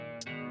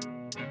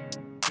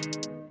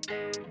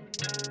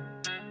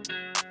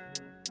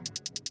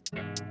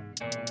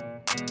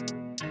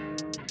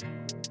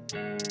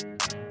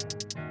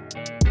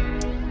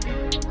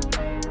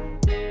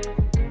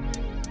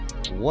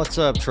What's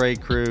up,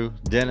 trade crew?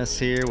 Dennis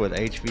here with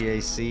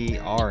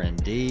HVAC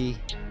R&D.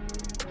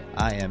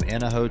 I am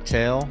in a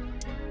hotel.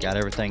 Got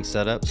everything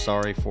set up.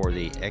 Sorry for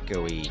the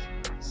echoey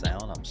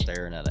sound. I'm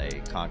staring at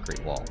a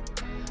concrete wall.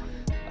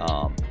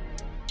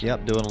 Doing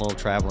a little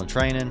travel and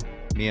training.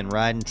 Me and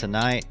Rhydon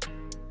tonight.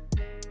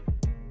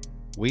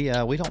 We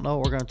don't know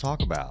what we're going to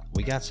talk about.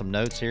 We got some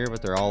notes here,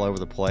 but they're all over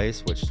the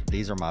place, which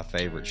these are my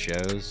favorite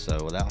shows.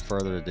 So without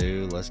further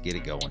ado, let's get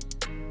it going.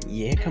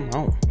 Yeah, come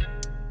on.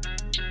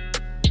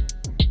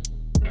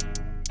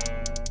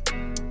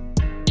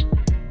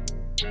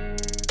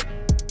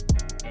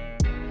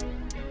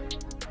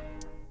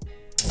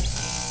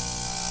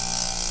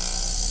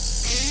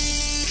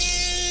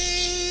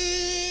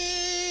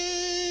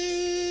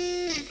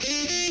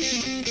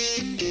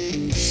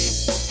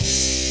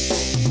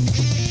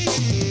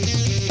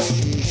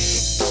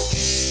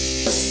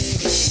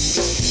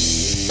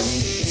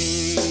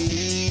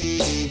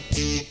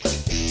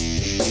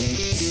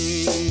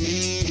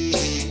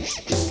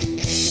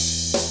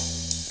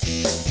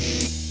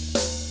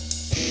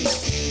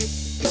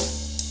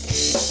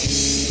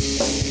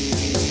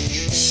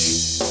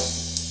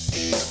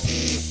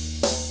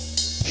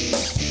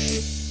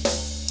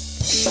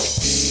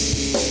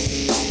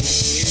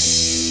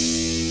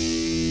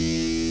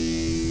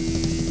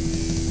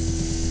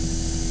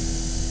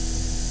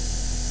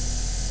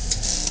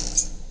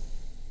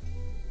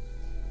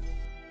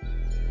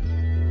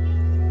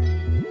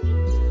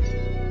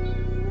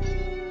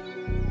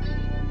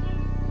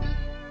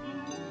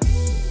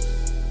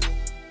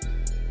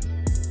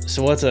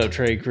 So what's up,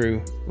 trade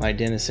crew? Like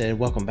Dennis said,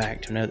 welcome back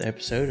to another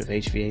episode of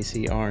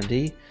HVAC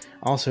R&D.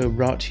 Also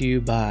brought to you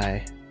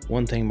by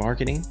One Thing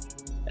Marketing,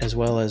 as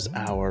well as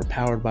our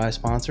powered by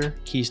sponsor,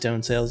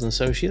 Keystone Sales &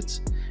 Associates,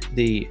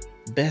 the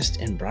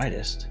best and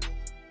brightest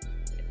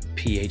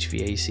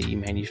PHVAC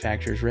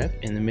manufacturers rep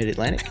in the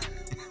Mid-Atlantic.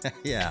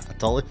 Yeah, I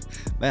totally.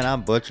 Man,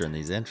 I'm butchering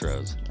these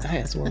intros. Hey,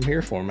 that's what I'm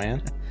here for,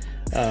 man.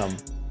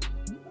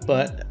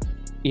 But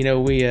you know,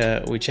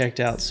 we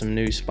checked out some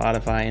new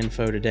Spotify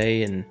info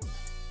today, and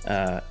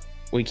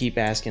we keep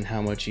asking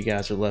how much you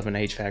guys are loving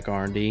HVAC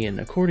R&D, and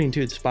according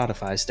to the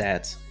Spotify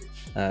stats,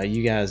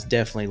 you guys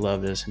definitely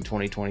loved us in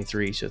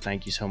 2023, so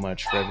thank you so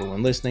much for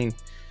everyone listening.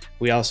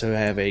 We also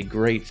have a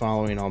great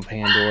following on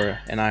Pandora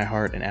and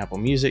iHeart and Apple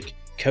Music.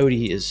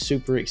 Cody is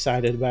super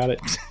excited about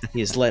it.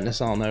 He is letting us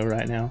all know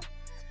right now.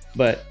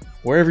 But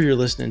wherever you're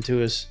listening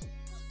to us,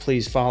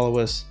 please follow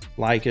us,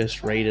 like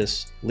us, rate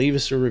us, leave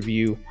us a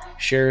review,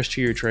 share us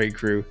to your trade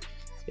crew.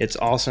 It's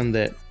awesome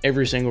that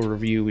every single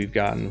review we've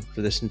gotten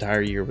for this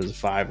entire year was a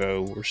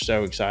 5.0. We're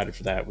so excited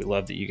for that. We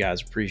love that you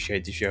guys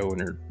appreciate the show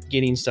and are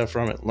getting stuff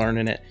from it,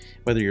 learning it.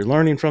 Whether you're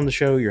learning from the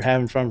show, you're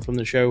having fun from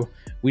the show,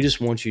 we just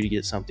want you to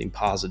get something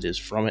positive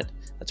from it.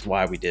 That's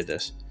why we did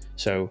this.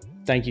 So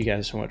thank you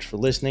guys so much for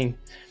listening.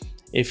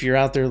 If you're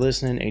out there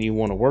listening and you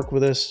want to work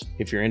with us,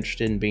 if you're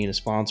interested in being a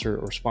sponsor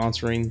or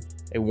sponsoring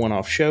a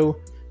one-off show,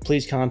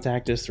 please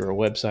contact us through our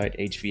website,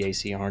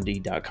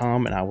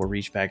 hvacrnd.com, and I will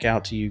reach back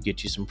out to you,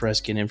 get you some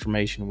press kit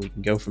information, and we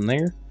can go from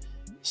there.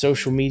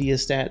 Social media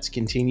stats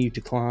continue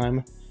to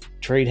climb.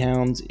 Trade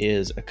Hounds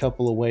is a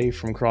couple away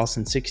from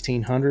crossing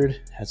 1,600.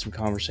 Had some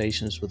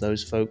conversations with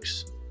those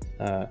folks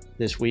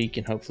this week,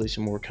 and hopefully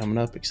some more coming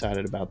up.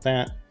 Excited about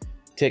that.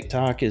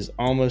 TikTok is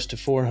almost to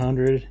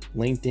 400.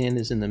 LinkedIn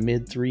is in the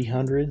mid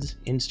 300s.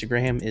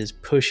 Instagram is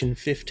pushing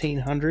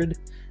 1,500.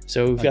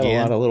 So we've got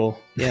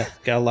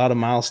a lot of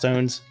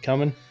milestones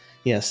coming.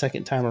 Yeah,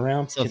 second time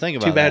around. So think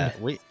about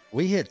that.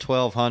 We hit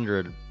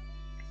 1,200.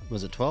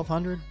 Was it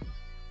 1,200?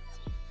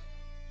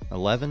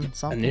 11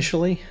 something?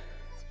 Initially?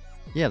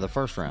 Yeah, the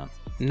first round.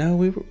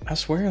 No, I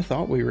swear I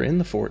thought we were in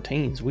the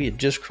 14s. We had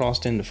just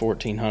crossed into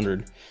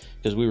 1,400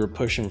 because we were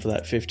pushing for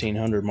that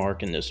 1,500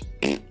 mark in this.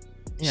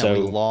 Yeah, so we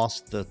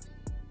lost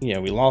we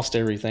lost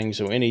everything.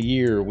 So in a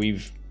year,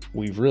 we've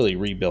really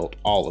rebuilt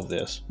all of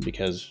this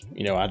because,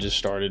 I just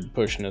started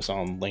pushing us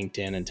on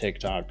LinkedIn and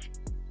TikTok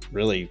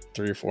really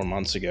 3 or 4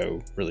 months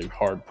ago, really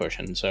hard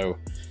pushing. So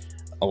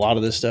a lot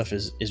of this stuff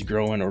is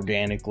growing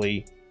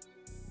organically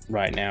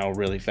right now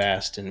really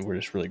fast, and we're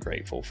just really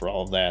grateful for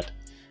all of that.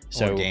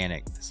 So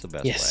organic, that's the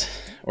best way.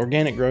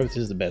 Organic growth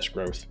is the best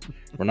growth.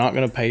 We're not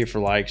going to pay for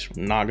likes.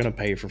 We're not going to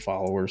pay for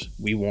followers.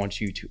 We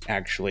want you to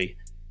actually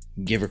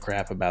give a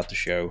crap about the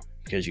show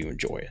because you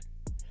enjoy it.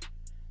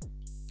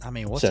 I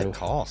mean, what's it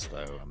cost,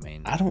 though? I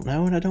mean, I don't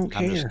know, and I don't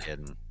care. I'm just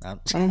kidding. I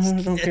don't know, and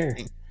I don't care.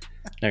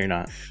 No, you're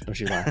not. Don't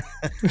you lie.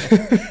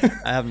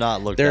 I have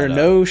not looked. There are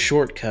no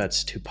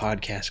shortcuts to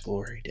podcast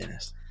glory,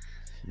 Dennis.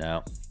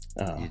 No,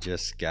 you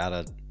just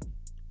gotta.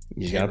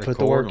 You gotta put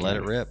the work in. Let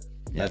it rip.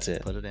 That's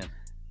it. Put it in.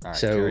 All right,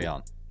 so, carry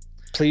on.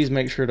 Please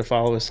make sure to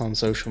follow us on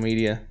social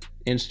media,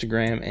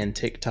 Instagram and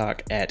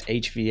TikTok at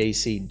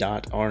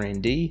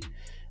hvac.rnd.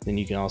 Then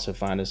you can also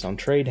find us on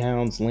Trade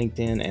Hounds,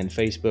 LinkedIn, and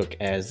Facebook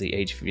as the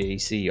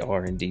HVAC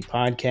R&D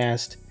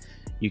Podcast.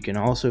 You can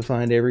also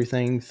find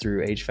everything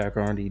through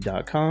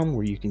hvacrnd.com,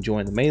 where you can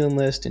join the mailing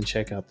list and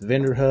check out the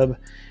vendor hub.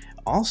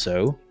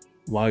 Also,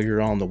 while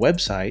you're on the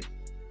website,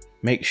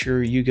 make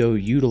sure you go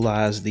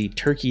utilize the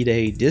Turkey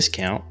Day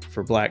discount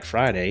for Black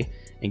Friday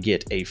and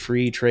get a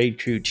free Trade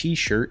Crew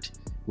t-shirt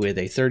with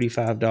a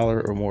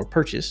 $35 or more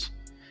purchase.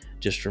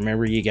 Just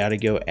remember, you got to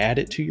go add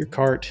it to your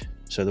cart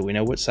so that we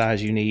know what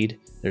size you need.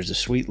 There's a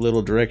sweet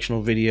little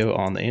directional video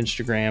on the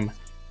Instagram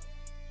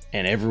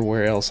and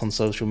everywhere else on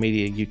social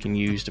media you can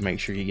use to make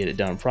sure you get it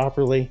done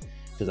properly,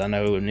 because I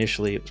know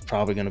initially it was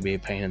probably going to be a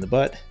pain in the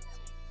butt.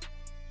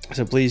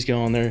 So please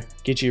go on there,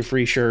 get you a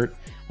free shirt.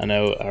 I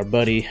know our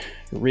buddy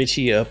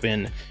Richie up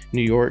in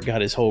New York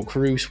got his whole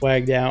crew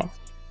swagged out.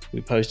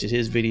 We posted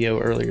his video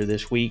earlier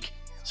this week,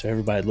 so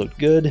everybody looked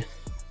good.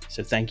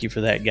 So thank you for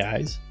that,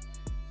 guys.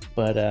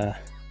 But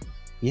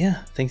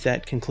yeah, I think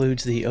that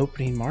concludes the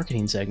opening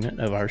marketing segment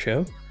of our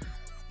show.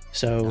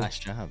 So nice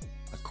job.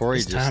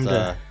 Corey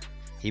just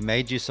he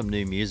made you some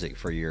new music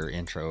for your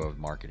intro of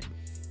marketing.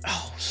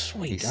 Oh,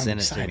 sweet. He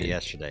sent it to me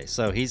yesterday.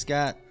 So he's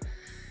got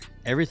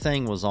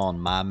everything was on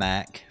my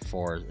Mac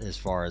for as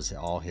far as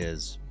all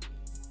his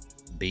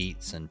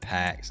beats and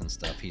packs and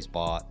stuff he's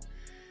bought.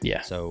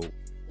 Yeah. So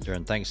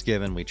during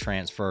Thanksgiving we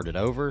transferred it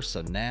over.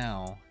 So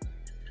now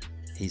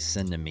he's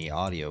sending me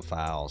audio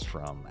files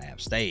from App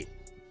State.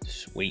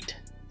 Sweet.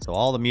 So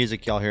all the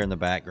music y'all hear in the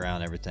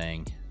background,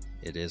 everything,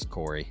 it is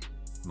Corey,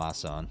 my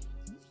son.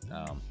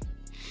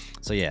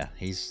 So yeah,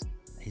 he's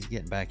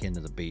getting back into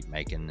the beat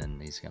making, and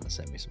he's gonna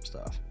send me some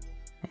stuff.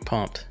 I'm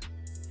pumped.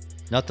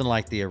 Nothing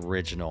like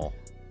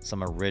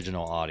some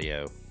original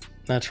audio.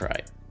 That's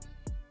right.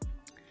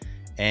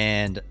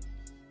 And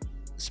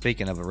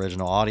speaking of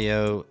original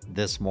audio,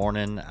 this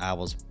morning I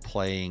was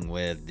playing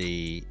with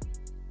the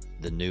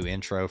new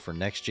intro for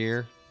next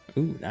year.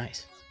 Ooh,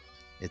 nice.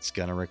 It's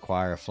gonna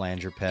require a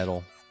flanger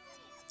pedal.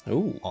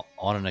 Ooh,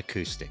 on an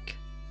acoustic.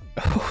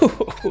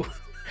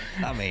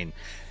 I mean,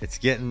 it's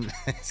getting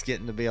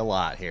to be a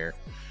lot here.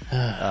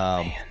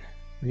 Man,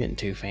 we're getting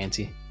too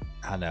fancy.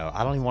 I know.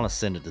 I don't even want to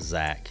send it to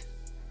Zach.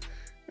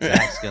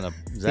 Zach's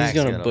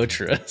gonna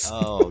butcher us.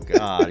 Oh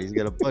God, he's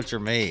gonna butcher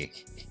me.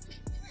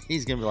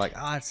 He's gonna be like,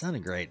 "Oh, it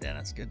sounded great,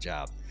 Dennis. Good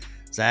job."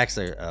 Zach's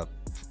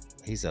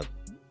he's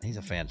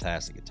a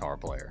fantastic guitar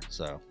player.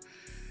 So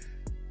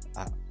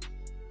I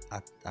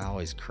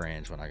always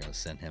cringe when I gotta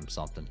send him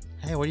something.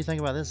 Hey, what do you think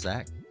about this,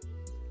 Zach?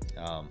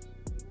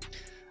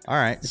 All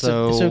right, it's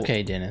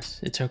okay, Dennis.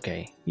 It's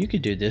okay. You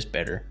could do this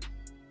better.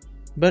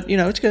 But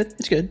it's good.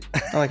 It's good.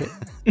 I like it.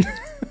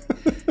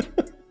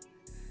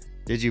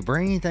 Did you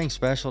bring anything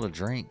special to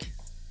drink?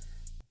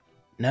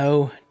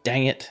 No,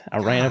 dang it! I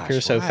ran up here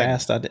so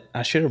fast.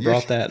 I should have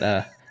brought that.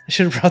 I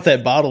should have brought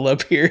that bottle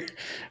up here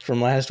from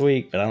last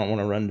week, but I don't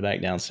want to run back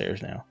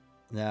downstairs now.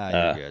 Nah,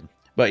 you're good.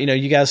 But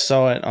you guys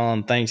saw it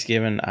on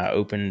Thanksgiving. I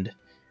opened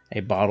a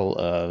bottle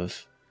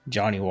of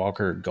Johnny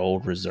Walker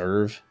Gold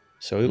Reserve.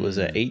 So it was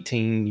an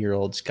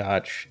 18-year-old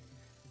Scotch.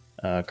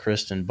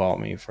 Kristen bought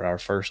me for our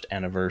first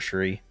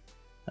anniversary.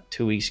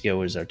 2 weeks ago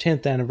was our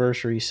 10th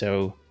anniversary.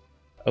 So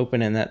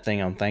opening that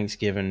thing on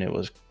Thanksgiving, it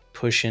was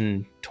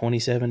pushing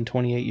 27,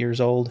 28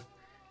 years old.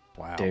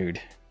 Wow. Dude,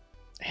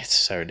 it's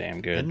so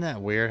damn good. Isn't that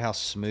weird how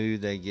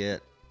smooth they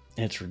get?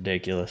 It's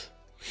ridiculous.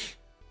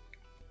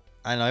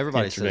 I know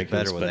everybody says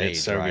better with age,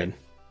 it's so right? good.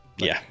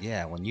 But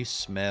yeah, when you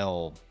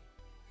smell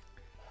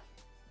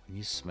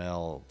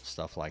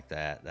stuff like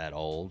that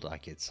old,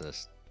 like it's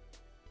just.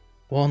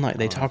 Well, like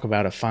they talk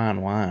about a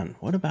fine wine.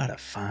 What about a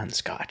fine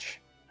Scotch?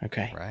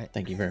 Okay. Right.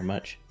 Thank you very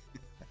much.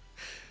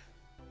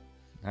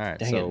 All right.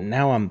 Dang it.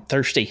 Now I'm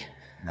thirsty.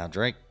 Now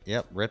drink.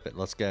 Yep. Rip it.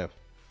 Let's go.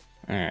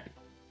 All right.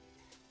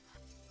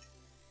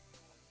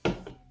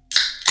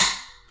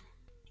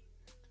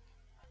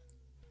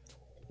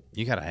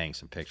 You got to hang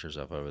some pictures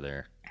up over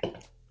there.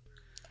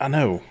 I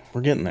know.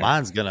 We're getting there.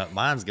 Mine's gonna,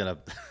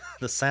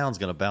 the sound's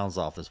gonna bounce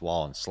off this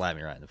wall and slap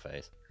me right in the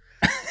face.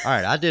 All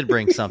right, I did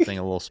bring something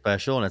a little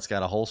special, and it's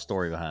got a whole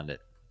story behind it.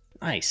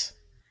 Nice.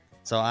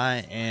 So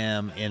I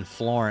am in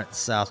Florence,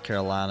 South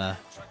Carolina.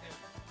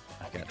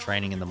 I got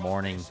training in the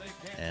morning,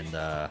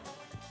 and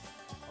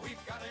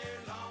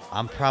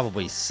I'm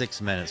probably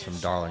 6 minutes from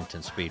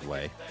Darlington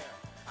Speedway.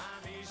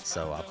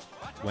 So I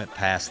went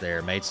past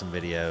there, made some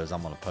videos.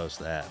 I'm going to post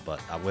that.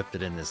 But I whipped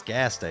it in this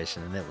gas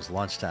station, and it was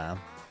lunchtime.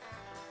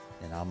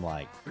 And I'm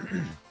like,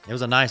 it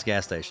was a nice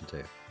gas station,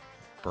 too.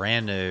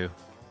 Brand new.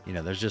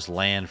 There's just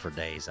land for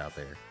days out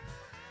there.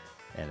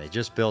 And they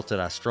just built it.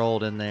 I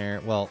strolled in there.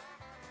 Well,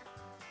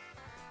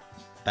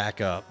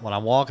 back up. When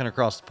I'm walking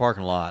across the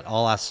parking lot,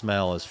 all I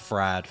smell is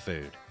fried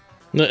food.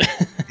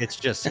 It's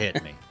just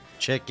hit me.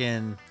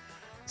 Chicken,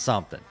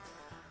 something.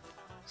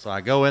 So I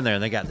go in there,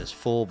 and they got this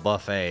full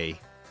buffet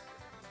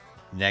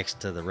next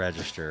to the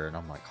register. And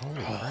I'm like,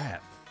 holy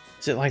crap.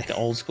 Is it like the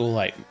old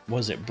school,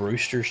 was it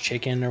Brewster's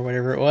chicken or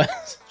whatever it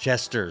was?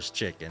 Chester's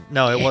chicken.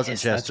 No, it wasn't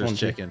Chester's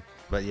chicken.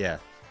 But yeah,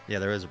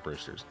 there is a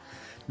Brewster's.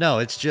 No,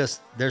 it's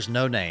just, there's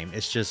no name.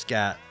 It's just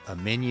got a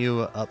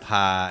menu up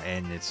high,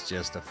 and it's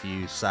just a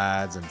few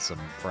sides and some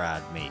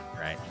fried meat,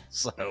 right?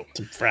 So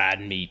some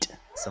fried meat.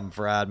 some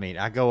fried meat.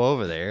 I go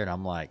over there and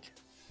I'm like,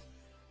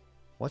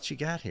 what you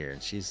got here?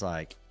 And she's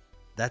like,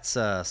 that's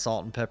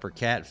salt and pepper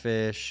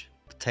catfish,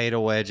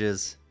 potato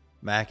wedges,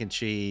 mac and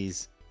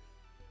cheese,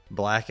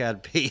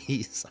 black-eyed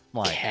peas. I'm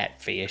like,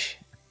 Catfish.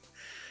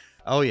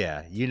 oh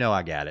yeah, you know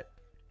I got it.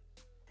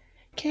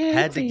 Catfish.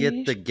 Had to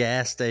get the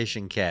gas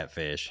station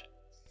catfish.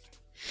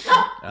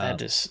 That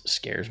just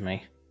scares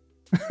me.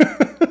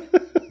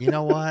 You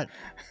know what?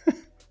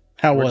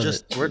 How was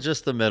it? We're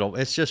just the middle.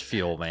 It's just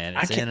fuel, man.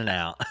 It's in and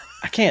out.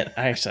 I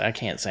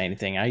can't say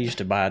anything. I used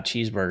to buy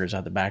cheeseburgers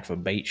out the back of a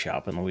bait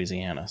shop in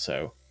Louisiana,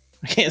 so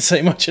I can't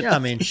say much. Yeah, I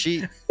mean,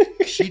 she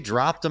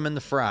dropped them in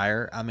the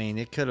fryer. I mean,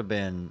 it could have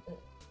been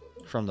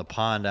from the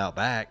pond out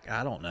back.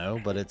 I don't know,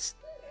 but it's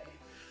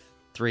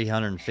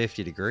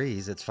 350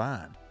 degrees. It's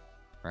fine,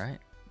 right?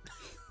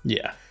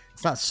 Yeah.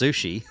 It's not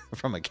sushi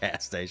from a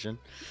gas station.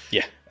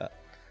 Yeah.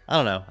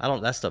 I don't know.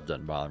 That stuff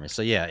doesn't bother me.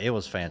 So yeah, it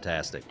was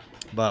fantastic.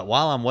 But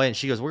while I'm waiting,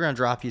 she goes, we're going to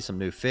drop you some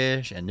new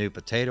fish and new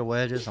potato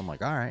wedges. I'm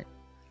like, all right.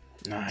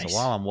 Nice. So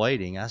while I'm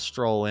waiting, I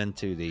stroll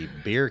into the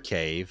beer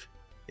cave.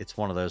 It's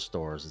one of those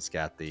stores. It's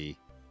got the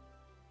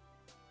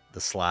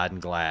sliding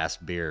glass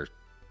beer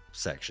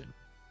section.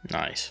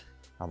 Nice.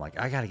 I'm like,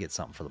 I got to get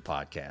something for the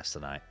podcast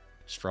tonight.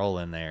 Stroll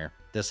in there.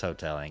 This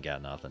hotel ain't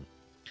got nothing.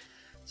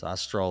 So I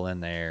stroll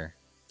in there.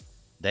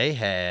 They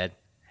had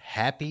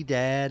Happy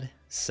Dad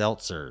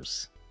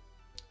seltzers.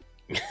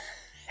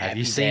 Have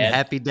you seen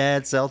Happy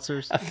Dad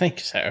seltzers? I think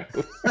so.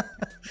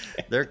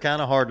 They're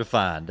kind of hard to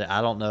find.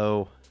 I don't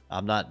know.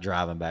 I'm not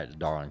driving back to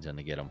Darlington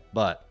to get them.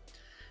 But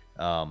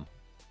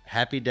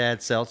Happy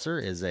Dad seltzer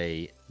is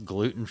a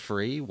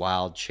gluten-free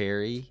wild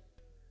cherry,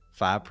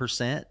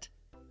 5%,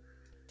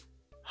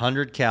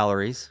 100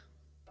 calories.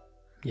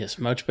 Yes,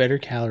 much better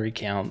calorie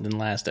count than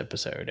last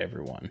episode,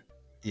 everyone.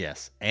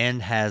 Yes,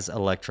 and has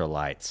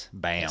electrolytes.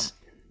 Bam. Yes.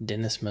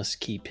 Dennis must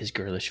keep his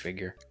girlish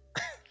figure.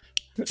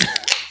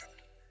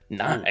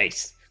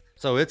 Nice.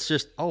 So it's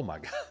just, oh my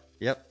God.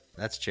 Yep,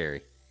 that's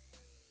cherry.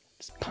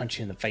 Just punch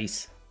you in the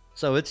face.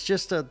 So it's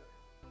just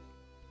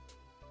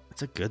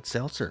it's a good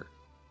seltzer.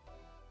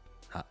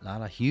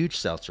 Not a huge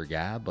seltzer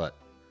guy, but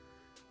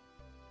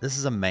this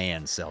is a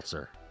man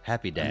seltzer.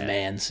 Happy Dad. A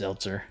man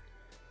seltzer.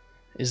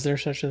 Is there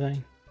such a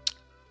thing?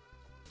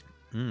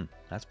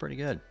 That's pretty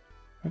good.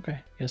 Okay,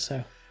 guess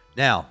so.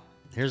 Now,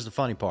 here's the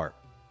funny part.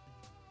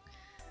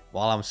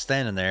 While I'm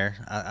standing there,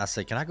 I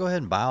say, can I go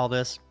ahead and buy all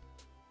this?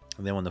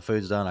 And then when the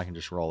food's done, I can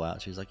just roll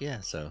out. She's like, yeah.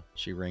 So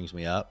she rings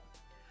me up,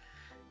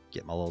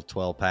 get my little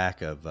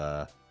 12-pack of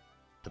the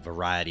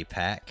variety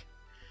pack.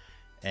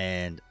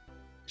 And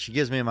she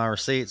gives me my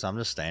receipt. So I'm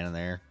just standing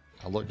there.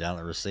 I look down at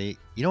the receipt.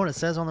 You know what it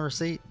says on the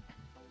receipt?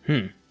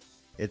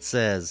 It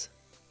says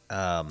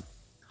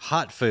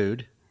hot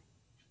food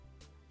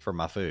for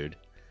my food.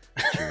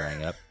 She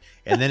rang up.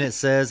 And then it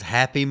says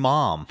Happy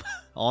Mom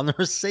on the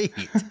receipt.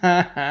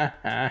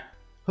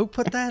 Who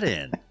put that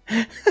in?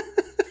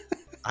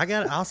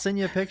 I'll send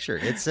you a picture.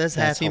 It says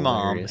That's Happy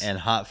hilarious. Mom and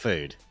hot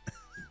food.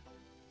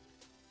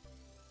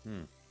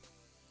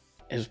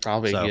 It was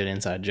probably a good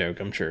inside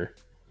joke, I'm sure.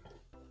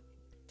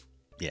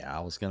 Yeah,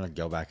 I was gonna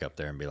go back up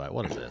there and be like,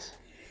 what is this?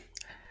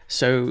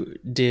 So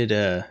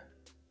did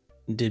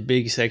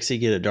Big Sexy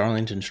get a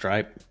Darlington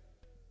stripe?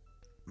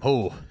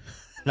 Oh,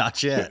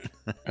 not yet.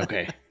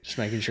 Okay, just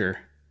making sure.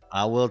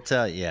 I will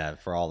tell you, yeah,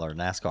 for all our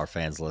NASCAR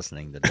fans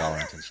listening, the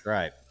Darlington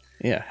stripe.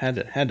 Yeah, had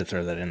to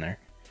throw that in there.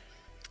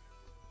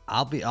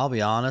 I'll be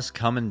honest,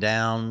 coming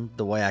down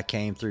the way I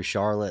came through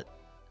Charlotte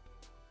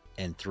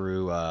and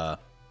through what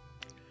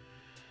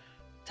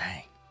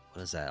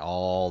is that?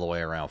 All the way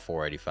around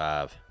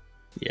 485.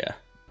 Yeah.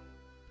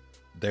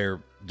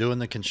 They're doing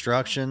the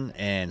construction,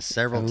 and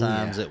several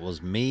times it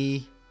was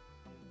me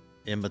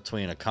in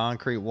between a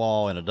concrete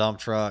wall and a dump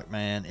truck.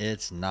 Man,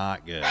 it's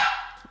not good.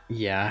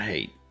 Yeah,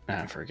 I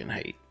freaking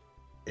hate.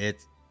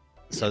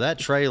 So that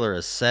trailer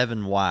is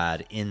 7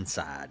 wide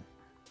inside,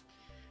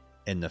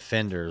 and the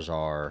fenders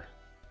are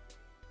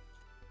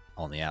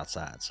on the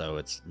outside, so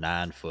it's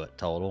 9 foot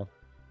total.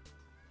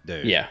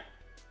 Dude, Yeah.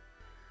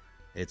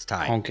 it's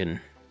tight. Honking.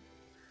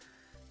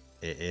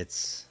 It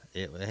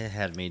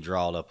had me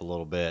drawed up a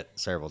little bit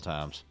several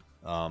times.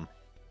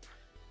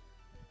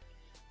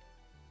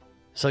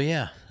 So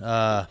yeah.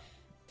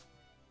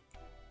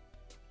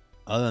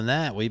 Other than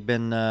that, we've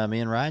been me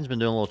and Ryan's been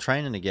doing a little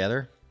training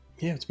together.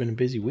 Yeah, it's been a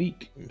busy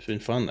week. It's been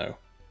fun though.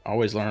 I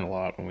always learn a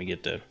lot when we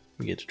get to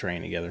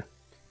train together.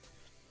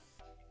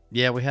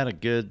 Yeah, we had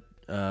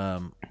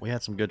we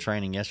had some good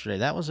training yesterday.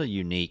 That was a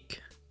unique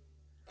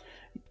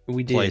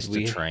place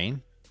to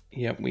train.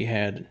 Yep, we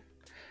had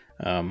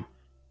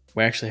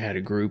we actually had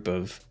a group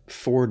of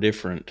 3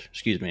 different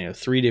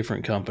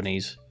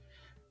companies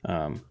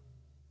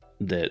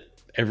that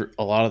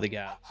a lot of the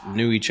guys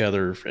knew each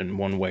other in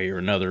one way or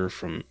another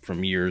from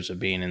years of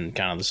being in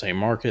kind of the same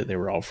market. They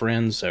were all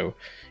friends, so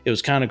it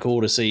was kind of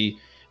cool to see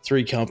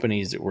 3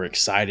 companies that were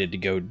excited to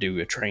go do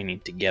a training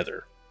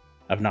together.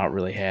 I've not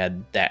really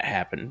had that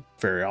happen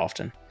very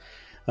often.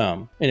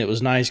 And it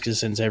was nice because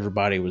since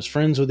everybody was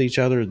friends with each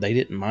other, they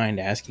didn't mind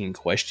asking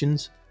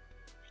questions.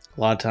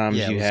 A lot of times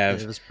Yeah,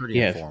 it it was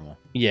pretty informal.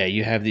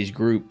 you have these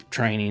group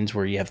trainings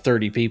where you have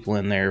 30 people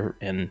in there,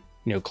 and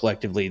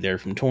collectively they're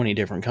from 20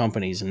 different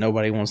companies, and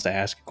nobody wants to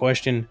ask a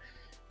question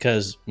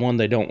because one,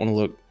 they don't want to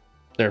look,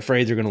 they're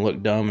afraid they're going to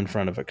look dumb in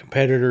front of a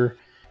competitor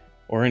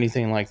or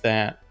anything like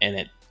that, and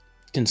it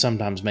can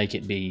sometimes make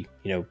it be,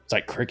 it's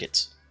like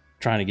crickets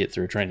trying to get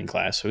through a training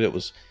class. So it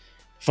was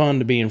fun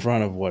to be in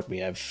front of what we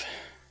have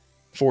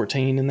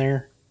 14 in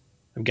there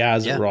of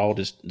guys that were all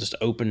just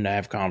open to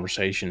have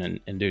conversation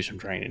and do some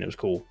training. It was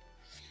cool.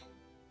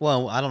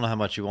 Well, I don't know how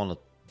much you want to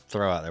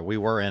throw out there. We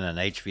were in an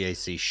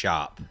HVAC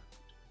shop.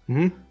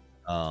 Yep.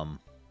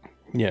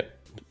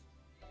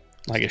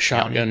 Like a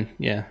shotgun.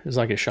 Yeah. It was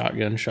like a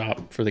shotgun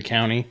shop for the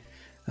county.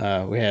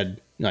 We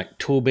had like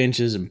tool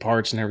benches and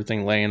parts and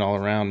everything laying all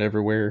around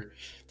everywhere.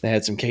 They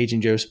had some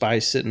Cajun Joe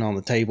Spice sitting on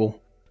the table.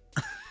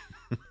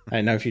 I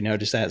don't know if you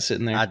noticed that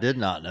sitting there. I did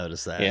not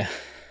notice that. Yeah.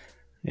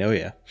 Oh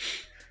yeah.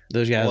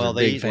 Those guys are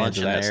big fans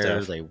of that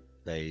stuff.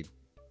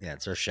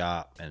 It's their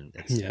shop, and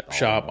it's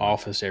shop,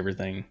 office,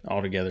 everything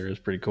all together is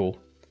pretty cool.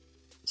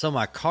 So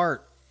my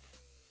cart,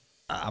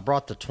 I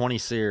brought the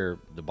 20-seer,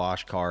 the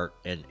Bosch cart,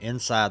 and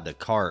inside the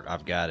cart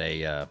I've got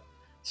a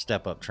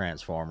step-up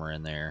transformer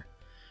in there,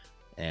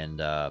 and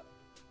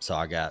so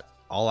I got,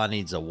 all I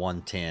need is a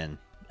 110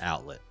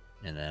 outlet,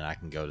 and then I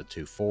can go to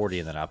 240,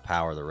 and then I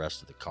power the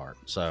rest of the cart.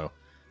 So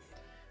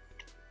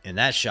in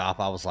that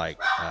shop, I was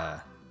like,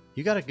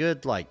 you got a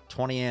good like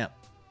 20 amp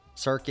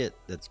circuit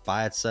that's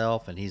by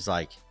itself? And he's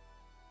like,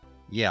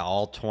 yeah,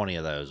 all 20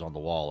 of those on the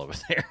wall over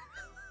there.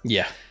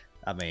 Yeah.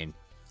 I mean,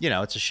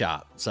 it's a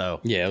shop. So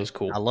yeah, it was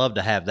cool. I love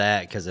to have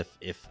that, because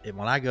if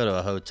when I go to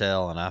a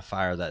hotel and I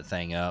fire that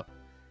thing up,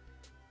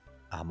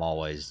 I'm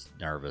always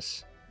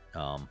nervous.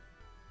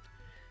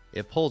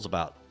 It pulls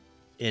about,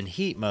 in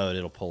heat mode,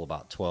 it'll pull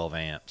about 12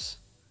 amps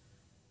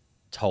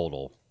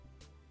total,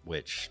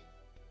 which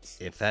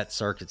if that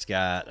circuit's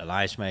got an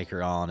ice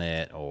maker on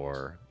it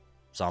or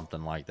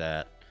something like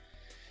that,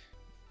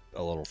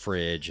 a little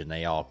fridge, and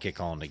they all kick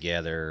on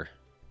together.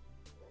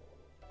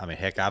 I mean,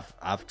 heck,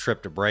 I've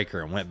tripped a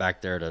breaker and went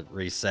back there to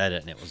reset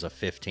it, and it was a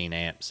 15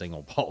 amp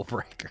single pole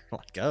breaker.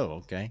 Like,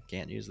 oh, okay,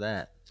 can't use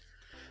that.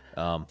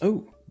 I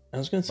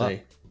was gonna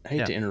say, I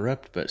hate to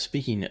interrupt, but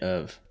speaking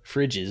of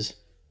fridges,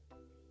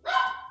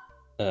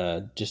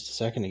 just a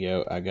second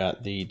ago, I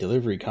got the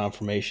delivery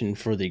confirmation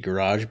for the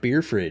garage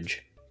beer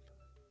fridge.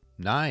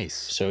 Nice.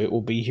 So it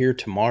will be here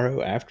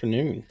tomorrow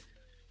afternoon.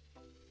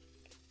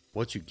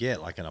 What'd you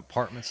get? Like an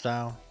apartment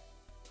style?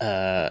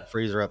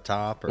 Freezer up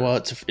top? Well,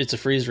 it's a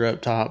freezer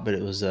up top, but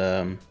it was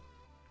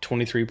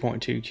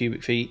 23.2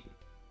 cubic feet.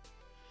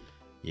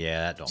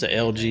 Yeah, that don't. It's a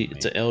LG.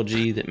 It's a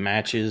LG that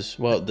matches.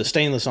 Well, the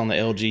stainless on the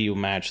LG will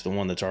match the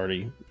one that's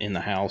already in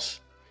the house.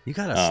 You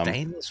got a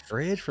stainless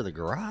fridge for the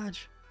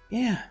garage?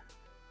 Yeah.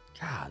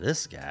 God,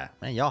 this guy,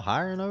 man, y'all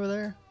hiring over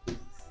there?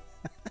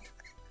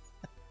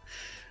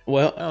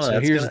 Well,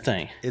 so here's the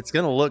thing. It's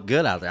gonna look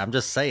good out there. I'm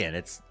just saying,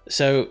 it was.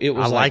 I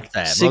like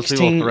that.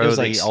 16, most people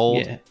throw the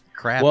old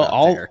crap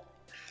out there.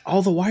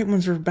 All the white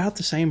ones are about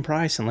the same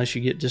price unless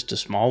you get just a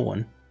small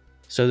one.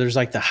 So there's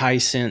like the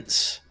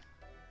Hisense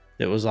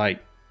that was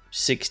like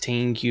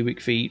 16 cubic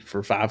feet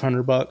for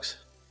 $500.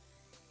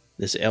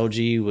 This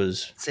LG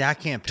was, see, I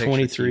can't picture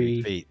 23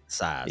 cubic feet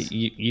size.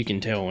 You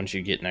can tell once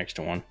you get next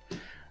to one.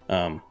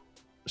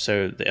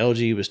 So the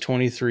LG was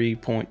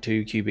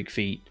 23.2 cubic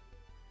feet,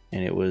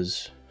 and it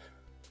was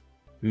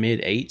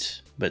mid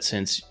eights. But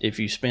since if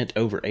you spent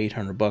over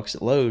 $800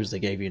 at Lowe's, they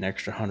gave you an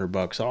extra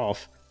 $100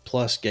 off,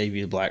 plus gave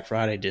you a Black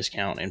Friday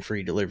discount and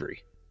free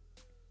delivery.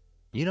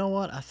 You know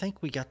what? I think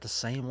we got the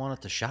same one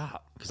at the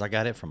shop, because I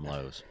got it from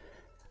Lowe's.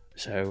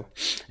 So,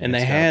 and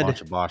they had a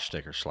bunch of Bosch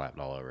stickers slapped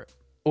all over it.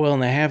 Well,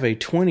 and they have a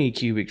 20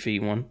 cubic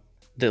feet one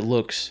that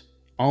looks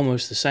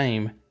almost the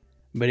same,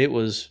 but it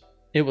was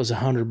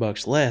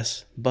 $100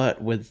 less, but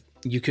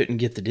you couldn't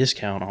get the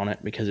discount on it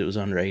because it was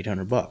under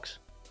 $800.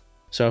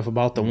 So if I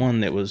bought the one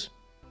that was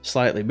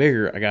slightly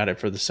bigger, I got it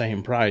for the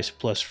same price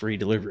plus free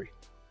delivery.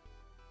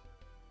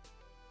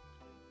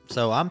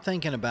 So I'm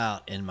thinking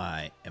about in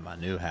my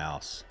new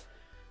house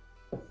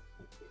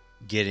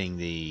getting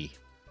the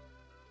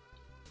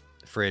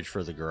fridge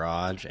for the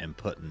garage and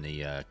putting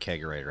the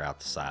kegerator out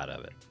the side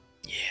of it.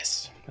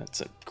 Yes,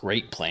 that's a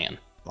great plan.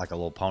 Like a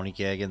little pony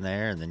keg in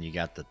there, and then you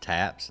got the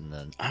taps, and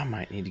then I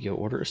might need to go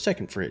order a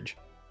second fridge.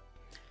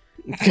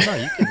 No,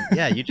 you can.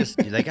 Yeah,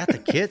 they got the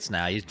kits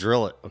now. You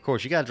drill it. Of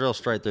course, you got to drill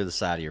straight through the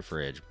side of your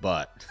fridge,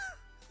 but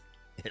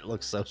it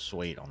looks so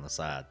sweet on the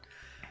side,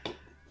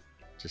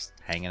 just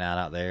hanging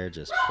out there.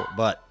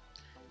 But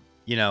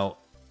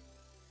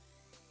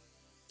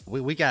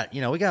we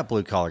got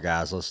blue collar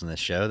guys listening to this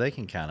show. They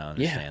can kind of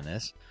understand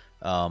this.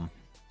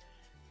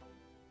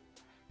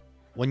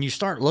 When you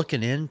start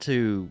looking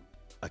into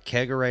a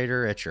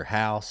kegerator at your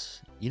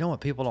house, you know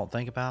what people don't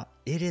think about?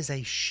 It is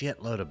a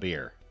shitload of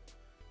beer.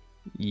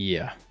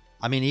 Yeah.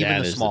 I mean, even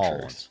the small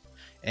ones.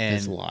 And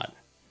it's a lot.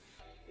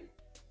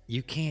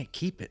 You can't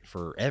keep it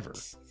forever.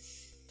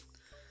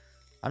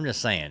 I'm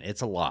just saying,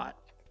 it's a lot.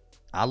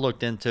 I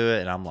looked into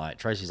it, and I'm like,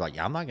 Tracy's like,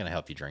 yeah, I'm not going to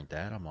help you drink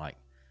that. I'm like,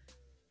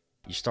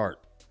 you start,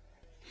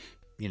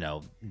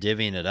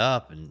 divvying it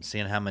up and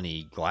seeing how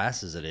many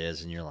glasses it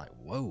is, and you're like,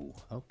 whoa,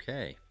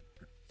 okay.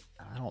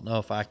 I don't know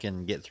if I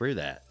can get through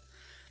that.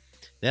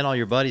 Then all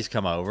your buddies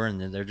come over,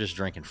 and they're just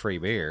drinking free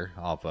beer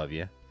off of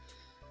you.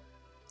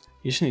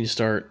 You just need to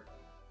start,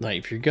 like,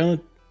 if you're going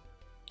to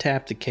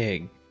tap the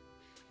keg,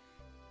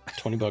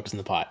 $20 in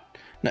the pot.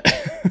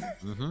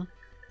 Mm-hmm.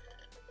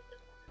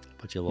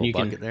 Put you a little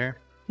bucket there.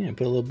 Yeah,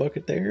 put a little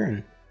bucket there,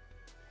 and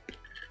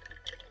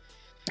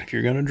if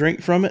you're going to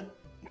drink from it,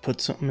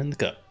 put something in the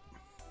cup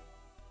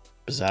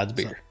besides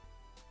beer.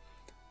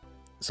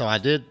 So I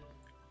did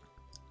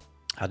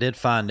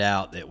find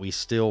out that we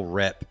still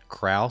rep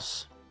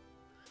Kraus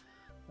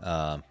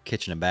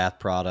kitchen and bath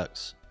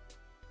products.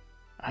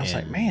 I was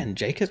like, man,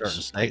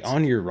 Jacob's like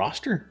on your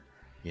roster?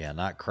 Yeah,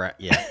 not Kraus.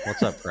 Yeah,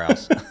 what's up,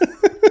 Kraus?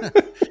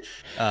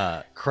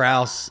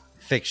 Kraus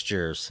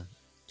fixtures,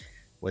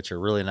 which are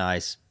really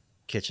nice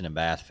kitchen and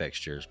bath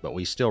fixtures, but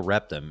we still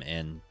rep them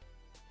in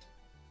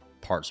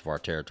parts of our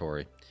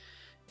territory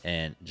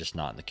and just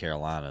not in the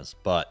Carolinas.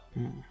 But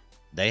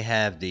they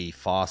have the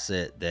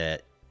faucet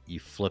that you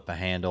flip a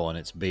handle and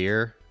it's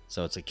beer,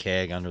 so it's a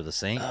keg under the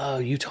sink. Oh,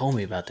 you told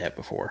me about that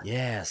before.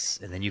 Yes,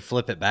 and then you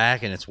flip it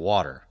back and it's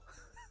water.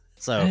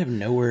 So I have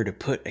nowhere to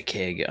put a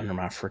keg under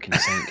my freaking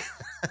sink.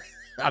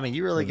 I mean,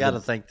 you really got to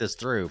think this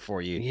through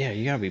for you. Yeah,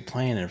 you got to be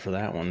planning for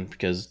that one,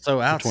 because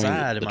so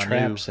outside the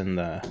traps and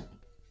the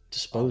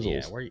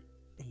disposals. Where you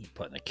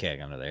putting a keg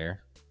under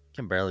there? You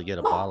can barely get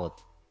a bottle of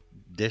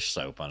dish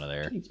soap under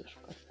there. Jesus.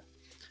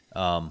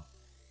 No,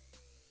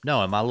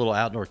 in my little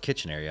outdoor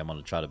kitchen area, I'm going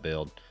to try to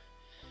build.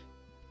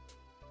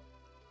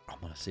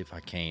 I'm going to see if I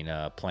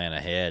can plan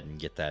ahead and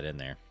get that in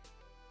there.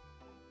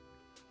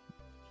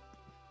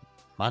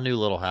 My new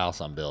little house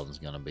I'm building is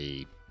going to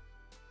be.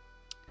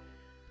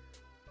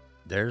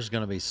 There's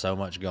going to be so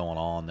much going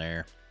on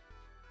there.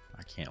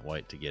 I can't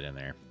wait to get in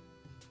there.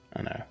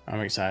 I know.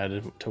 I'm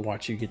excited to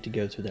watch you get to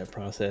go through that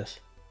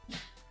process.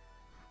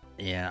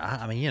 Yeah,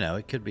 I mean,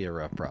 it could be a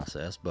rough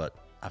process, but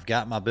I've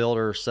got my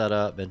builder set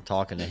up, been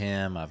talking to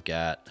him. I've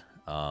got...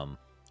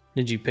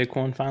 Did you pick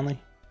one finally?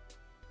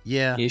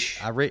 Yeah.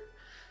 Ish. I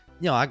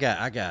got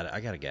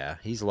a guy.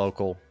 He's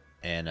local,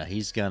 and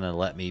he's going to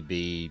let me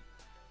be...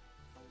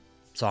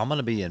 So I'm going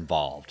to be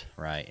involved,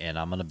 right? And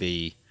I want to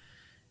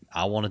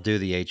do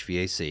the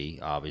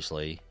HVAC,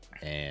 obviously,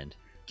 and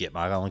get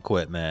my own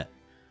equipment.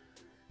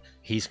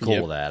 He's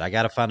cool with that. I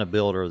got to find a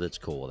builder that's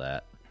cool with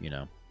that,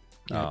 Yep.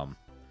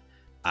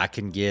 I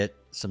can get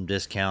some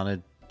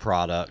discounted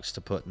products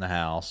to put in the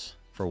house,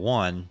 for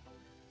one,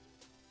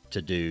 to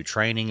do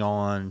training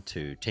on,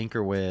 to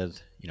tinker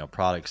with,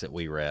 products that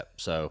we rep.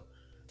 So,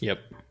 yep,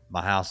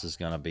 my house is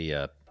going to be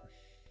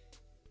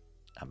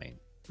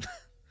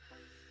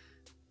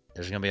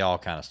there's going to be all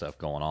kind of stuff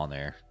going on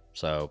there.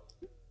 So,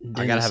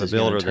 I got to have a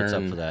builder that's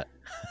up for that.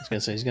 I was going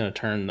to say, he's going to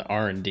turn the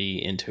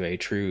R&D into a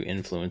true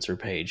influencer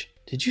page.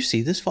 Did you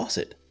see this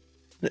faucet?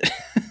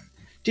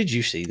 Did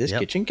you see this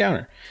kitchen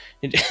counter?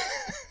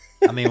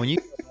 I mean, when you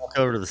walk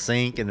over to the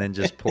sink and then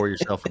just pour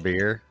yourself a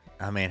beer,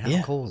 I mean,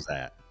 how cool is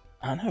that?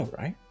 I know,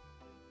 right?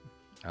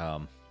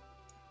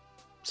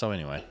 So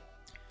anyway,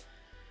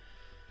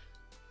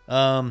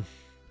 in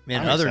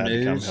other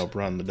news, to come help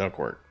run the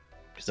ductwork,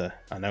 because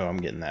I know I'm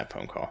getting that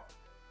phone call.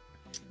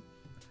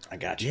 I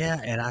got you. Yeah,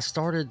 and I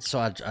started. So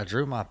I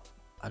drew my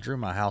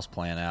house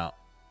plan out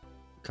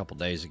a couple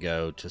days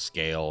ago to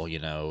scale,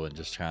 and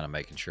just trying to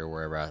making sure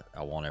wherever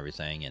I want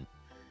everything, and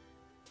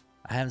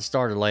I haven't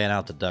started laying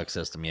out the duct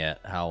system yet.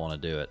 How I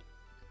want to do it.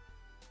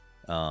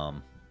 I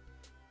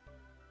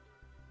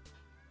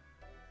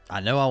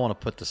know I want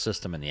to put the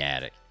system in the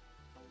attic.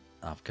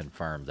 I've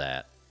confirmed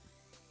that.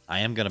 I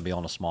am going to be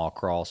on a small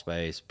crawl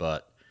space,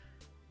 but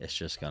it's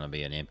just going to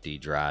be an empty,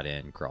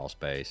 dried-in crawl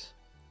space.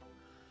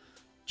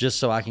 Just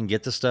so I can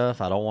get the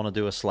stuff. I don't want to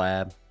do a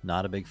slab.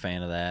 Not a big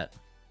fan of that.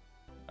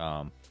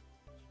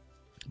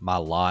 My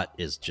lot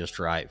is just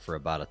right for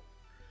about a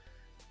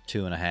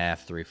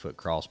 2.5, 3 foot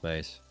crawl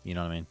space. You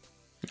know what I mean?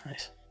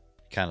 Nice.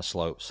 Kind of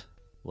slopes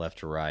left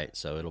to right,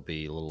 so it'll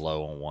be a little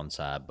low on one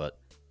side, but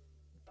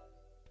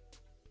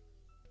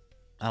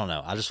I don't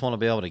know. I just want to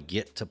be able to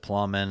get to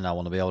plumbing. I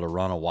want to be able to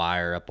run a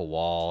wire up a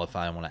wall if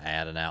I want to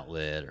add an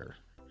outlet, or,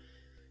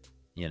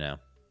 No,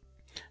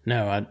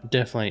 I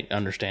definitely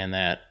understand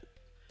that.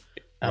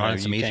 Running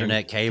some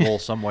Ethernet cable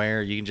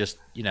somewhere. You can just,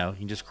 you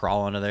can just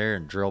crawl under there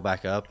and drill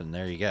back up, and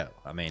there you go.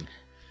 I mean,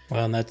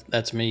 well, and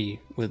that's me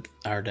with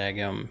our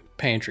daggum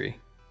pantry.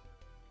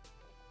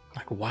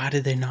 Like, why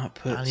did they not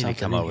put something in here? I need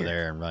to come over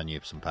there and run you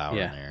some power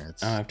in there.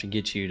 I'll have to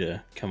get you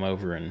to come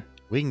over, and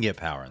we can get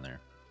power in there.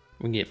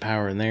 We can get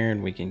power in there,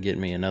 and we can get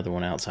me another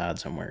one outside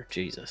somewhere.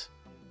 Jesus.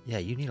 Yeah,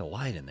 you need a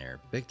light in there,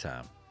 big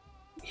time.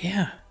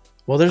 Yeah.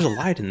 Well, there's a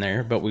light in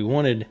there, but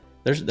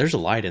there's a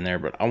light in there,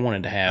 but I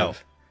wanted to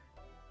have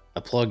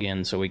a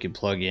plug-in so we could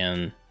plug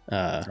in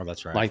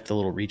that's right, like the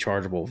little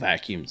rechargeable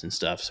vacuums and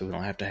stuff, so we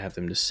don't have to have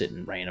them just sit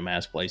in random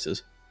ass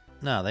places.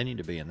 No, they need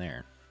to be in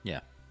there.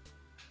 Yeah.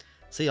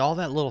 See, all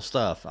that little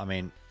stuff. I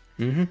mean,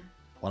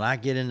 when I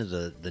get into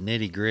the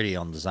nitty gritty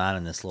on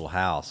designing this little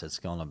house, it's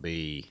going to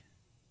be.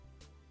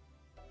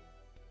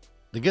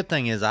 The good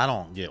thing is I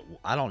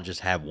don't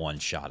just have one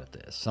shot at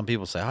this. Some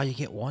people say, oh, you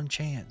get one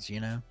chance, you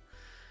know.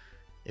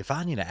 If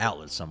I need an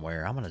outlet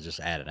somewhere, I'm going to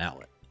just add an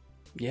outlet.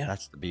 Yeah.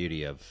 That's the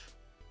beauty of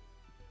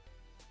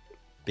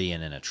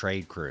being in a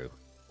trade crew.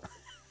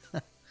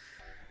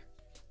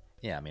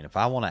 Yeah, I mean, if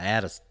I want to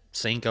add a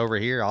sink over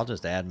here, I'll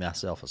just add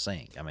myself a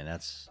sink. I mean,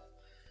 that's.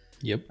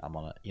 Yep. I'm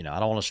gonna, I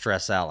don't want to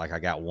stress out like I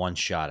got one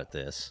shot at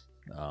this.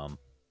 I'll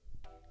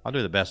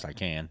do the best I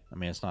can. I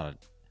mean, it's not a.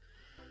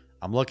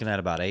 I'm looking at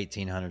about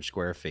 1,800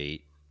 square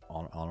feet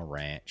on a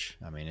ranch.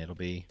 I mean, it'll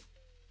be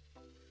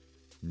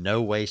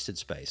no wasted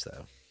space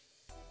though.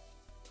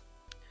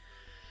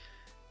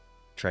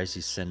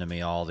 Tracy's sending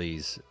me all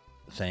these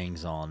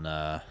things on.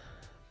 God,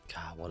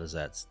 what is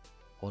that?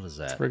 What is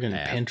that? Friggin'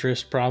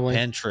 Pinterest, probably.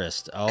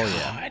 Pinterest. Oh God.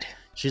 yeah.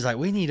 She's like,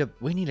 we need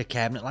a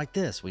cabinet like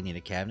this. We need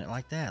a cabinet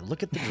like that.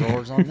 Look at the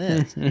drawers on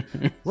this.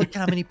 Look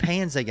how many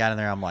pans they got in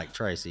there. I'm like,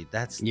 Tracy,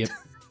 that's a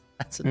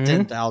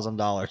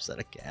 $10,000 set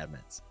of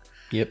cabinets.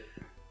 Yep.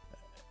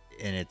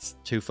 And it's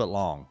 2 foot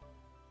long.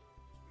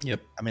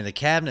 Yep. I mean, the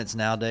cabinets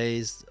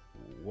nowadays,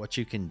 what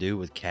you can do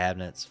with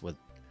cabinets with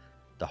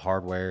the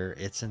hardware,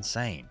 it's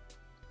insane.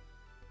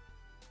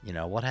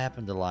 What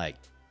happened to like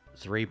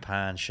 3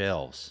 pine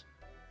shelves?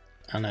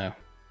 I know.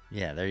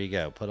 Yeah, there you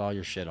go. Put all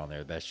your shit on there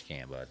the best you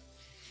can, bud.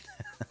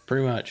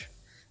 Pretty much.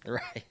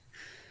 Right.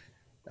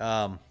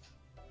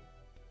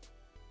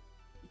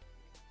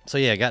 So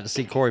yeah, I got to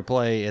see Corey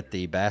play at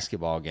the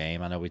basketball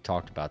game. I know we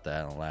talked about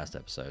that on the last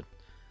episode.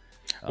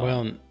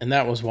 Well, and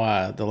that was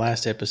why the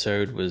last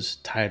episode was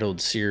titled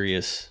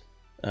Serious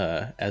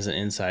as an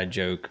inside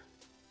joke.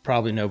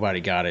 Probably nobody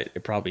got it.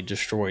 It probably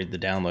destroyed the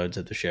downloads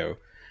of the show.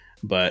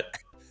 But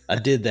I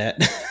did that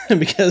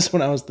because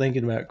when I was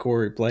thinking about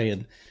Corey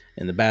playing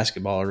in the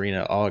basketball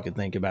arena, all I could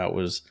think about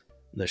was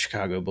the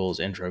Chicago Bulls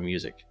intro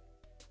music.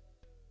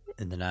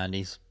 In the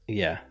 90s?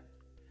 Yeah.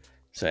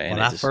 So when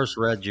I first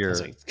read your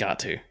got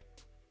to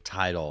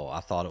title, I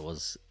thought it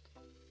was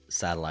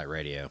satellite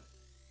radio.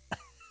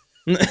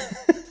 I'm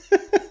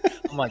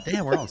like,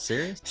 damn, we're on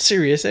Sirius?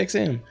 Sirius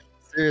XM.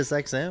 Sirius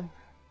XM?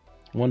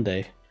 One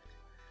day.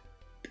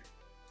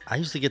 I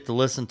used to get to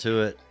listen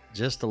to it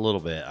just a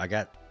little bit. I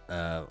got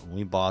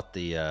we bought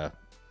the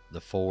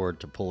Ford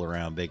to pull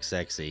around Big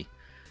Sexy.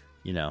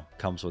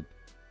 Comes with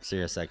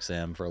Sirius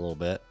XM for a little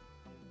bit.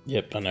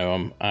 Yep, I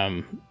know.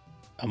 I'm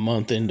a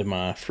month into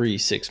my free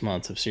 6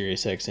 months of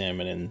Sirius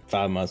XM, and in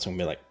 5 months I'm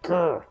gonna be like,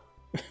 grr.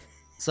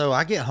 So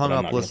I get hung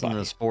up listening to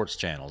the sports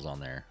channels on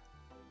there.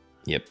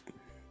 Yep.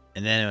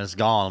 And then it was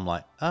gone. I'm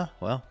like, oh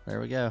well, there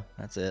we go.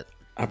 That's it.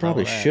 I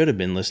probably should have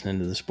been listening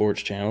to the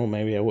sports channel.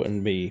 Maybe I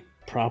wouldn't be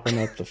propping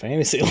up the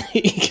fantasy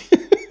league.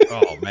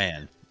 Oh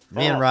man,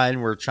 me and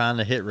Ryan were trying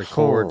to hit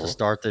record to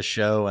start this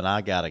show, and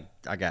I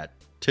got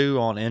 2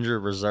 on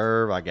injured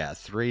reserve. I got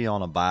 3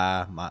 on a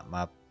bye.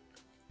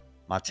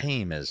 My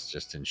team is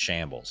just in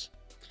shambles.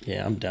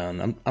 Yeah, I'm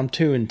done. I'm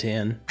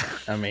 2-10.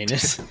 I mean,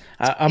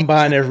 I'm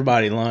buying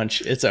everybody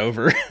lunch. It's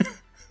over.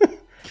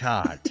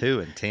 God,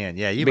 2-10.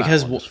 Yeah, you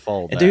because might well just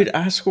fold back. Dude,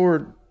 I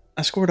scored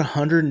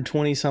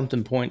 120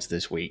 something points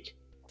this week.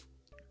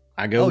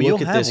 I go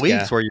look at this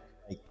guy. Where you're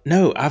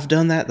No, I've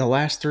done that the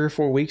last 3 or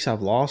 4 weeks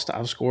I've lost.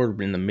 I've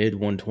scored in the mid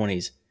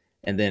 120s.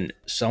 And then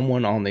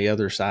someone on the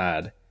other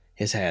side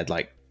has had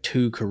like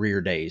 2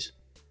 career days.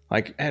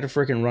 Like, I had a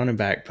freaking running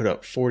back put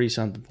up 40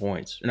 something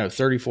points. No,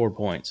 34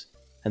 points.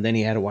 And then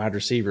he had a wide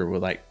receiver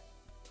with like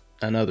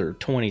another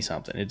 20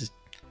 something. It just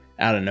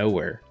out of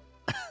nowhere.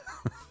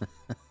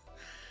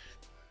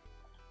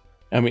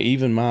 I mean,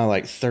 even my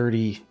like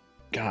 30,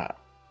 God,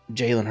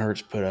 Jalen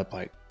Hurts put up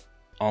like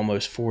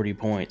almost 40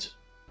 points.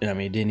 And I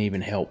mean, it didn't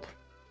even help.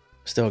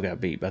 Still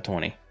got beat by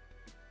 20.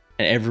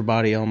 And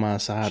everybody on my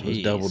side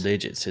was double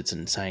digits. It's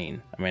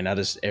insane. I mean,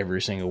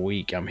 every single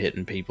week I'm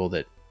hitting people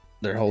that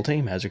their whole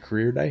team has a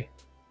career day.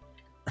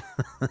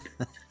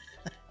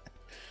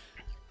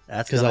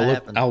 That's because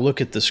I'll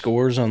look at the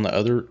scores on the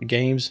other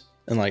games,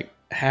 and like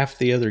half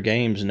the other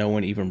games, no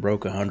one even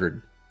broke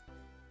 100.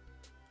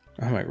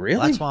 I'm like, really?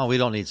 Well, that's why we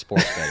don't need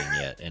sports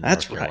betting yet in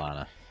North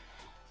Carolina.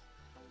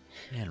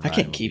 Man, I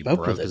can't keep up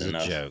with it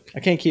enough. I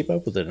can't keep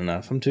up with it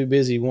enough. I'm too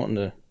busy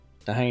wanting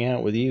to hang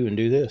out with you and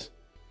do this.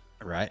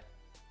 Right.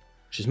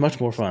 Which is much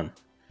more fun.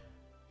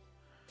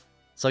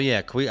 So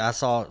yeah, Corey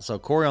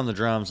on the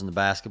drums in the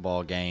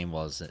basketball game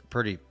was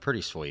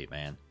pretty sweet,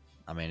 man.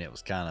 I mean, it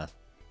was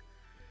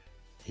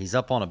he's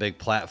up on a big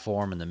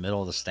platform in the middle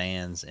of the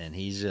stands, and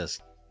he's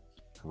just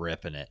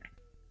ripping it.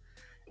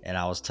 And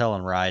I was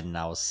telling Rhydon,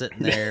 I was sitting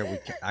there.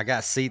 I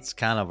got seats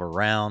kind of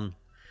around,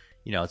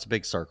 it's a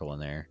big circle in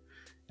there.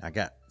 I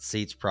got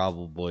seats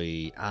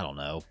probably, I don't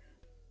know,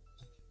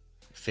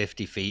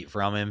 50 feet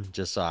from him,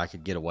 just so I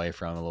could get away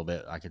from him a little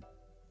bit. I could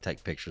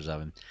take pictures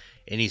of him.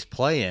 And he's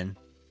playing,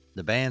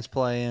 the band's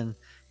playing,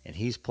 and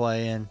he's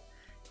playing,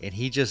 and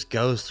he just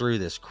goes through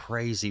this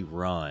crazy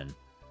run,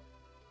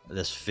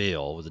 this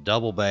fill with a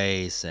double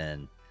bass,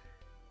 and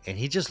And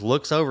he just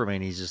looks over me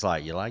and he's just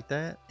like, "You like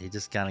that?" He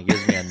just kind of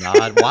gives me a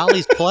nod while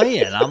he's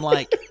playing. I'm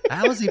like,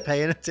 "How is he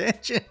paying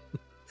attention?"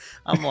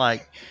 I'm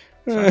like,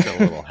 such a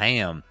little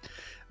ham.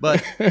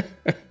 But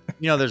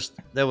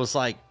there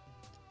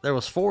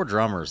was 4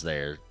 drummers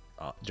there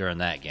during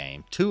that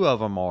game. 2 of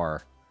them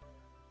are,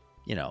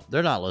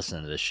 they're not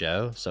listening to this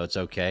show, so it's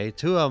okay.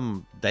 2 of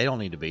them, they don't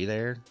need to be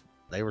there.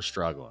 They were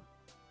struggling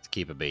to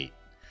keep a beat.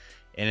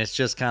 And it's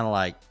just kind of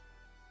like,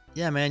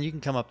 yeah, man, you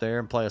can come up there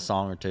and play a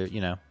song or two,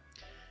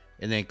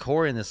 And then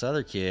Corey and this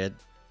other kid,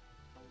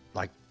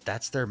 like,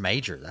 that's their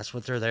major. That's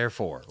what they're there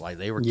for. Like,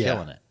 they were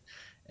killing it.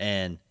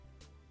 And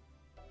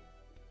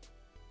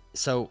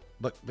so,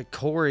 but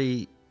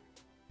Corey,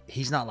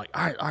 he's not like,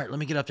 all right, let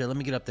me get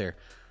up there.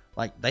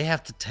 Like, they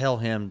have to tell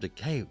him to,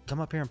 hey, come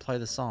up here and play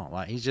the song.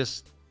 Like,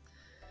 he's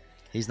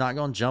not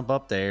going to jump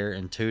up there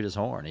and toot his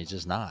horn. He's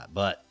just not.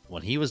 But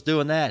when he was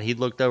doing that, he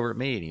looked over at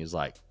me and he was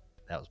like,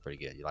 that was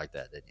pretty good. You like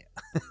that, didn't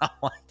you? I'm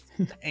like,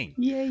 dang.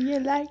 Yeah, you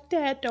like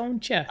that,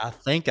 don't you? I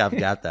think I've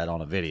got that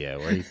on a video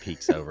where he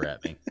peeks over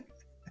at me.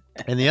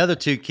 And the other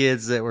 2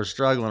 kids that were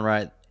struggling,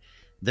 right,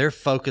 they're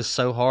focused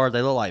so hard.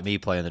 They look like me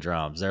playing the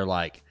drums. They're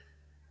like,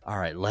 all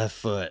right, left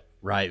foot,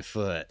 right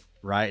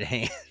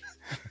hand.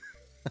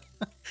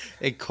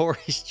 And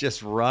Corey's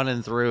just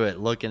running through it,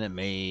 looking at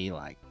me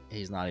like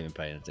he's not even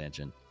paying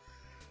attention.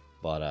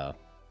 But,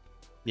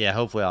 yeah,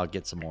 hopefully I'll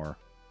get some more.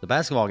 The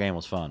basketball game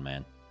was fun,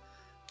 man.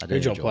 I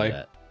did enjoy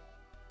that.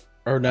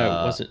 Or no,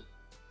 was it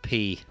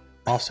P?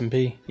 Austin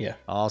P? Yeah.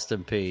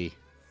 Austin P.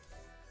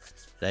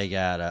 They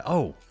got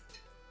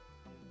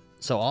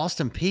so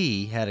Austin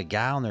P had a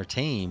guy on their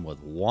team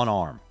with 1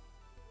 arm.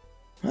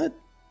 What?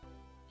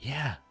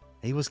 Yeah,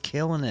 he was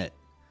killing it.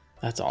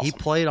 That's awesome. He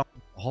played on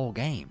the whole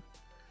game.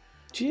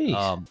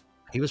 Jeez.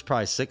 He was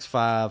probably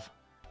 6'5",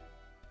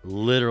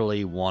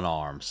 literally 1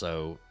 arm.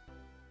 So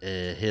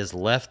his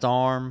left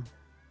arm,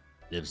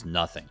 it was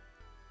nothing.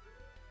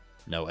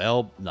 No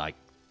elbow, like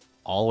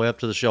all the way up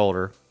to the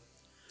shoulder.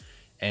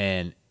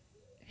 And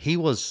he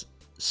was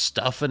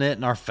stuffing it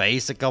in our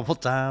face a couple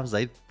times.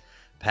 They'd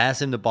pass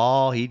him the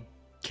ball. He'd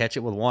catch it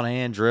with 1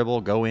 hand,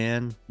 dribble, go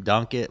in,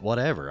 dunk it,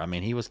 whatever. I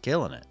mean, he was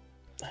killing it.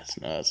 That's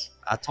nuts.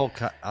 I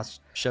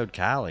showed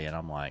Kylie, and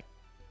I'm like,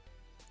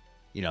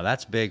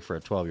 that's big for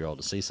a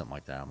 12-year-old to see something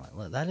like that. I'm like,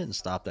 look, that didn't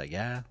stop that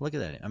guy. Look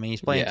at that. I mean,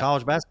 he's playing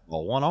college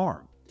basketball, 1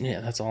 arm.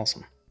 Yeah, that's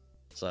awesome.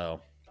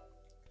 So,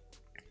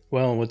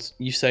 well,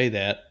 you say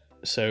that.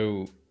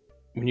 So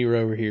when you were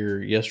over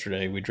here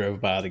yesterday, we drove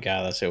by the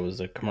guy that said was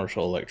a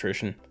commercial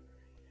electrician.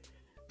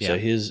 Yeah. So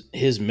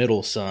his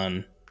middle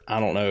son, I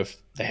don't know if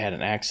they had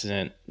an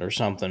accident or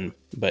something,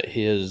 but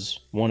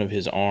one of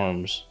his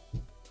arms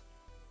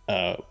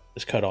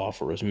was cut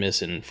off or was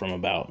missing from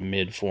about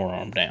mid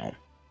forearm down.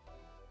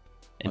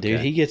 And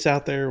dude, he gets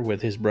out there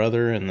with his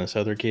brother and this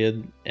other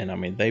kid, and I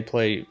mean, they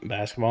play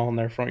basketball in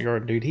their front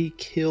yard. Dude, he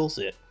kills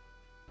it.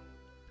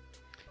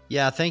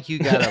 Yeah, I think you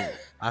gotta.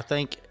 I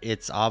think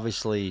it's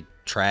obviously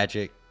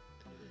tragic,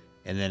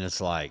 and then it's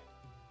like,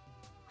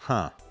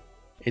 huh?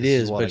 It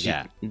is,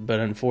 but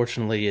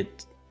unfortunately,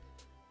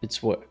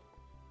 it's what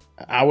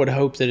I would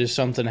hope that if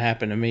something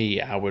happened to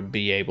me, I would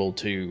be able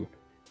to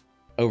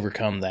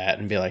overcome that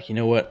and be like, you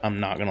know what? I'm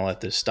not gonna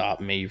let this stop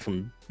me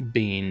from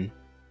being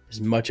as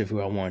much of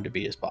who I wanted to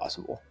be as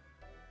possible.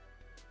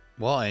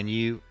 Well, and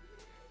you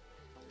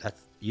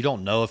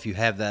don't know if you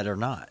have that or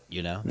not.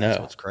 That's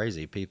what's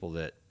crazy. People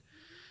that.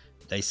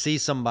 They see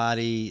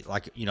somebody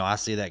like, I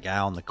see that guy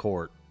on the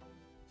court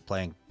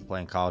playing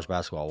college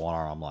basketball 1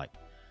 arm. I'm like,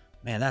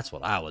 man, that's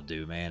what I would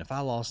do, man. If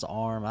I lost the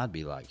arm, I'd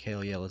be like,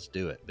 hell yeah, let's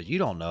do it. But you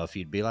don't know if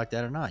you'd be like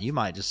that or not. You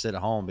might just sit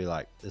at home and be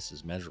like, this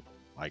is miserable.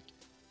 Like,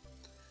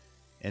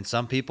 and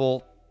some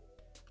people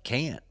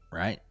can't,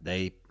 right?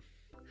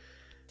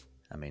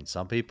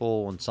 Some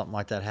people, when something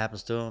like that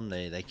happens to them,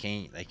 they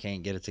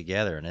can't get it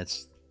together. And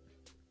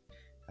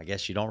I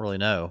guess you don't really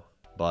know,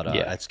 but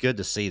it's good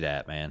to see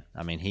that, man.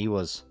 I mean, he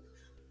was,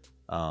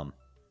 at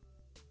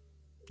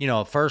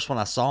first when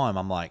I saw him,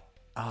 I'm like,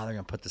 oh, they're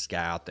going to put this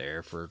guy out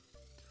there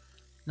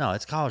no,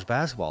 it's college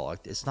basketball.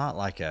 Like, it's not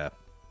like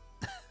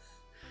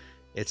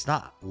it's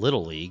not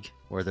little league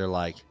where they're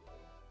like,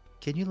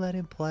 can you let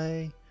him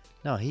play?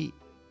 No, he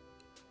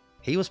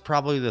was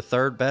probably the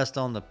 3rd best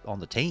on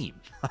the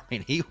team. I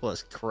mean, he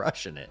was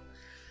crushing it.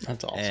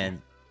 That's awesome.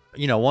 And,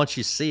 once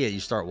you see it, you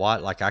start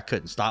watching, like, I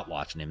couldn't stop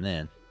watching him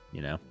then,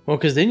 Well,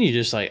 because then you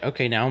just like,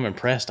 okay, now I'm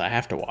impressed. I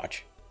have to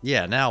watch.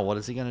 Yeah, now what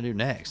is he going to do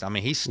next? I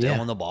mean, he's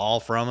stealing the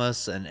ball from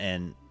us,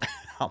 and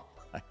I'm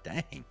like,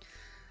 dang.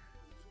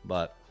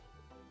 But,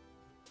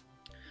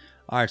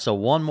 all right, so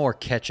one more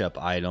catch-up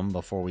item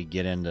before we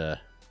get into,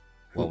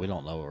 well, we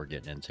don't know what we're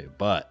getting into,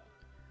 but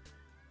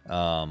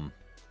I'm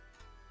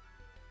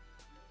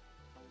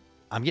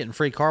getting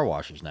free car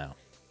washes now.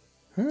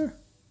 Huh?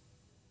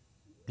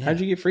 Yeah. How'd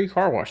you get free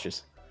car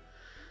washes?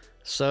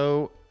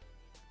 So,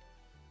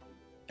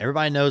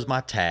 everybody knows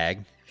my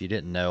tag. If you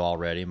didn't know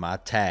already, my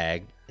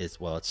tag is,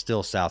 it's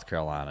still South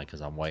Carolina because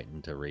I'm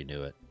waiting to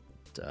renew it.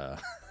 I'm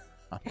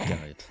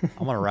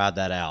gonna ride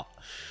that out.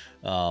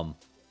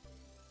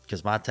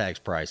 because my tag's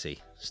pricey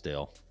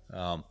still.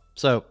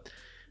 So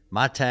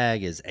my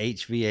tag is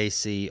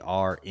HVACRND,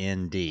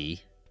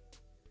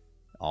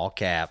 all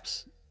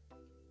caps.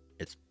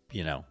 It's,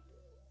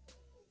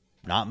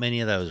 not many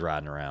of those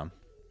riding around.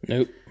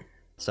 Nope.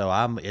 So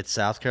it's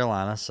South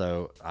Carolina,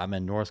 so I'm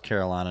in North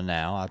Carolina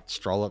now. I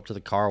stroll up to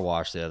the car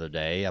wash the other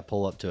day. I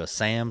pull up to a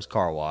Sam's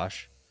car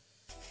wash.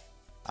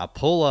 I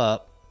pull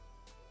up,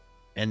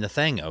 and the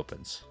thing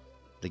opens,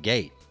 the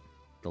gate,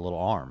 the little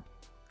arm.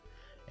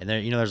 And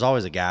there, there's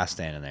always a guy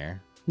standing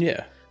there.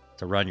 Yeah.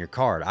 To run your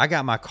card. I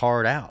got my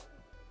card out.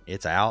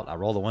 It's out. I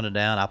roll the window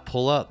down. I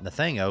pull up, and the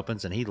thing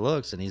opens, and he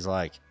looks, and he's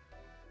like,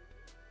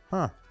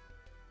 huh.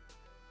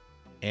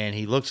 And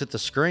he looks at the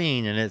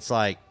screen, and it's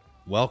like,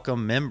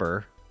 welcome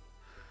member.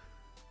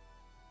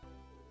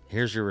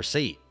 Here's your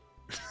receipt.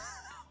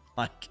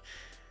 Like,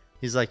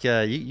 he's like,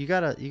 you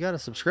got a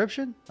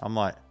subscription? I'm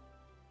like,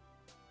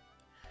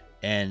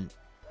 and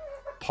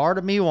part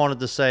of me wanted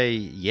to say,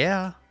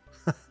 yeah,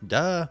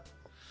 duh,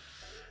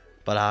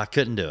 but I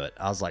couldn't do it.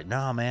 I was like,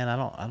 no, man, I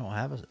don't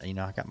have I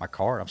got my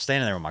card. I'm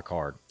standing there with my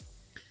card.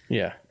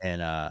 Yeah.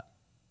 And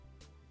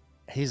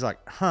he's like,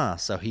 huh.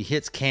 So he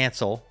hits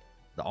cancel.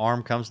 The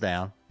arm comes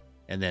down,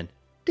 and then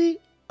the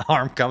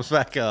arm comes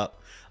back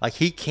up. Like,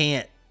 he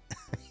can't.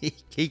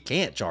 He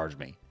can't charge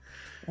me.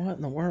 What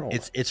in the world?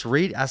 It's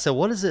read. I said,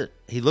 what is it?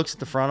 He looks at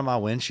the front of my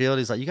windshield.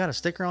 He's like, you got a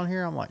sticker on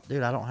here? I'm like,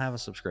 dude, I don't have a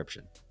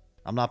subscription.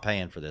 I'm not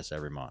paying for this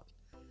every month.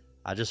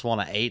 I just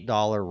want an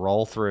 $8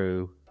 roll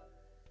through.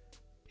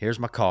 Here's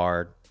my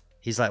card.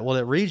 He's like, well,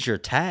 it reads your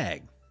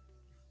tag.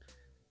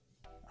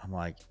 I'm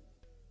like,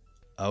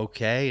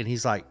 okay. And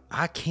he's like,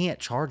 I can't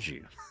charge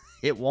you.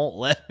 It won't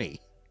let me.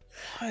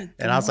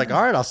 And I was like,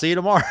 all right, I'll see you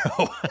tomorrow.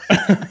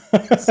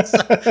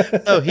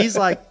 so he's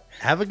like,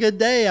 have a good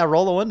day. I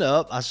roll the window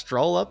up. I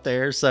stroll up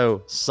there.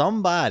 So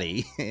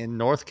somebody in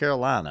North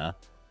Carolina,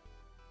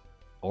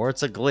 or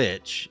it's a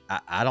glitch,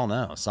 I don't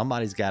know.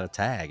 Somebody's got a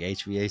tag,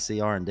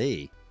 HVAC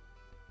R&D.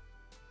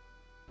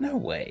 No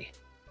way.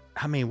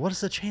 I mean, what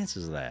is the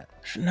chances of that?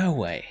 No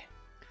way.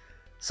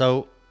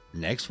 So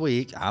next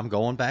week, I'm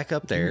going back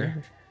up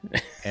there.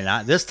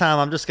 And this time,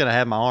 I'm just going to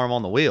have my arm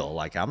on the wheel.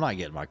 Like, I'm not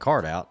getting my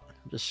card out.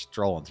 I'm just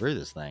strolling through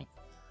this thing.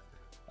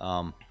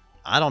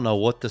 I don't know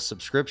what the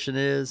subscription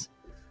is.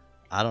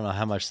 I don't know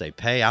how much they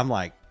pay. I'm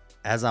like,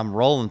 as I'm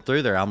rolling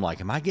through there, I'm like,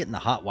 am I getting the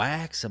hot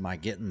wax? Am I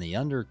getting the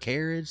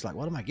undercarriage? Like,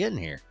 what am I getting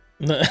here?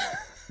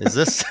 Is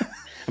this?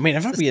 I mean,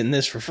 if I'm getting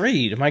this for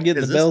free, am I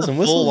getting the bells and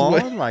full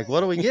whistles? On? Like,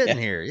 what are we getting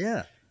here?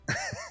 Yeah.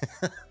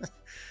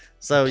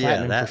 So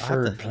Platinum that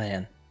preferred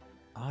plan.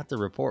 I'll have to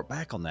report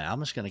back on that. I'm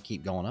just going to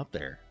keep going up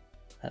there.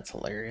 That's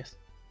hilarious.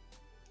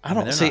 I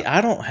don't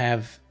I don't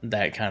have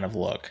that kind of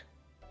luck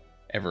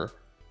ever.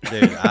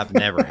 Dude, I've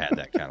never had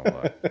that kind of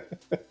luck.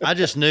 I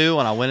just knew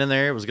when I went in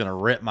there, it was going to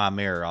rip my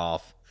mirror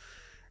off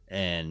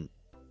and,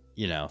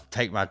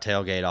 take my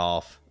tailgate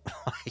off.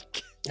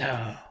 Like,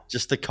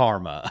 just the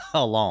karma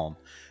alone.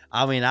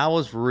 I mean, I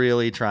was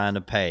really trying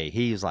to pay.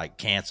 He was like,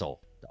 cancel.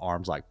 The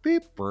arm's like,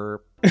 beep,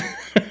 burp.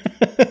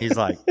 He's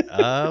like,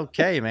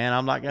 okay, man,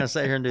 I'm not going to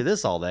sit here and do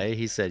this all day.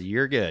 He said,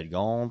 you're good.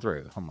 Go on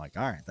through. I'm like,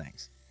 all right,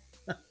 thanks.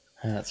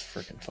 That's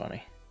freaking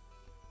funny.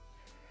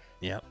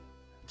 Yep.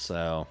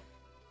 So.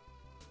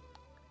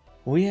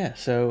 Well, yeah.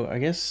 So I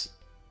guess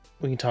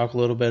we can talk a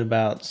little bit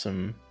about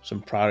some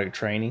product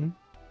training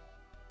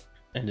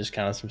and just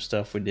kind of some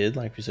stuff we did.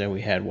 Like we said,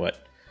 we had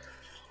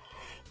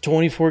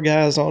 24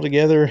 guys all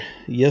together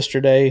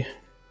yesterday.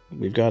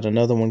 We've got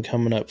another one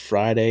coming up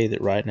Friday that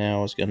right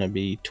now is going to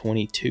be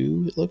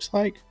 22. It looks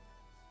like.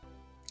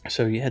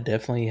 So yeah,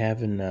 definitely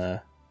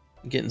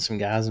getting some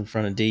guys in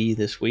front of D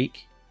this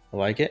week. I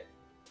like it.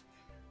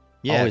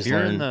 Yeah, Always if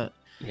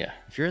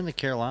you're in the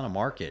Carolina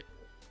market,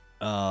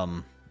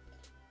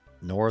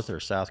 North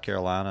or South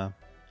Carolina,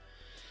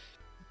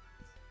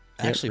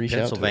 actually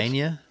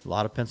Pennsylvania, a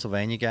lot of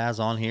Pennsylvania guys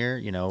on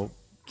here.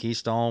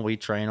 Keystone, we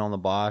train on the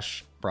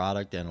Bosch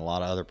product and a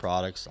lot of other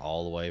products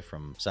all the way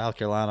from South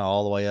Carolina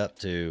all the way up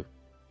to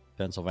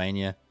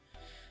Pennsylvania.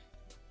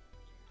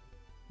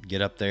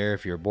 Get up there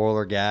if you're a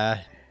boiler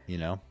guy,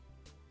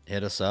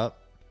 hit us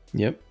up.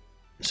 Yep.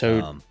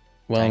 So,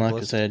 like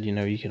I said,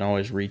 you can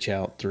always reach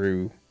out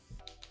to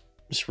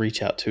us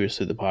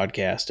through the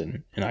podcast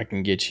and I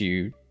can get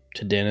you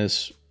to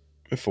Dennis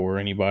for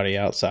anybody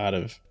outside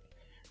of,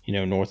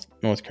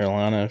 North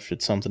Carolina. If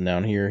it's something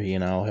down here, he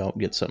and I'll help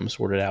get something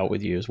sorted out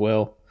with you as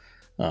well.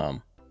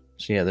 So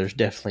yeah, there's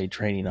definitely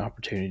training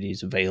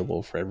opportunities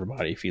available for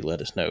everybody. If you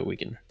let us know,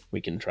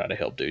 we can try to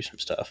help do some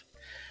stuff.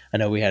 I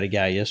know we had a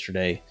guy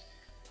yesterday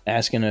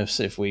asking us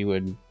if we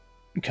would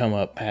come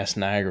up past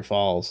Niagara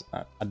Falls.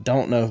 I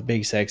don't know if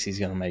Big Sexy's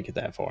going to make it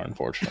that far,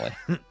 unfortunately.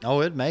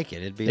 Oh, it'd make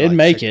it. It'd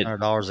make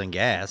 $600 in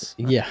gas.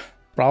 Yeah,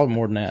 probably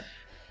more than that.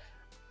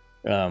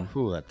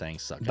 Ooh, that thing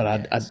sucks.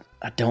 But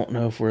I don't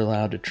know if we're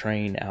allowed to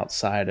train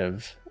outside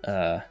of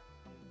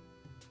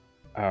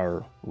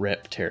our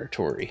rep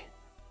territory.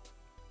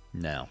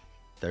 No,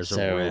 there's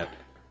a rep.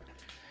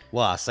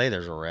 Well, I say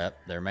there's a rep.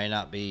 There may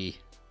not be.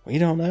 We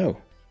don't know.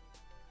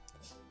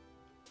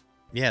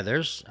 Yeah,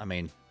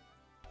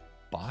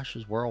 Bosch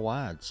is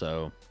worldwide,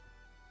 so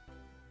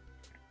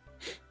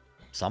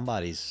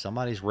somebody's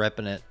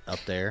repping it up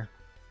there.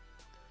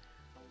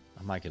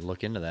 I might could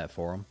look into that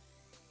for them.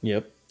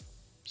 Yep.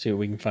 See what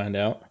we can find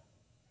out.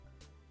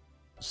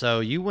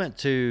 So you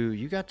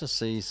got to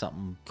see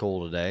something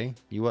cool today.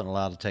 You wasn't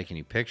allowed to take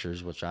any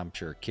pictures, which I'm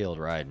sure killed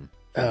Rhydon.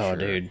 Oh, sure.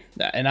 Dude.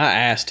 And I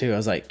asked too. I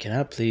was like, can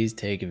I please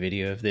take a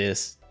video of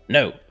this?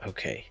 No.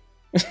 Okay.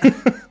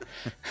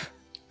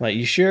 Like,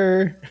 you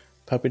sure?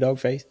 Puppy dog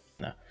face?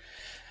 No.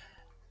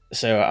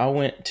 So I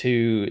went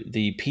to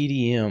the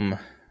PDM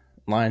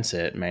line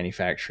set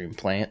manufacturing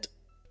plant,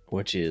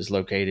 which is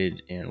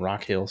located in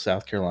Rock Hill,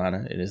 South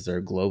Carolina. It is their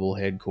global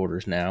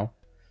headquarters now.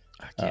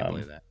 I can't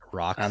believe that.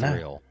 Rock I know.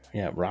 Thrill.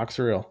 Yeah, Rock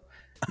Thrill.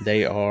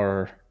 They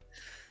are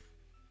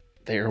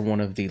one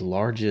of the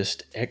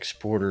largest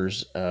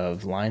exporters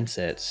of line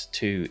sets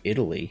to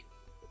Italy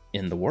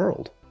in the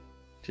world,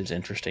 which is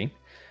interesting.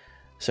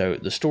 So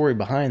the story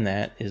behind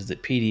that is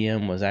that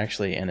PDM was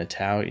actually an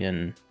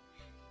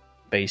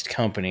Italian-based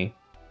company.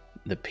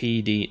 The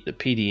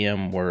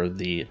PDM were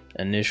the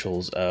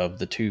initials of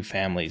the two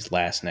families'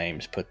 last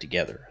names put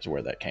together, is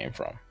where that came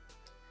from.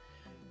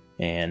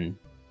 And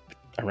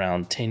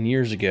around 10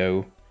 years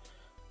ago,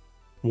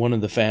 one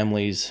of the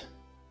families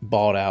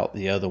bought out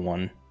the other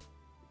one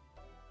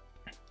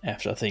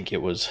after I think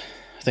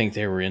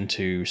they were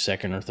into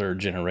second or third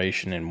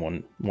generation, and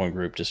one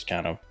group just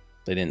kind of,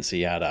 they didn't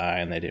see eye to eye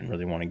and they didn't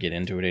really want to get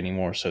into it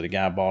anymore. So the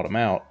guy bought him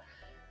out.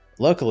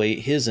 Luckily,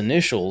 his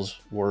initials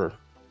were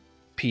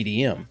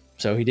PDM,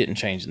 so he didn't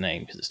change the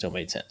name because it still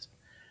made sense.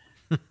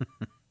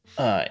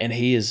 And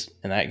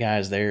that guy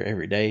is there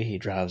every day. He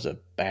drives a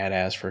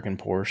badass freaking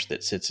Porsche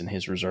that sits in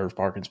his reserved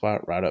parking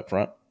spot right up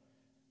front.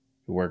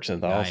 He works in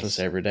the office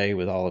every day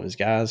with all of his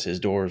guys. His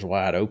door is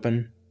wide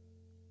open.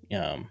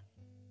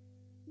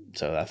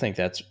 So I think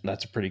that's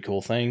a pretty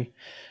cool thing.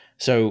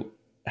 So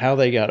how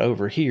they got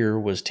over here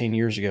was 10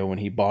 years ago when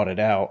he bought it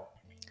out.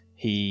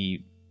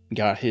 He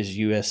got his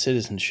U.S.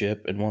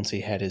 citizenship, and once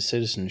he had his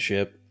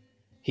citizenship,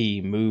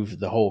 he moved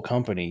the whole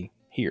company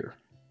here.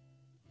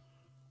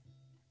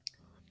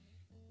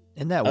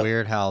 Isn't that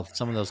weird how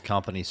some of those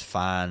companies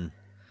find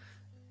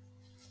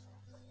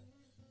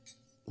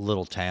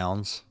little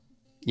towns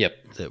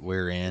that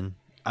we're in?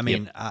 I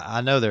mean,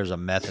 I know there's a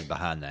method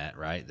behind that,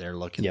 right? They're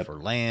looking for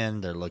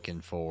land. They're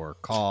looking for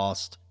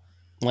cost.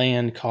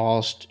 Land,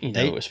 cost,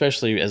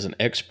 especially as an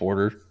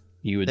exporter,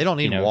 they don't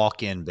need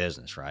walk-in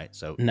business, right?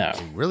 So no,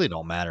 it really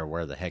don't matter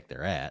where the heck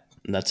they're at.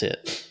 That's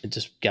it. It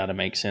just got to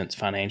make sense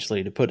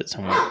financially to put it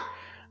somewhere.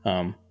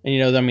 And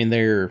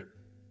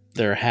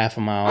they're half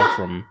a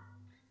mile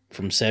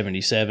from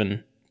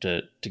 77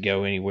 to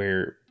go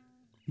anywhere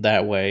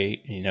that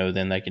way.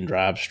 Then they can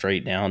drive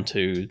straight down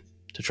to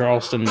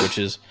Charleston, which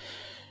is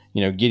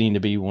getting to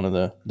be one of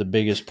the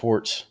biggest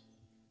ports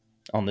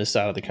on this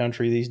side of the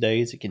country these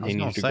days. It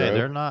continues to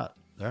grow.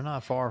 They're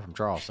not far from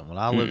Charleston. When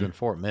I lived in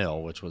Fort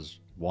Mill, which was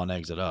one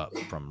exit up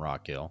from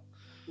Rock Hill,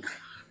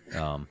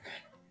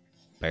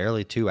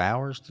 barely 2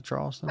 hours to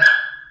Charleston.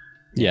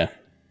 Yeah,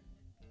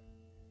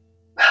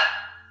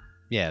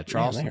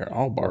 Charleston. Man, they're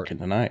all barking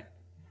tonight.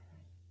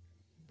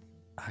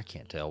 I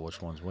can't tell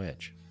which one's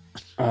which.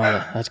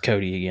 That's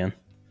Cody again.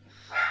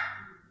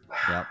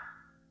 Yep.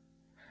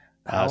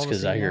 That's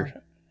because I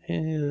hear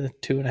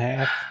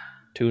 2.5,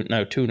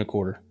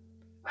 2.25.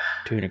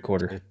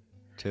 2.25.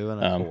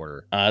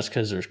 2.25. That's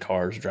because there's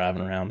cars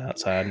driving around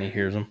outside and he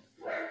hears them.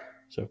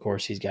 So of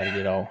course he's got to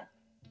get all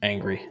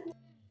angry.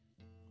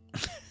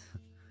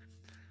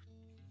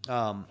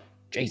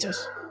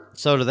 Jesus.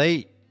 So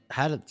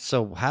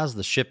how's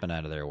the shipping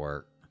out of there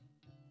work?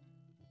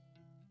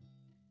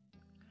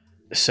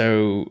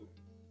 So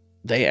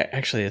they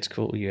actually, it's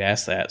cool you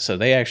asked that. So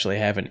they actually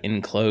have an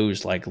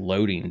enclosed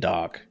loading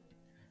dock.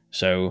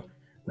 So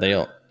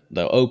they'll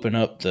open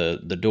up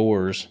the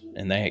doors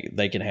and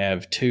they can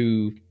have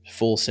 2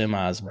 full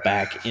semis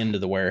back into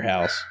the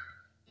warehouse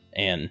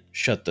and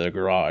shut the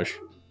garage,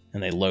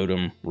 and they load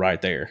them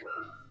right there.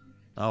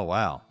 Oh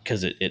wow.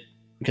 Because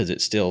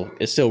it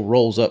still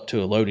rolls up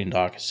to a loading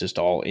dock. It's just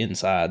all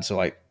inside.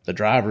 So the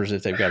drivers,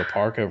 if they've got to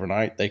park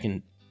overnight, they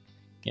can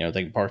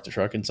park the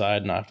truck inside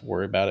and not have to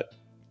worry about it.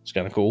 It's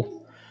kind of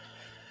cool.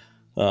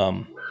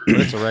 But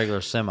it's a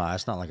regular semi.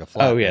 It's not like a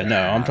flat. Oh yeah, no,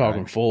 I'm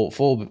talking full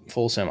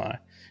semi,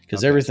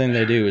 because everything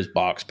they do is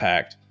box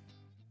packed.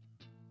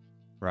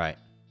 Right.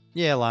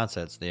 Yeah, line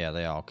sets. Yeah,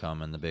 they all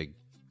come in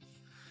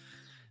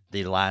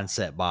the line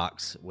set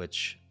box,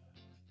 which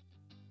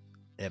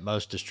at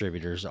most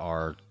distributors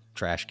are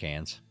trash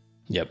cans.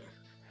 Yep.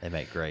 They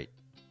make great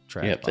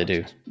trash boxes. They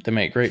do. They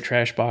make great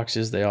trash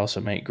boxes. They also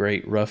make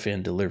great rough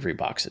end delivery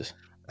boxes.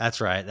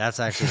 That's right.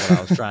 That's actually what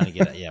I was trying to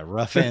get at. Yeah,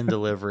 rough end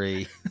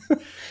delivery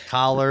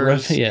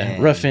collars.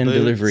 Rough end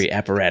delivery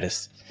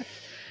apparatus.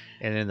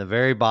 And in the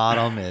very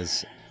bottom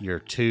is your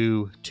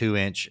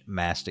 2-inch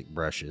mastic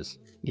brushes.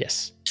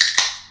 Yes.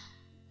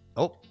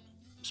 Oh,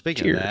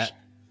 speaking Cheers. of that,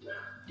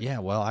 yeah,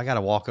 well, I got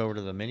to walk over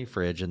to the mini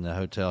fridge in the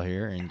hotel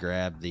here and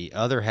grab the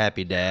other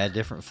Happy Dad,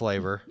 different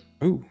flavor.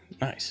 Ooh,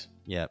 nice.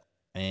 Yep.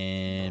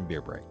 And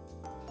beer break.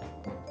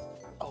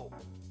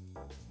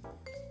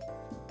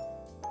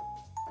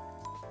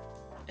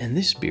 And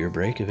this beer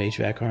break of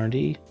HVAC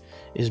R&D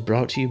is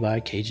brought to you by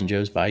Cajun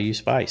Joe's Bayou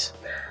Spice.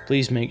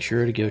 Please make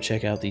sure to go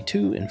check out the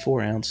 2 and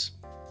 4 ounce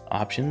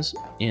options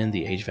in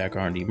the HVAC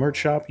R&D merch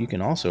shop. You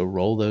can also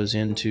roll those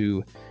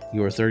into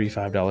your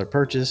 $35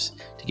 purchase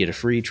to get a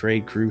free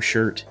Trade Crew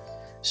shirt.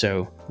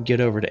 So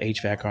get over to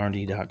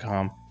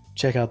hvacrnd.com,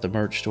 check out the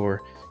merch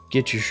store,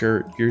 get your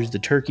shirt, use the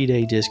Turkey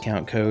Day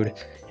discount code,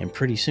 and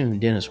pretty soon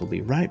Dennis will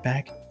be right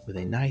back with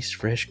a nice,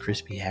 fresh,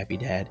 crispy Happy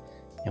Dad,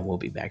 and we'll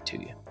be back to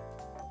you.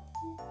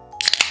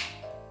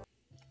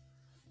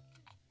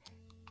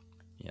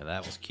 Yeah,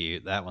 that was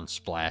cute. That one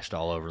splashed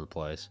all over the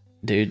place.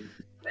 Dude,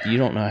 you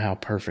don't know how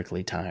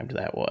perfectly timed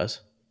that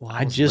was. Well,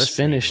 I just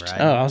finished. right?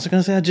 Oh, I was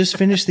going to say, I just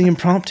finished the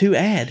impromptu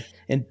ad,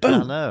 and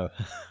boom. I know.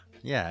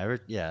 Yeah,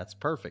 it's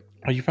perfect.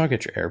 Oh, you probably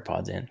got your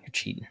AirPods in. You're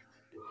cheating.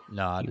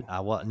 No,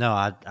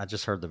 I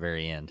just heard the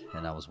very end,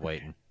 and I was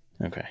waiting.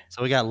 Okay.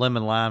 So we got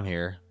lemon lime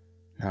here.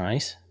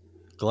 Nice.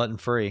 Gluten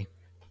free.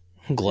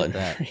 Gluten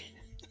free.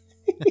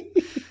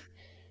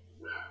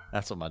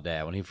 That's what my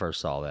dad, when he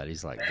first saw that,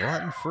 he's like,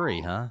 gluten free,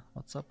 huh?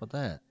 What's up with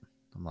that?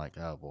 I'm like,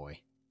 oh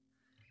boy.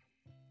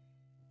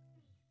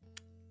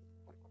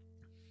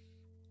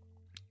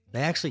 They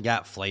actually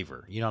got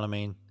flavor. You know what I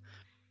mean?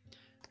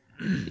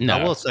 No.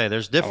 I will say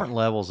there's different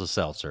levels of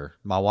seltzer.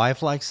 My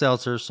wife likes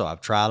seltzer, so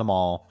I've tried them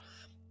all.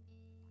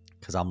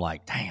 Because I'm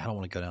like, dang, I don't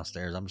want to go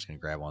downstairs. I'm just going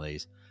to grab one of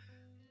these.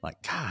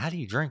 Like, God, how do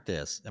you drink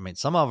this? I mean,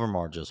 some of them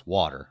are just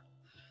water.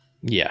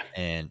 Yeah.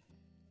 And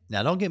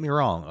now, don't get me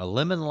wrong. A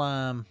lemon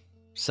lime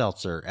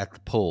seltzer at the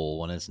pool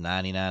when it's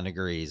 99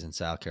 degrees in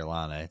South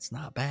Carolina, it's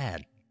not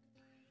bad.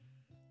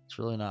 It's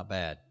really not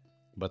bad.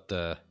 But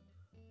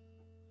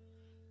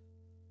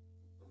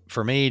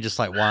for me, just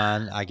like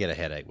wine, I get a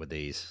headache with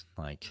these.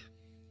 Like,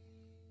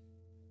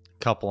 a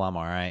couple, I'm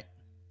all right.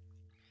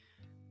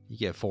 You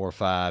get 4 or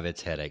 5,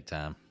 it's headache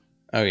time.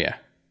 Oh, yeah.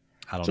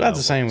 I don't so know. That's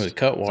the same with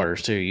cut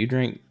waters, too. You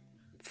drink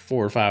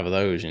 4 or 5 of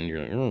those, and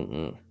you're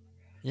like,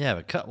 Yeah,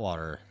 but cut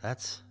water,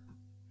 that's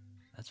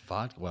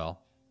vodka. Well,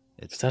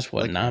 that's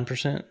what,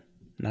 9%?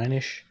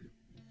 9-ish?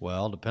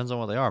 Well, depends on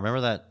what they are.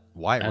 Remember that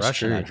White That's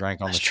Russian true. I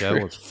drank on That's the show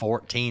true. was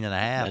 14 and a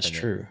half. That's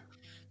true.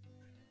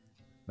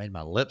 Made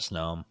my lips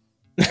numb.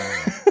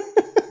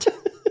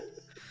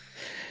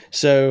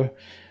 So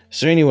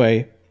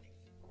anyway,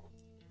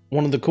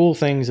 one of the cool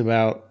things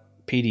about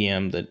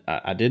PDM that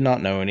I did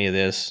not know any of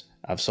this.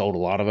 I've sold a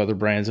lot of other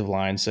brands of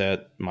line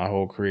set my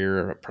whole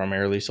career. I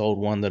primarily sold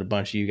one that a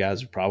bunch of you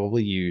guys have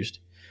probably used.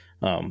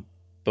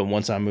 But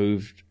once I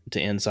moved to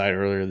Insight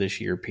earlier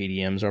this year,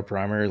 PDM's our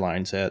primary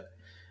line set.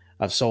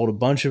 I've sold a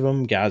bunch of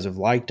them. Guys have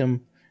liked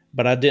them,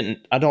 but I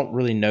don't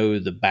really know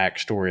the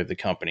backstory of the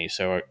company.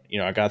 So,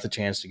 I got the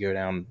chance to go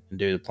down and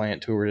do the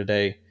plant tour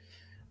today.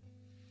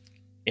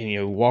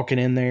 And, walking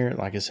in there,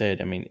 like I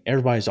said, I mean,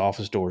 everybody's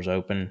office doors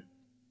open.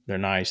 They're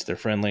nice. They're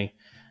friendly.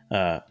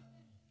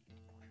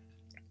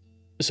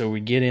 So we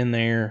get in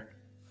there,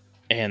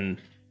 and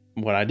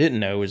what I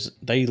didn't know is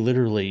they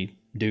literally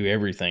do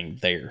everything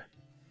there.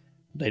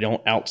 They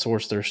don't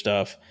outsource their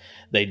stuff.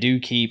 They do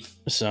keep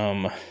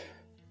some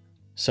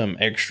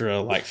extra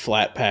like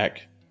flat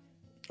pack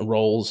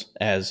rolls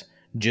as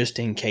just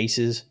in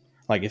cases.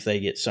 Like if they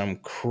get some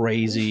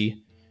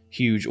crazy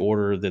huge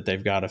order that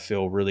they've got to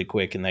fill really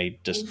quick and they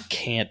just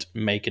can't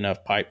make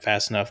enough pipe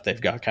fast enough, they've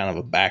got kind of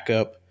a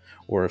backup.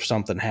 Or if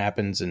something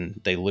happens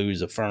and they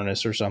lose a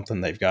furnace or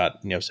something, they've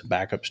got, some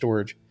backup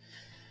storage.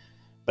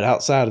 But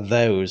outside of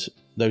those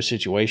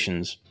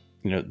situations,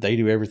 they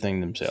do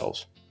everything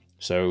themselves.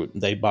 So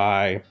they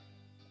buy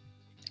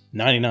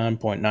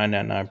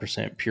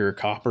 99.999% pure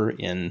copper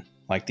in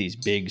like these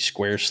big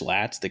square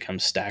slats that come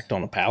stacked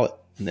on a pallet.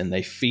 And then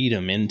they feed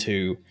them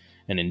into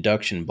an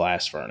induction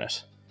blast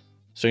furnace.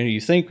 So you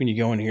think when you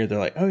go in here, they're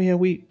like, oh yeah,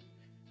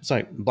 it's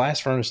like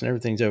blast furnace and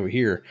everything's over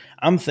here.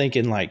 I'm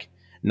thinking like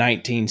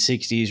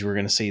 1960s, we're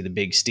going to see the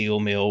big steel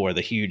mill where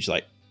the huge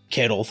like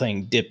kettle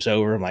thing dips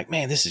over. I'm like,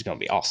 man, this is going to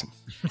be awesome.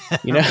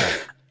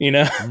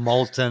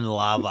 Molten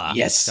lava.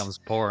 Yes. Comes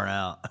pouring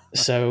out.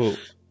 So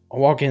I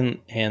walk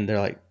in and they're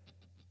like,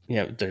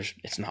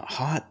 it's not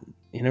hot,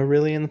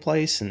 really in the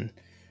place. And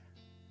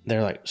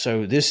they're like,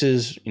 so this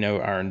is,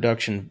 our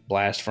induction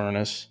blast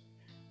furnace.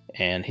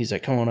 And he's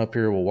like, come on up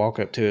here. We'll walk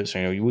up to it.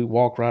 So, we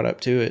walk right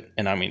up to it.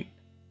 And I mean,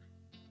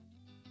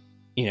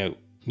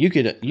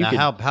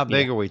 how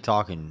big are we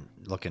talking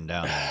looking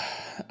down there?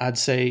 I'd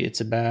say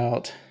it's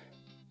about,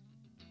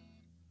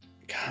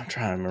 God, I'm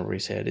trying to remember what he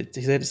said.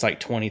 He said it's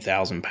like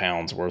 20,000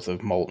 pounds worth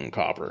of molten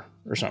copper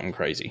or something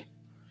crazy.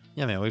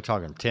 Yeah, man, we're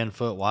talking 10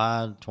 foot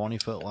wide, 20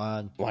 foot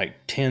wide. Like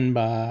 10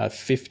 by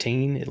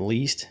 15 at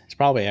least. It's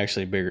probably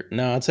actually bigger.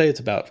 No, I'd say it's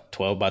about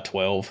 12 by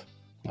 12.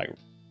 Like,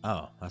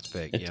 oh, that's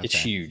big. It's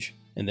huge.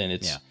 And then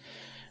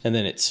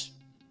it's,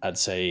 I'd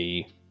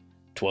say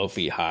 12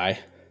 feet high.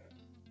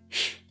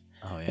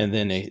 Oh, yeah. And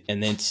then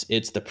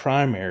it's the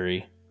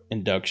primary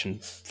induction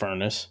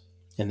furnace,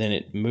 and then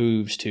it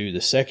moves to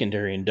the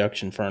secondary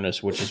induction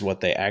furnace, which is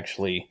what they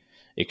actually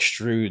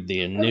extrude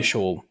the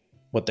initial,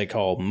 what they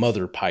call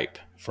mother pipe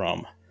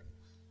from.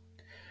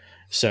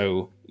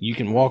 So, you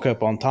can walk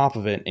up on top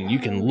of it and you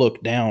can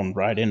look down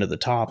right into the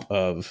top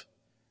of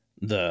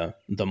the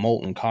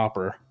molten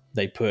copper.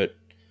 They put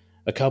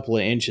a couple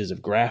of inches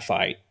of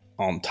graphite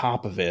on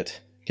top of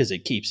it because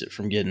it keeps it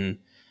from getting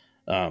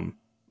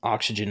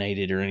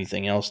oxygenated or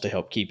anything else to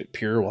help keep it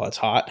pure while it's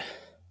hot.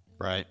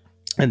 Right.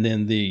 And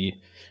then the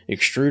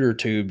extruder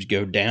tubes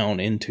go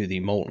down into the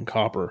molten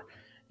copper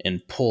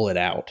and pull it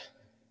out.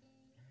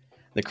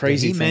 The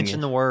crazy Did he thing mention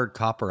is, the word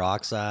copper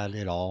oxide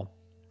at all?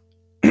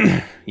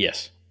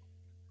 yes.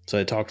 So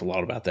they talked a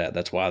lot about that.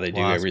 That's why they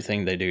do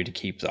everything they do to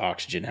keep the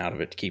oxygen out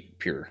of it, to keep it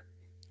pure.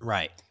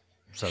 Right.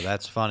 So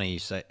that's funny. You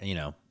say,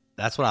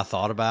 that's what I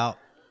thought about.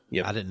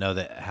 Yep. I didn't know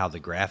that how the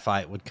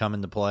graphite would come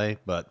into play,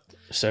 but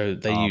so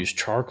they use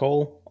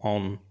charcoal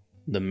on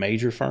the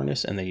major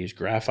furnace and they use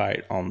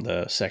graphite on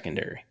the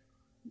secondary.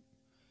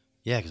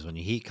 Yeah, because when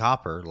you heat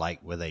copper,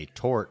 like with a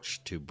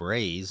torch to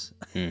braise,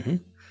 Mm-hmm.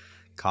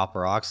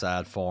 copper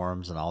oxide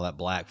forms and all that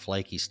black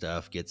flaky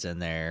stuff gets in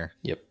there.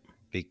 Yep.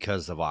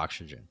 Because of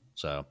oxygen.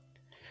 So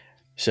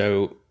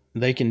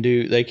they can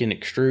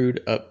extrude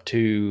up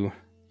to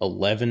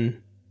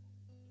 11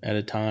 at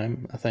a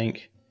time, I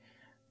think,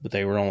 but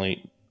they were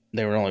only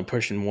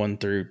pushing one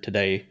through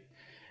today,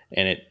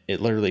 and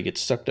it literally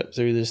gets sucked up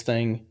through this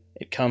thing.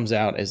 It comes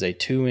out as a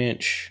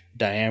 2-inch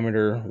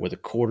diameter with a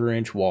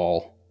 1/4-inch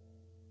wall.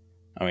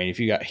 I mean, if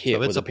you got hit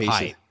with a piece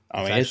pipe.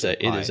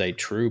 it is a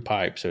true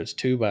pipe. So it's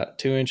 2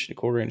 inch and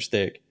 1/4 inch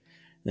thick,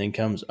 and then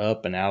comes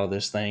up and out of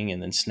this thing,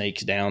 and then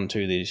snakes down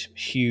to these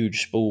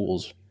huge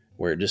spools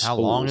where it just. How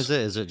long is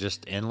it? Is it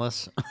just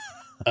endless?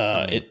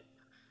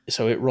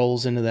 It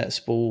rolls into that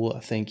spool. I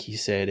think he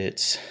said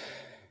it's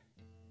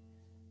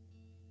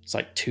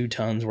like 2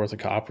 tons worth of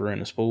copper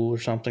in a spool or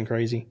something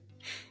crazy.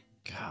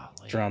 Golly.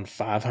 It's around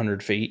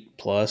 500 feet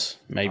plus,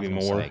 maybe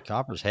more.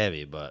 Copper's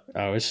heavy, but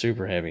it's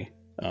super heavy.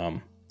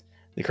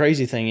 The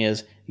crazy thing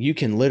is you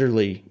can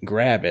literally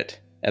grab it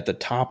at the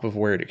top of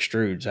where it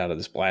extrudes out of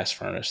this blast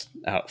furnace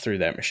out through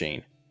that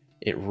machine.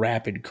 It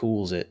rapid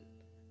cools it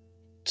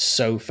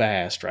so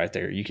fast right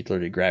there. You could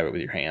literally grab it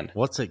with your hand.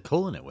 What's it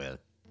cooling it with?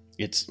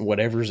 It's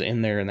whatever's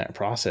in there in that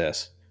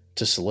process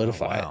to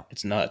solidify it.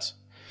 It's nuts.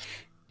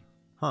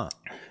 Huh.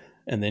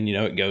 And then,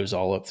 it goes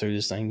all up through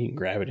this thing. You can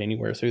grab it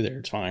anywhere through there.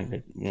 It's fine.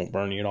 It won't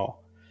burn you at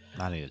all.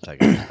 I need to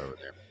take a trip over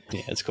there.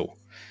 Yeah, it's cool.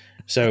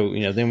 So,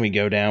 then we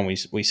go down, we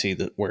see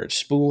where it's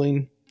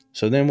spooling.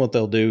 So then what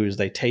they'll do is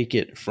they take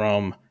it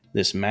from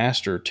this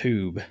master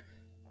tube,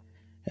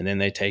 and then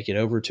they take it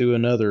over to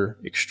another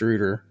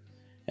extruder,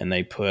 and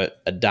they put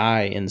a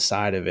die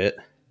inside of it,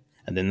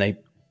 and then they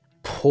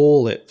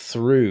pull it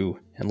through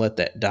and let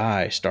that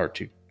die start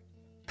to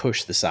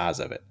push the size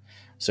of it.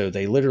 So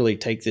they literally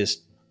take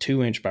this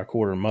 2-inch by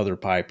 1/4 mother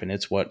pipe, and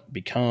it's what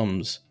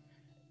becomes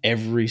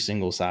every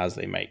single size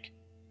they make.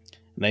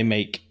 They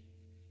make,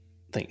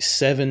 I think,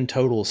 7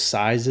 total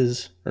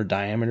sizes or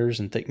diameters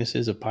and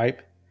thicknesses of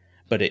pipe,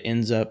 but it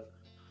ends up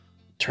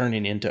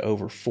turning into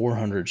over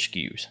 400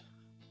 SKUs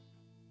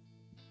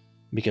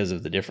because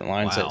of the different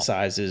line set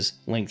sizes,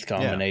 length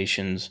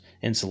combinations,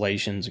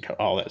 insulations,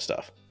 all that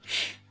stuff.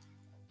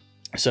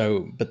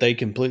 So, but they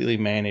completely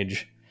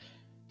manage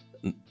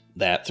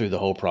that through the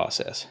whole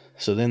process.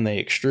 So then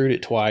they extrude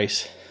it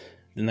twice,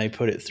 then they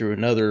put it through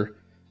another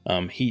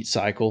heat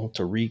cycle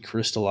to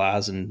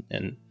recrystallize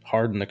and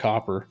harden the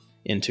copper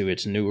into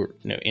its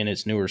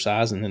newer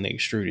size, and then they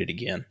extrude it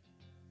again.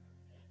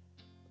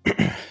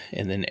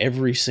 And then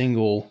every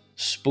single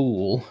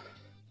spool,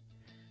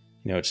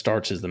 it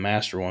starts as the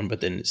master one,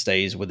 but then it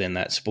stays within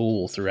that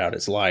spool throughout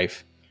its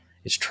life.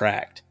 It's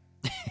tracked.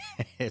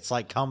 It's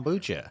like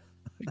kombucha.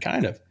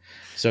 Kind of.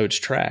 So it's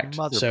tracked.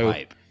 Mother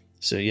pipe.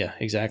 So yeah,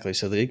 exactly.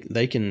 So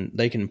they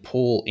can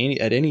pull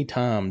at any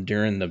time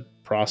during the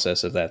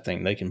process of that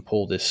thing, they can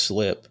pull this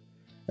slip,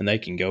 and they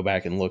can go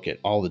back and look at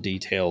all the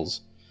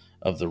details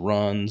of the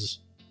runs,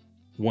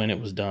 when it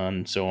was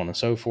done, so on and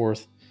so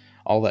forth.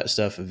 All that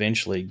stuff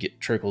eventually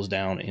trickles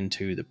down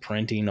into the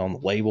printing on the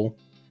label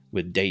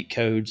with date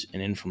codes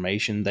and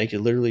information. They could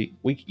literally,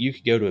 you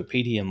could go to a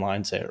PDM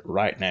line set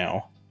right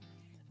now,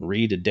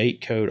 read a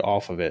date code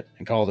off of it,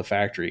 and call the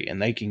factory, and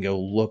they can go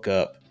look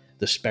up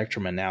the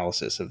spectrum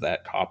analysis of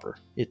that copper.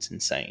 It's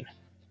insane.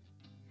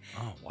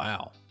 Oh,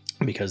 wow.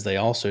 Because they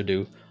also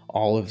do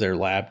all of their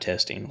lab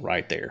testing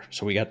right there.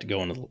 So we got to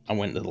go I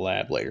went into the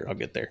lab later. I'll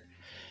get there.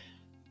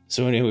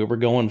 So anyway, we're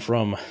going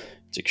from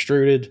it's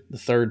extruded the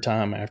 3rd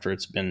time after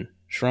it's been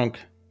shrunk.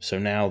 So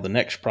now the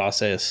next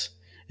process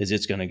is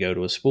it's going to go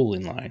to a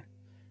spooling line.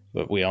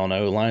 But we all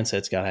know line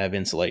sets got to have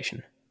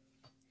insulation.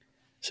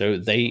 So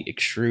they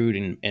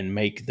extrude and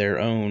make their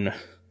own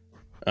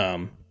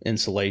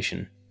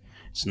insulation.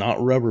 It's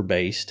not rubber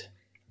based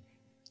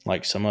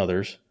like some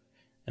others,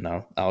 and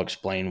I'll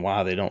explain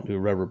why they don't do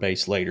rubber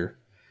based later.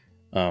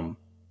 But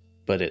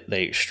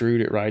they extrude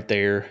it right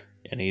there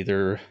in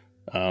either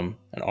an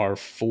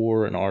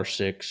R4, an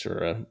R6,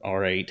 or an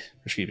R8.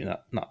 Excuse me,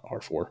 not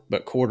R4,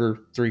 but 1/4,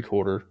 3/4,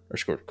 or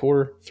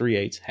 1/4,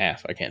 3/8,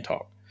 half. I can't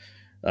talk.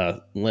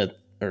 Length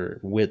or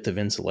width of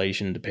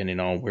insulation, depending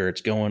on where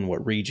it's going,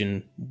 what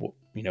region,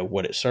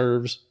 what it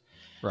serves.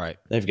 Right.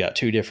 They've got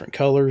 2 different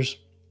colors,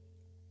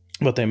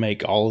 but they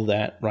make all of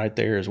that right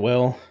there as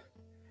well.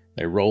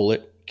 They roll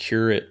it,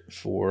 cure it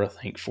for, I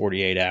think,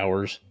 48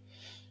 hours,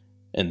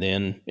 and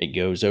then it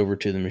goes over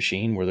to the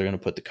machine where they're going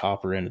to put the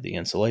copper into the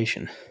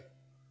insulation.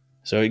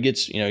 So it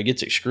gets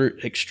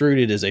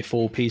extruded as a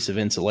full piece of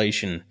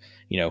insulation,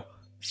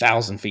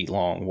 1,000 feet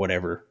long,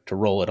 whatever, to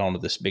roll it onto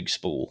this big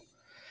spool.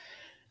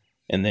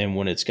 And then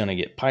when it's going to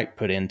get pipe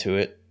put into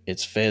it,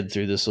 it's fed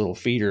through this little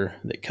feeder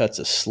that cuts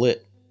a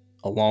slit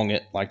along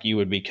it like you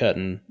would be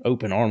cutting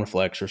open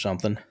Armaflex or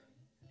something.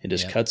 It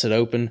just cuts it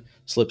open,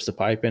 slips the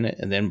pipe in it,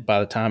 and then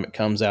by the time it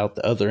comes out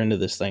the other end of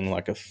this thing,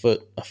 like a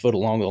foot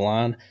along the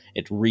line,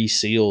 it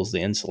reseals the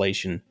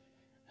insulation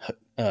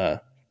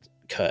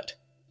cut.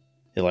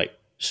 It like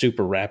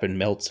super rapid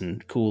melts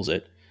and cools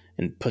it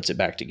and puts it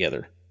back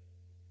together.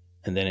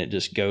 And then it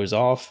just goes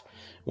off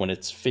when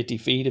it's 50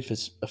 feet. If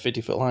it's a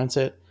 50-foot line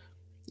set,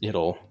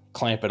 it'll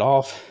clamp it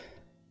off,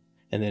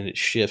 and then it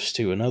shifts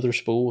to another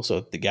spool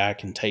so the guy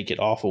can take it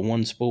off of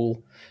one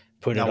spool,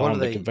 put it on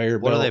the conveyor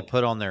belt. What do they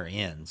put on their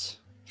ends?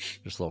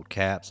 Just little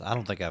caps. I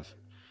don't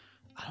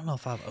know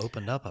if I've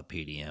opened up a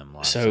PDM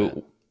line So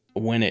set.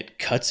 When it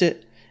cuts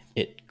it,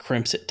 it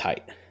crimps it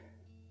tight.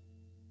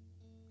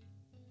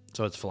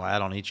 So it's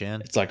flat on each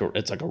end? It's like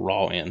a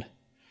raw end.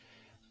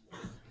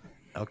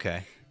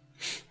 Okay.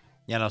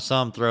 Yeah, no,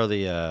 some throw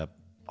the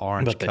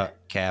orange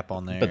cap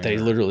on there. But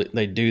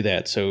they do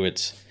that so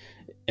it's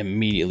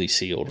immediately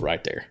sealed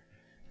right there.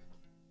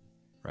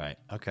 Right.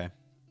 Okay.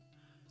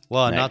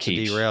 Well, not to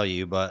derail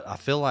you, but I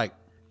feel like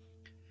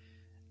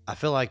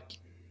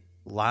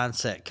line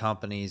set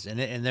companies,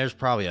 and there's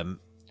probably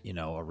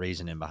a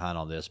reasoning behind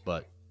all this,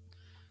 but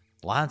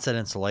line set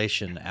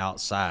insulation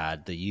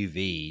outside the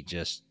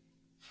UV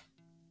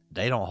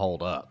they don't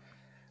hold up.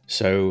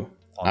 So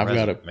I've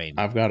got a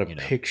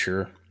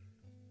picture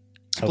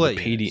of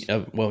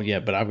a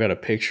but I've got a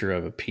picture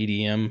of a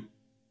PDM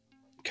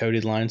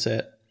coated line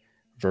set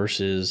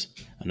versus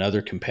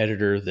another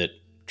competitor that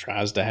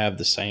tries to have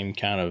the same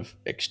kind of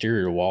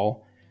exterior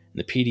wall. And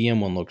the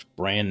PDM one looks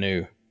brand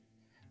new.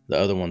 The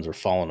other ones are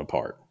falling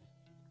apart.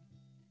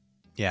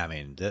 Yeah, I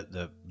mean,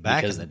 the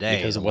back in the day,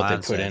 because of what they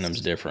put in them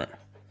is different.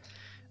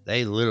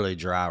 They literally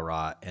dry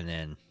rot, and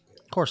then,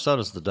 of course, so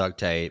does the duct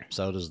tape,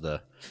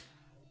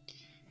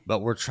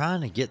 but we're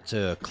trying to get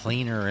to a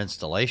cleaner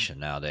installation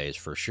nowadays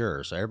for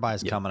sure. So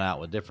everybody's coming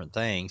out with different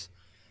things.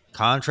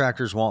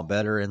 Contractors want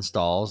better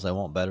installs. They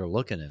want better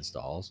looking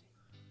installs.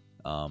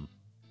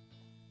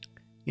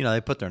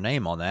 They put their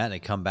name on that. And they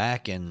come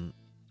back and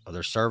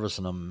they're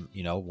servicing them,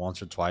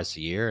 once or twice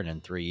a year. And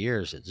in 3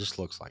 years, it just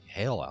looks like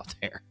hell out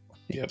there.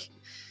 Yep.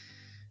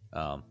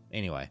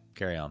 Anyway,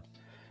 carry on.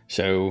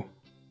 So,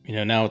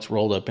 now it's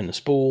rolled up in the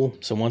spool.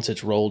 So once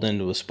it's rolled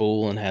into a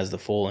spool and has the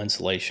full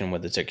insulation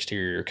with its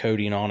exterior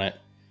coating on it,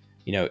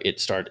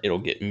 it'll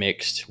get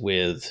mixed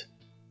with,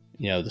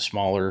 the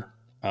smaller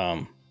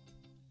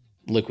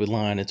liquid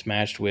line it's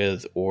matched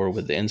with, or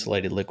with the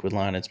insulated liquid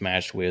line it's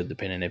matched with,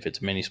 depending if it's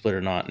a mini split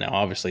or not. Now,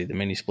 obviously, the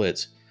mini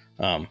splits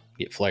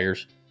get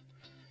flares,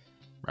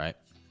 right?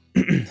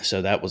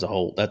 So that's a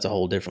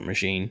whole different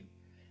machine.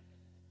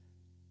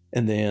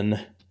 And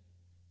then,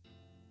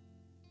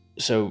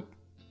 so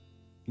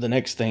the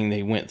next thing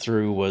they went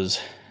through was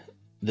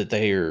that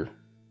they are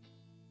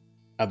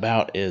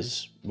about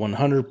as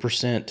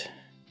 100%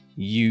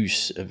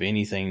 use of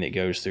anything that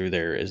goes through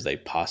there as they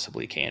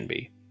possibly can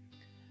be.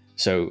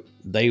 So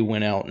they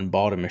went out and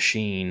bought a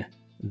machine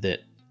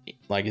that,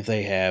 like, if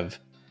they have,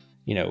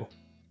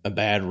 a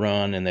bad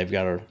run and they've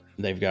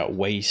got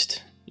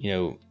waste,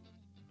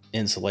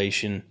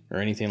 insulation or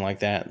anything like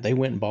that, they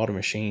went and bought a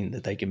machine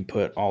that they can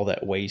put all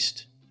that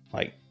waste,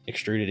 like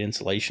extruded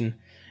insulation,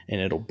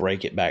 and it'll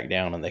break it back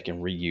down and they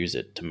can reuse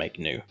it to make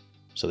new.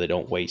 So they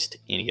don't waste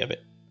any of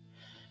it.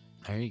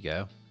 There you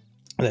go.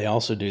 They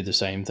also do the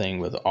same thing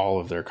with all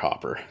of their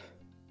copper.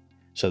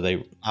 So they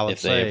do the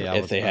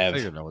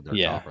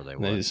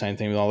same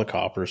thing with all the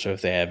copper. So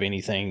if they have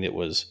anything that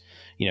was,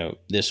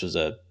 this was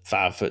a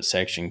 5-foot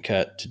section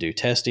cut to do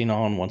testing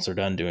on, once they're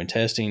done doing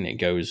testing, it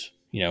goes,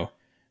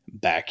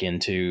 back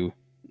into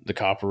the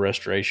copper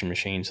restoration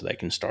machine so they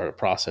can start a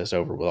process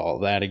over with all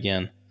of that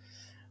again.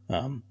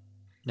 Now,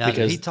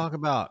 did he talk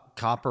about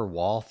copper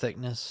wall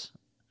thickness?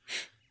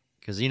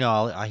 Because,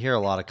 I hear a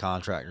lot of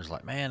contractors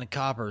like, man, the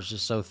copper is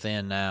just so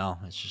thin now.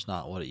 It's just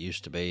not what it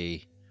used to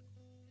be.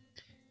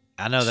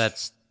 I know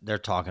they're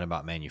talking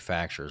about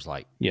manufacturers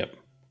like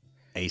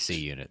AC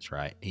units,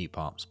 right? Heat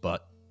pumps.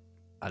 But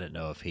I didn't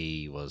know if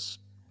he was.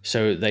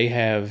 So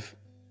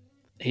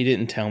he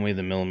didn't tell me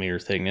the millimeter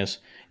thickness.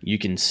 You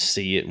can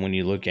see it when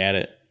you look at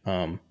it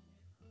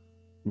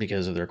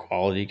because of their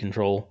quality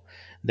control.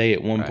 They,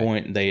 at one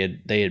point, they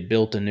had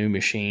built a new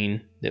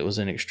machine that was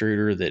an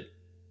extruder that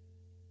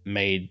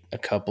made a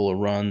couple of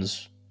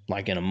runs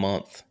like in a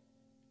month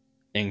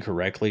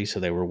incorrectly, so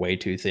they were way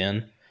too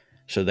thin.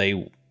 So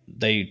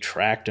they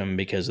tracked them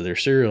because of their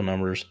serial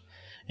numbers,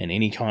 and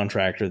any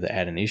contractor that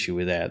had an issue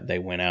with that, they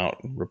went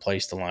out and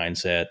replaced the line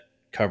set,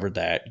 covered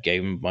that,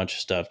 gave them a bunch of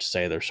stuff to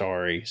say they're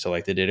sorry. So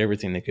like they did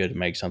everything they could to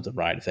make something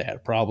right if they had a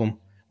problem,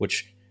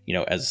 which,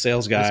 as a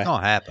sales It's guy,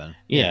 gonna happen.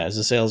 yeah, as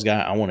a sales guy,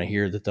 I want to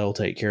hear that they'll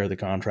take care of the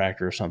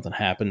contractor if something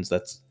happens.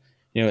 That's,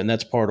 and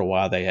that's part of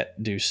why they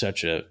do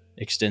such a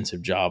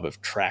extensive job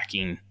of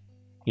tracking,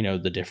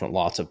 the different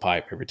lots of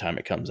pipe every time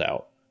it comes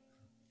out.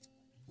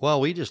 Well,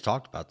 we just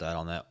talked about that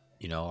on that,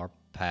 our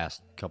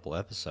past couple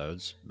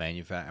episodes.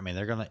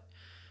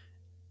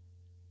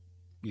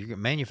 Your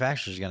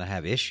manufacturer's gonna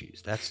have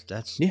issues.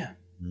 That's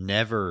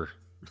never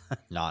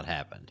not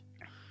happened.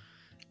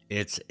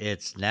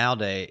 It's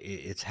nowadays.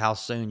 It's how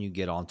soon you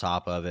get on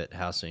top of it,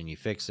 how soon you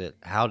fix it.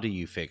 How do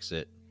you fix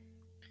it?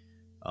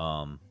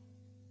 Do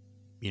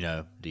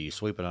you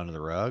sweep it under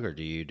the rug, or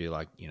do you do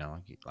like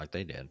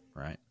they did,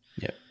 right?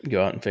 Yeah,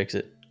 go out and fix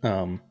it.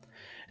 And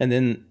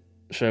then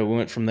so we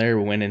went from there.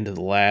 We went into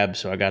the lab,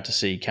 so I got to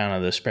see kind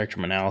of the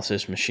spectrum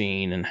analysis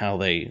machine and how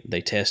they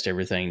test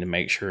everything to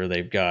make sure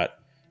they've got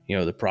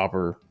the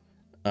proper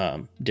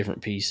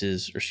different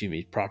pieces, or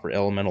proper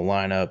elemental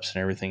lineups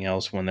and everything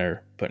else when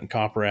they're putting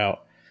copper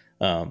out.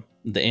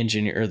 The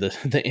engineer,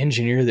 the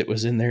engineer that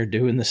was in there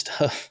doing the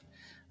stuff,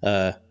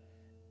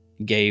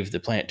 gave the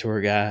plant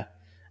tour guy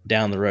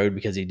down the road,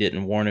 because he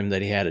didn't warn him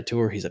that he had a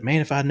tour. He's like,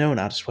 man, if I'd known,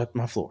 I'd have swept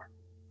my floor.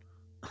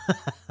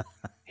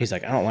 He's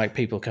like, I don't like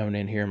people coming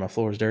in here and my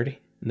floor's dirty.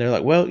 And they're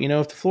like, well,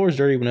 if the floor's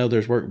dirty, we know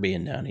there's work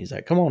being done. He's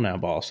like, come on now,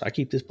 boss. I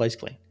keep this place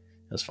clean.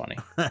 That's funny.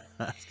 I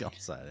was gonna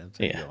say them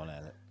two going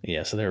at it.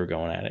 Yeah, so they were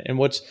going at it. And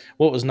what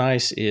was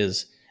nice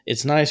is,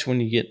 it's nice when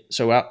you get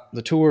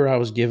the tour I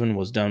was given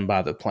was done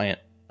by the plant.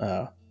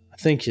 I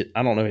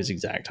don't know his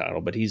exact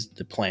title, but he's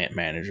the plant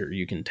manager.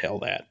 You can tell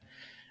that.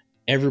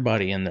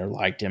 Everybody in there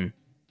liked him.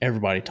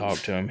 Everybody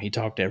talked to him. He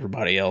talked to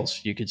everybody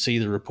else. You could see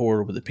the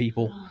rapport with the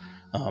people.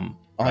 I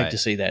like to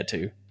see that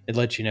too. It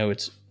lets you know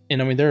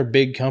they're a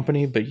big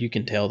company, but you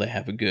can tell they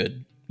have a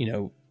good,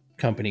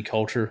 company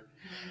culture.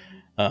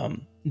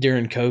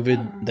 During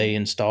COVID, they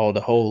installed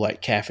a whole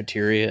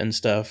cafeteria and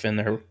stuff in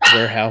their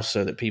warehouse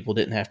so that people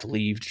didn't have to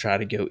leave to try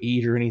to go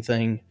eat or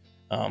anything.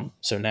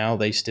 So now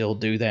they still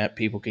do that.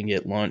 People can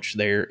get lunch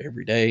there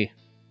every day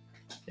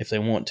if they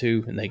want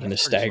to, and they can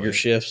just stagger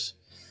shifts.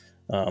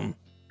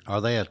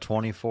 Are they a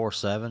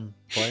 24/7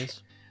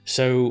 place?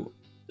 So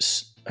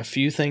a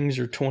few things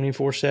are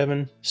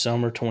 24/7,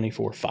 some are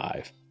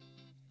 24/5.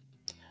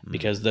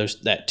 Because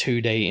that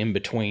 2 day in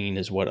between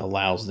is what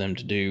allows them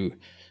to do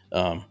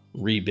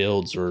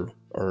rebuilds or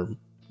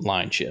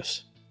line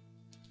shifts.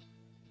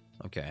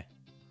 Okay.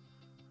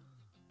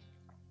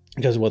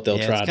 Because what they'll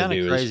try to do is, it's kind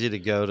of crazy to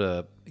go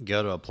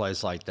to a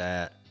place like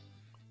that.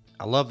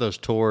 I love those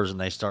tours, and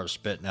they start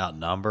spitting out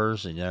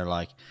numbers, and they're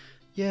like,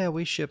 yeah,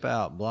 we ship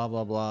out blah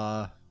blah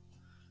blah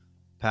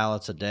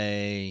pallets a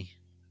day.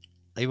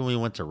 Even when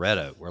we went to Red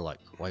Oak, we're like,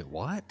 wait,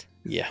 what?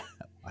 Yeah.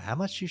 How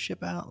much you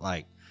ship out?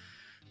 Like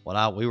when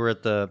I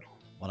went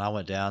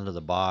down to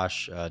the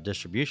Bosch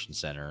distribution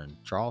center in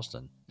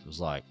Charleston, it was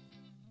like,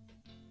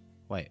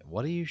 wait,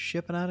 what are you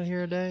shipping out of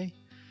here a day?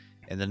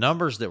 And the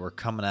numbers that were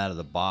coming out of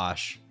the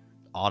Bosch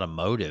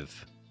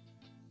automotive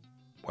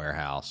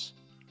warehouse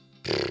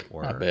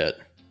were, I bet.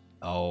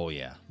 Oh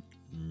yeah,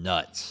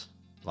 nuts.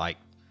 Like,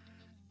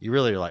 you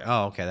really are like,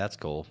 oh, okay, that's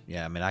cool.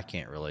 Yeah, I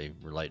can't really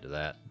relate to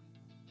that.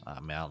 I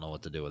don't know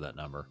what to do with that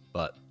number,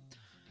 but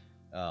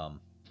no,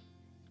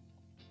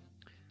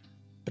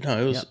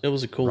 it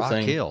was a cool Rock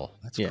thing. Hill.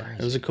 That's crazy.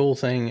 It was a cool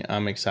thing.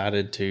 I'm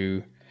excited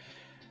to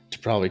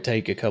probably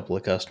take a couple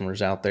of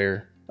customers out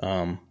there.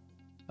 It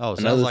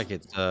sounds like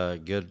it's a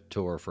good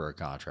tour for a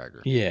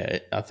contractor. Yeah,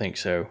 I think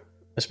so.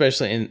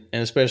 Especially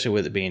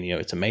with it being,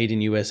 it's a made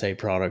in USA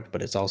product,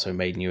 but it's also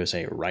made in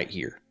USA right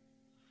here.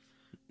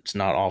 It's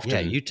not often. Yeah,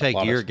 you take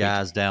your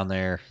guys down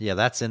there. Yeah,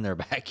 that's in their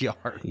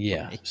backyard.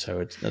 Yeah,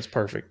 so that's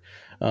perfect.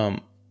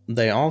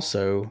 They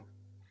also,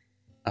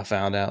 I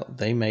found out,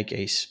 they make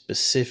a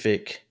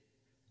specific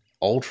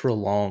ultra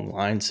long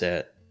line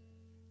set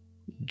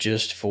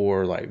just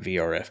for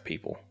VRF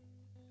people.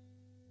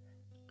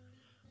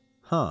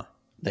 Huh.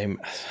 I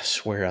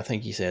swear, I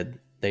think he said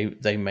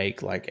they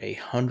make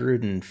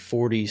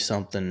 140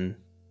 something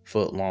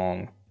foot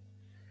long.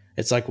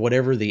 It's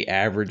whatever the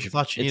average. I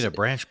thought you need a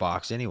branch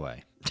box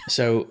anyway.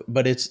 So,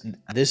 but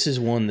this is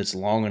one that's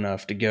long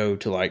enough to go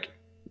to a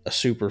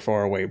super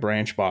far away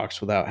branch box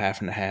without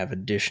having to have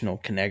additional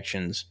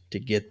connections to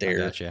get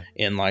there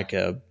in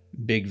a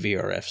big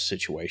VRF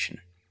situation.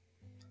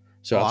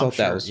 So I thought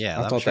that was,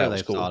 I thought that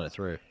was cool. Thought it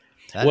through.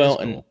 That is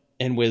cool.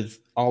 And with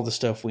all the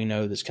stuff we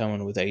know that's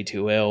coming with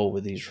A2L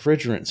with these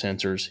refrigerant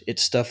sensors,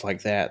 it's stuff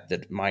like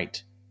that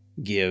might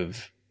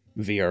give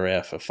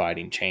VRF a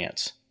fighting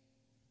chance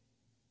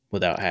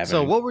without having.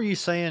 So what were you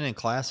saying in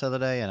class the other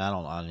day? And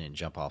I didn't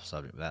jump off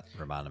subject, but that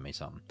reminded me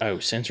something. Oh,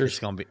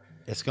 sensors?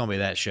 It's gonna be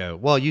that show.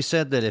 Well, you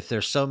said that if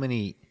there's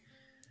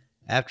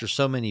after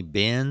so many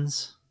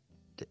bins,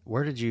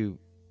 where did you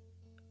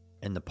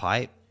in the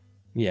pipe?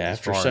 Yeah,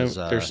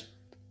 there's,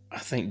 I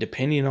think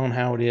depending on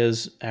how it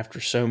is, after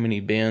so many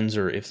bins,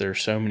 or if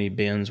there's so many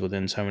bins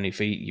within so many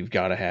feet, you've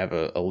got to have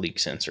a leak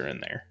sensor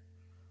in there.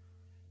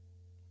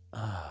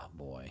 Oh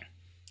boy.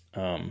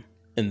 And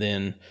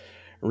then That's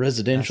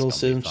residential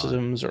gonna be fun.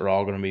 systems are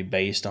all going to be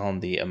based on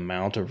the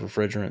amount of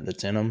refrigerant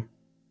that's in them.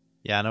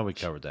 Yeah, I know we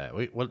covered that.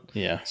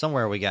 Yeah,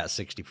 Somewhere we got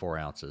 64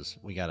 ounces.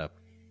 I got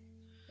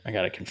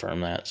to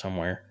confirm that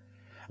somewhere.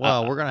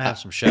 Well, we're gonna have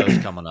some shows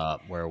coming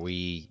up where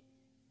we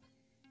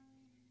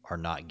are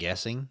not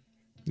guessing.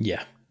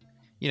 Yeah.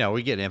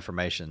 We get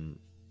information.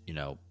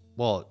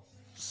 Well,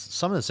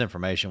 some of this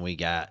information we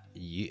got,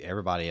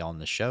 everybody on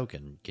the show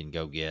can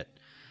go get,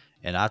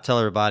 and I tell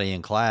everybody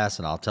in class,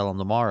 and I'll tell them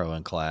tomorrow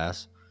in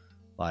class,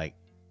 like,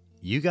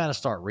 you got to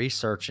start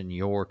researching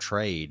your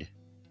trade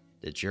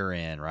that you're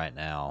in right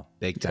now,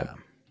 big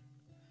time,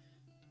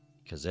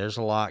 because there's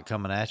a lot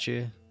coming at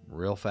you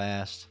real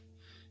fast,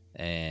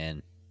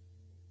 and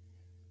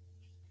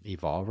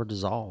evolve or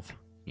dissolve.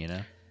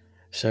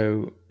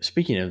 So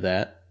speaking of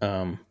that,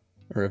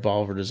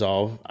 revolve or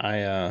dissolve,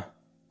 I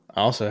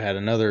also had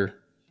a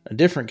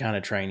different kind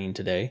of training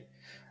today.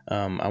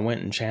 I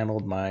went and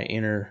channeled my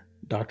inner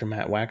Dr.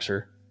 Matt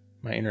Waxer,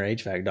 my inner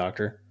HVAC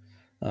doctor.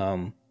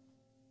 I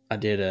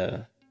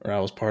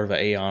was part of an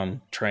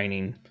Aon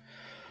training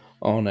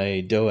on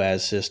a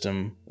DOAS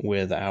system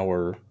with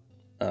our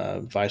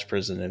vice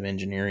president of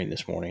engineering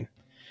this morning.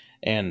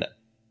 And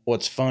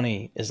what's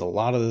funny is a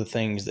lot of the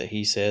things that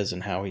he says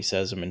and how he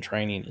says them in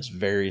training is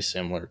very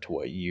similar to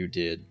what you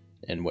did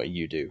and what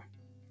you do.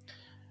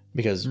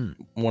 Because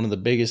one of the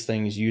biggest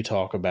things you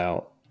talk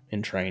about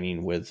in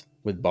training with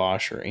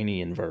Bosch or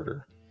any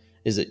inverter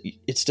is that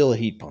it's still a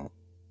heat pump.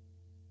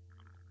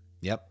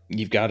 Yep.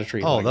 You've got to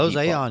treat it Oh, like those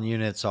a heat Aon pump.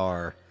 units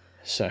are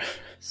So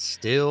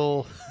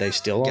they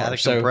still got are. a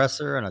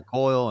compressor and a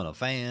coil and a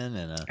fan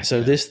and a.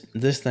 So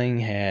this thing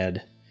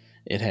had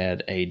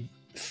a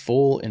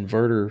full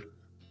inverter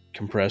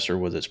compressor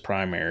with its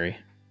primary,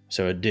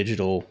 so a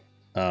digital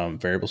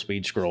variable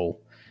speed scroll,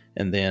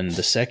 and then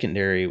the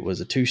secondary was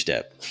a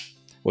 2-step,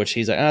 which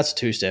he's like, it's a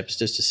 2-step, it's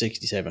just a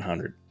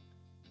 6700.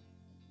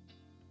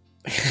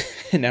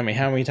 And I mean,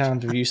 how many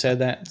times have you said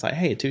that? It's like,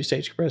 hey, a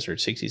 2-stage compressor,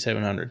 it's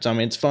 6700. So I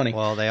mean, it's funny.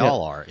 Well, they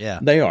all are, yeah.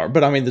 They are,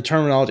 but I mean, the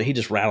terminology, he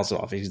just rattles it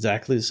off. It's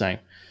exactly the same.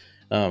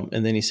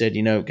 And then he said,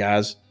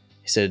 guys,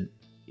 he said,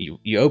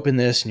 you open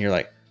this and you're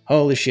like,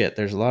 holy shit,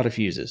 there's a lot of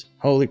fuses.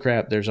 Holy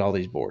crap, there's all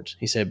these boards.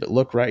 He said, but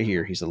look right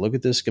here. He said, look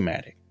at this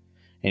schematic.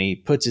 And he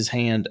puts his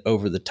hand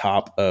over the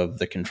top of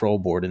the control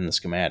board in the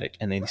schematic.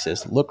 And then he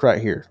says, look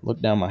right here.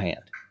 Look down my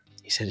hand.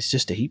 He said, it's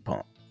just a heat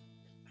pump.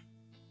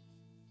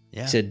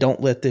 Yeah. He said,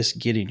 don't let this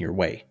get in your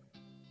way.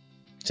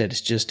 He said,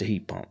 it's just a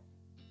heat pump.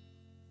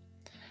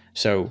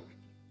 So,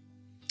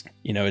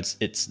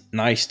 it's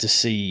nice to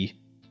see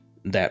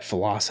that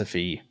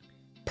philosophy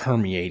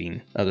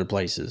permeating other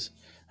places.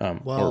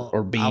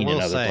 Or being in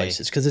other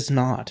places, because it's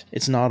not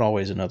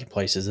always in other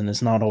places, and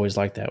it's not always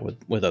like that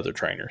with other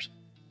trainers.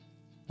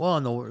 Well,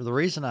 and the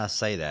reason I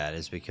say that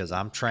is because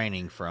I'm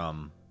training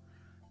from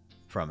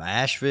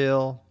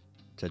Asheville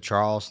to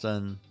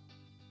Charleston.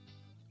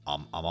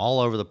 I'm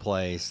all over the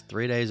place,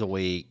 3 days a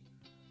week,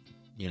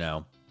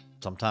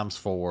 sometimes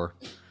 4,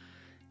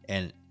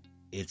 and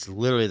it's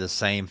literally the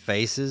same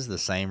faces, the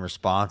same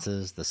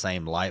responses, the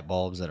same light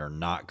bulbs that are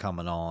not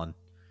coming on.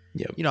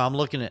 Yep. I'm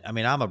looking at,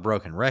 I'm a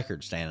broken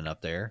record standing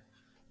up there,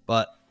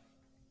 but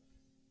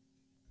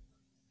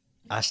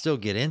I still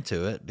get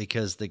into it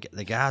because the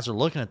guys are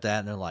looking at that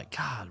and they're like,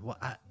 God, what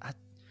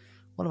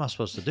am I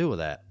supposed to do with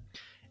that?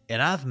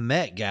 And I've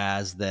met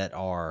guys that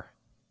are,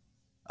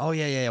 oh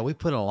yeah, we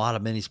put in a lot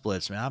of mini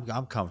splits. Man,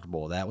 I'm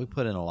comfortable with that. We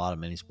put in a lot of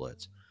mini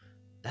splits.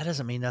 That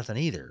doesn't mean nothing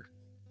either.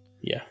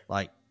 Yeah.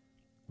 Like,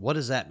 what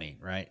does that mean,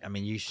 right? I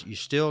mean, you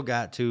still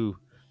got to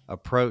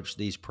approach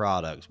these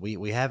products.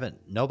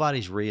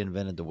 Nobody's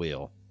reinvented the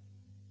wheel.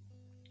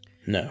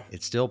 No.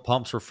 It still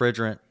pumps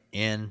refrigerant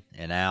in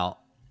and out,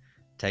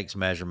 takes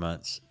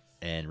measurements,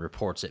 and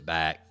reports it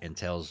back and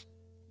tells,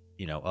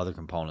 other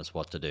components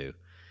what to do.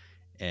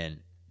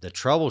 And the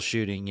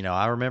troubleshooting,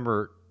 I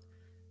remember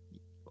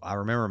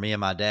me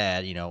and my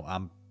dad,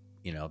 I'm,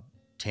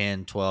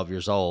 10, 12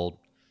 years old.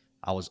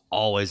 I was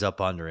always up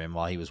under him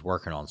while he was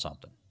working on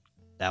something.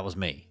 That was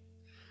me.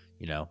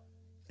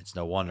 It's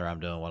no wonder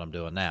I'm doing what I'm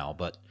doing now.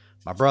 But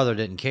my brother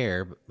didn't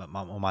care. But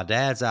when my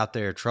dad's out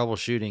there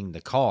troubleshooting the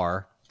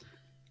car,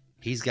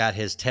 he's got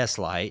his test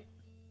light.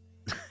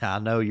 I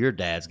know your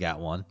dad's got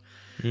one.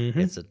 Mm-hmm.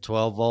 It's a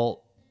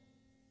 12-volt,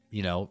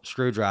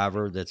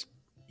 screwdriver that's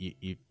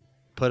you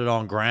put it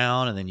on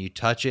ground and then you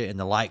touch it and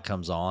the light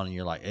comes on and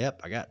you're like, yep,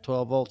 I got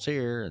 12 volts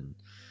here.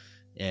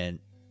 And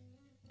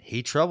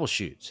he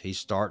troubleshoots. He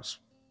starts,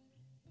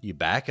 you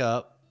back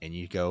up and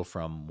you go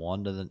from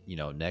one to the,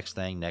 next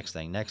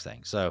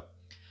thing. So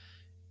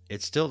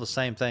it's still the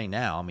same thing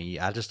now. I mean,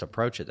 I just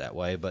approach it that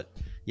way, but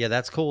yeah,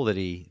 that's cool that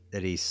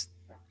he's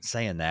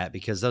saying that,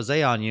 because those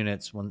Aon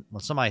units, when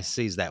somebody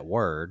sees that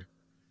word,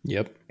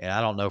 yep. And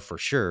I don't know for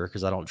sure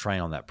because I don't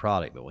train on that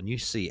product, but when you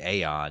see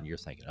Aon, you're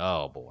thinking,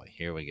 oh boy,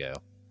 here we go.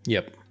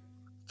 Yep.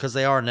 Because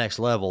they are next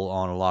level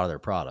on a lot of their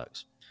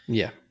products.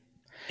 Yeah.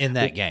 In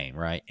that game,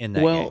 right? In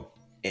that game.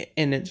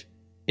 And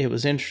it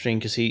was interesting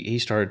because he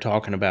started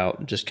talking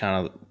about just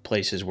kind of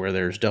places where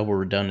there's double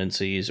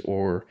redundancies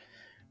or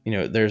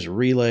there's a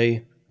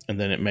relay, and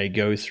then it may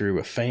go through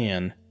a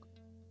fan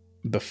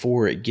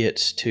before it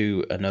gets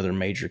to another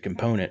major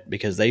component,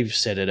 because they've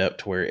set it up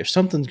to where if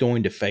something's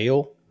going to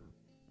fail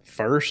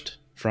first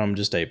from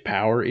just a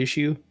power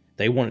issue,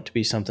 they want it to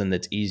be something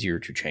that's easier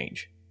to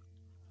change.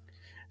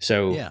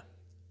 So, Yeah.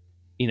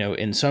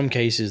 In some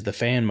cases, the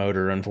fan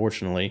motor,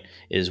 unfortunately,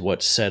 is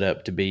what's set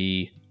up to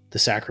be the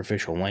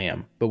sacrificial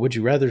lamb. But would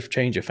you rather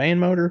change a fan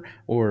motor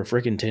or a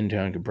freaking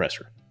 10-ton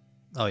compressor?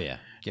 Oh, yeah.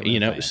 Give me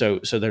the fan.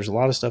 So there's a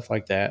lot of stuff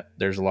like that.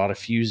 There's a lot of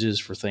fuses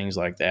for things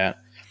like that.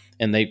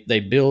 And they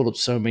build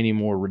so many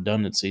more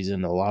redundancies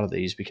into a lot of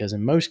these, because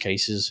in most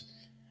cases,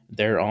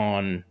 they're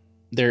in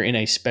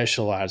a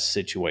specialized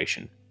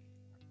situation.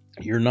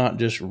 You're not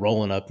just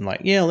rolling up and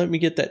like, yeah, let me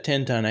get that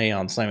 10-ton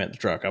Aeon, slam it in the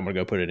truck, I'm going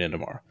to go put it in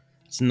tomorrow.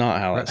 It's not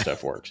how that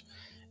stuff works.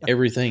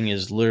 Everything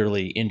is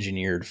literally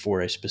engineered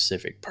for a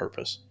specific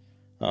purpose.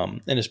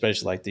 And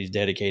especially like these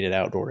dedicated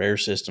outdoor air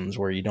systems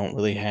where you don't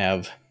really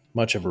have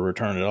much of a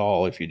return at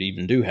all, if you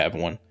even do have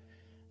one.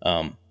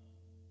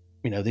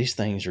 These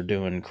things are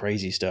doing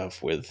crazy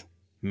stuff with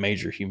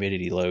major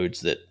humidity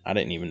loads that I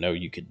didn't even know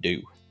you could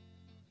do.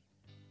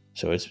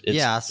 So it's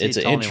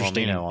an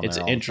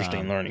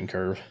interesting learning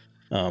curve.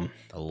 A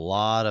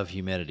lot of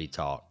humidity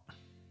talk.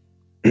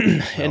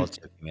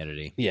 Relative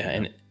humidity.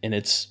 Yeah, and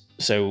it's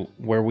so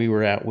where we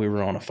were at, we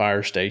were on a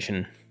fire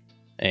station,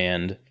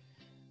 and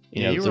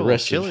you the were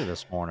rest chilly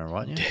this morning,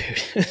 wasn't you? Dude,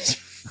 it's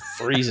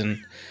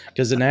freezing,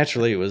 because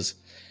naturally it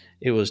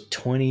was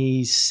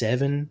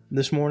 27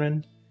 this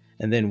morning,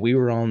 and then we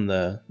were on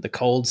the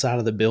cold side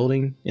of the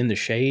building in the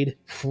shade.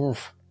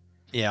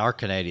 Yeah, our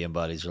Canadian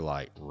buddies are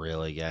like,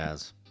 really,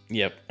 guys?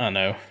 Yep, I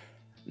know.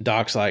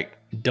 Doc's like,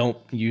 don't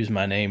use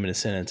my name in a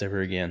sentence ever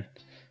again.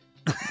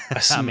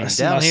 I mean, my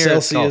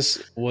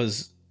Celsius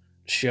was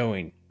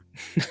showing.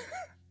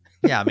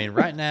 Yeah, I mean,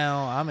 right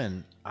now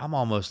I'm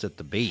almost at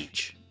the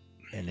beach,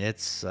 and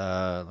it's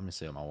let me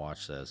see what my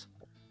watch says.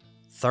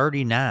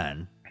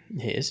 39.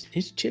 Yeah,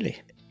 it's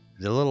chilly.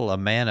 The little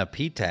Amana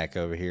PTAC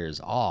over here is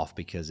off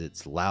because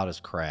it's loud as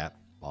crap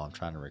while I'm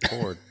trying to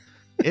record.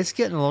 It's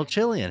getting a little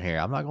chilly in here.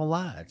 I'm not gonna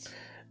lie.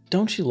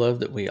 Don't you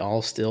love that we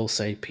all still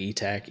say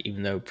PTAC,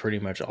 even though pretty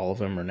much all of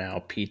them are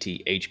now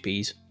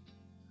PTHPs?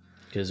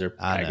 Because they're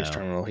package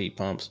terminal heat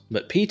pumps.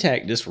 But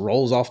PTAC just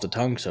rolls off the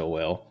tongue so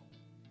well,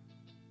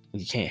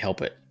 you can't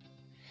help it.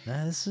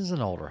 Nah, this is an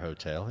older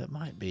hotel. It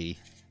might be.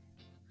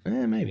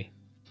 Maybe.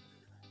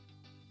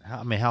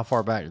 How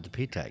far back did the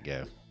PTAC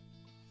go?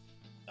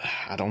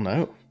 I don't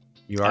know.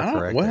 You are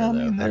correct. Well, I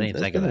didn't even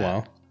think of that.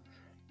 While.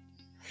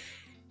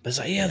 But it's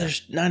like,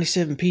 there's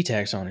 97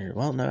 PTACs on here.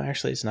 Well, no,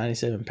 actually, it's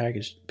 97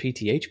 package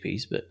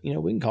PTHPs, but, we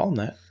can call them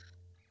that.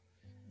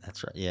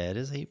 That's right. Yeah, it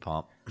is a heat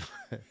pump.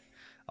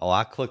 Oh,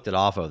 I clicked it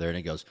off over there, and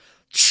it goes.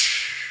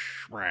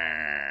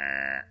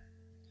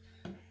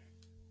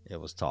 It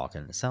was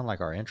talking. It sounded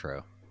like our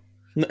intro.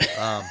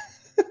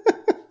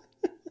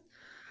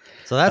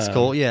 So that's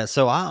cool. Yeah.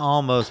 So I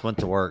almost went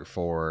to work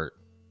for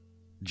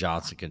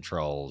Johnson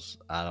Controls.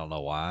 I don't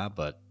know why,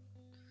 but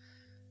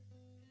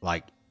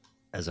like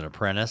as an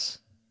apprentice,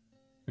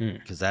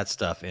 because that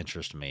stuff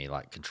interests me,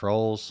 like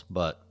controls.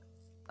 But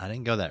I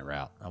didn't go that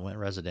route. I went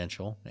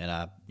residential, and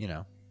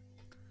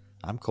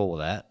I'm cool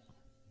with that.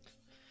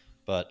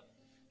 But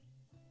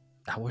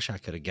I wish I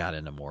could have got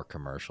into more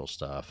commercial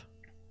stuff.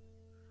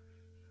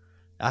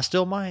 I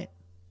still might.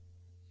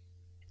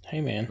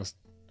 Hey, man.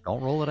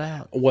 Don't roll it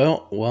out.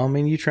 Well, I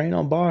mean, you train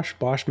on Bosch.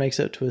 Bosch makes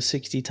up to a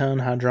 60-ton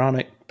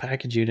hydronic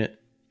package unit.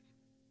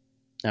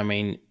 I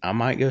mean, I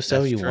might go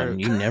sell you one.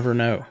 You never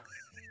know.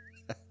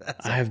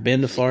 I have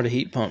been to Florida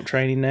heat pump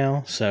training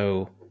now,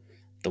 so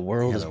the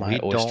world is my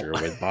oyster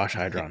with Bosch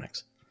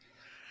Hydronics.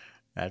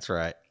 That's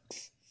right.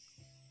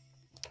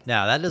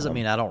 Now, that doesn't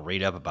mean I don't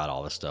read up about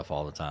all this stuff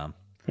all the time.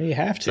 Well, you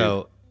have to.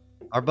 So,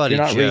 our buddy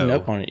Joe... If you're not reading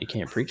up on it, you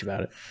can't preach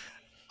about it.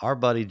 Our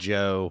buddy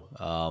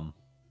Joe,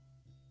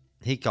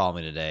 he called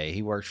me today.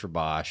 He works for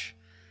Bosch,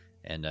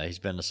 and he's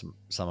been to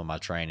some of my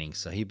trainings.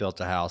 So, he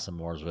built a house in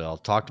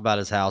Mooresville. Talked about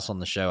his house on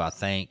the show, I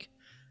think.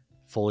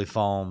 Fully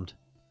foamed,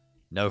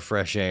 no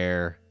fresh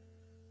air.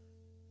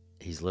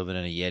 He's living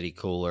in a Yeti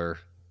cooler,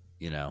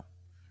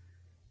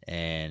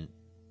 and...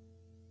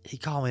 He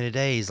called me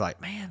today. He's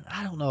like, man,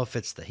 I don't know if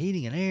it's the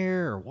heating and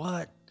air or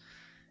what.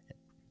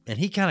 And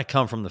he kind of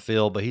come from the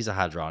field, but he's a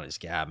hydronics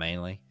guy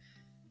mainly.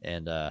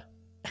 And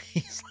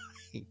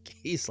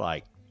he's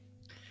like,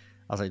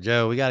 I was like,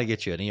 Joe, we got to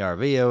get you an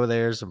ERV over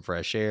there, some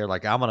fresh air.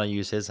 Like, I'm going to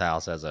use his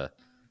house as a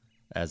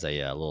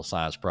little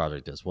science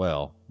project as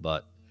well.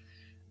 But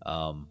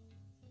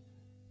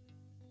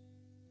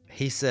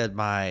he said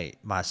my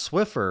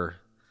Swiffer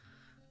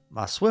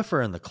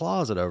in the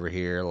closet over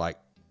here, like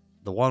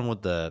the one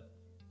with the,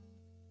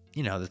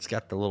 that's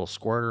got the little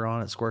squirter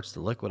on it, squirts the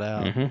liquid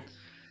out. Mm-hmm.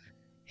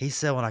 He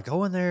said, when I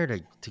go in there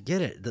to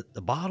get it,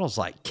 the bottle's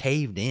like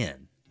caved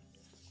in.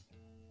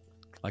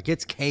 Like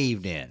it's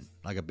caved in,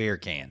 like a beer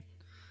can.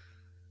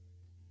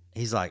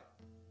 He's like,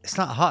 it's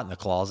not hot in the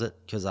closet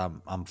because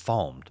I'm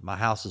foamed. My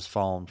house is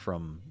foamed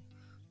from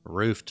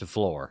roof to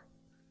floor.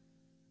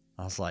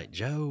 I was like,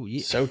 Joe,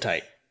 so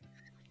tight.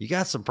 you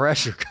got some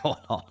pressure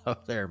going on over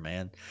there,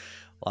 man.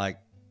 Like,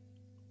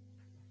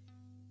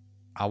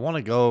 I want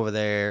to go over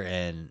there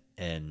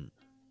and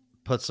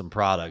put some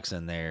products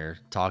in there,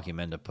 talk him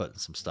into putting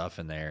some stuff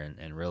in there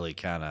and really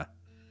kind of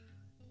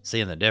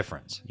seeing the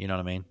difference. You know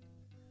what I mean?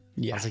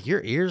 Yeah. I was like,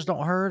 your ears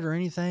don't hurt or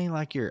anything?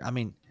 Like has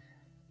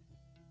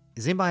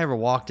anybody ever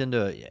walked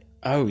into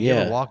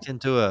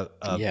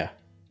a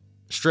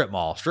strip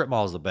mall? Strip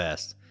mall is the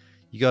best.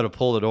 You go to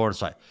pull the door and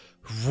it's like,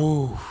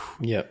 whoo.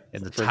 Yep.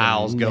 And the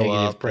tiles go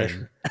up.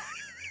 Pressure.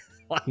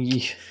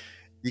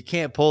 You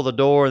can't pull the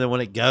door, and then when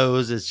it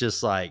goes, it's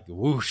just like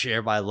whoosh.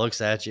 Everybody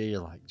looks at you.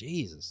 You're like,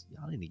 Jesus,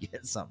 y'all need to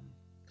get something.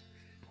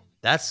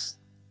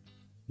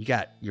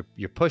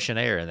 You're pushing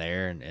air in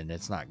there, and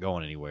it's not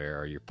going anywhere,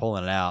 or you're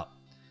pulling it out.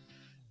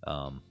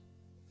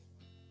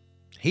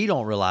 He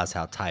don't realize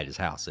how tight his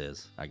house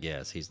is. I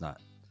guess he's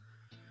not,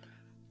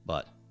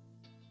 but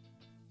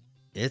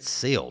it's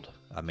sealed.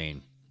 I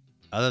mean,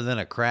 other than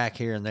a crack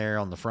here and there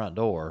on the front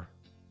door,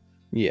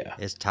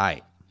 it's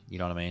tight. You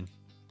know what I mean?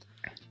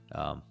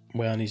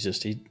 Well, and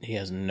he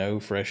has no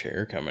fresh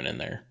air coming in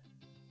there.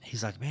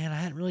 He's like, man, I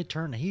hadn't really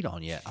turned the heat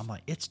on yet. I'm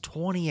like, it's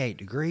 28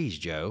 degrees,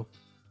 Joe.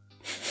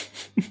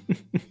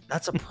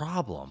 That's a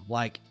problem.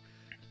 Like,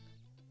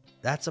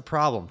 that's a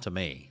problem to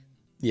me.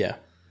 Yeah.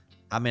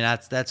 I mean,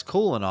 that's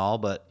cool and all,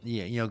 but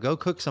go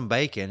cook some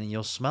bacon and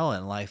you'll smell it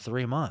in like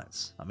 3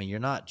 months. I mean, you're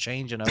not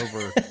changing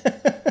over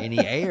any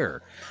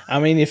air. I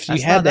mean, if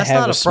you had to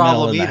have a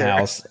smell in the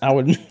house, I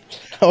would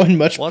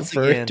much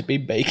prefer it to be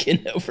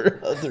bacon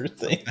over other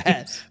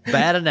things.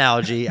 Bad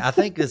analogy. I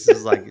think this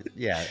is like,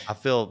 I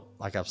feel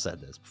like I've said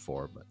this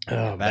before, but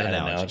bad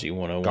analogy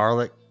 101.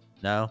 Garlic,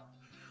 no.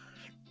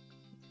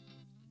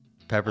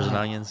 Peppers and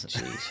onions.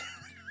 Jeez.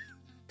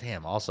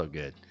 Damn, also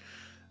good.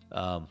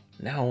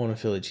 Now I want a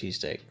Philly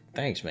cheesesteak.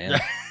 Thanks, man.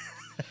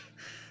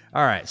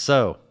 All right,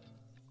 so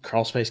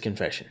Crawl Space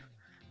Confession,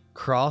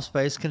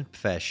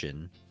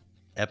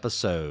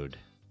 episode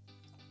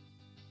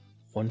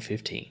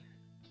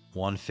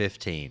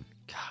 115.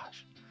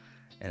 Gosh,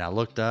 and I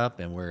looked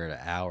up, and we're at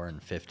 1 hour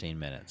and 15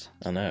 minutes.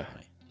 I know.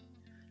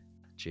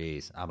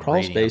 Jeez,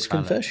 Crawl Space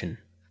Confession.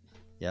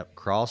 Yep,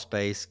 Crawl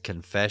Space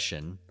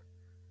Confession,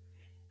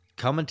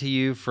 coming to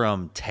you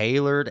from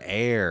Tailored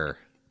Air.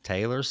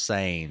 Taylor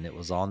Sane, that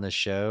was on this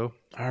show.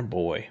 Our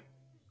boy.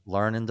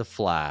 Learning to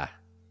fly.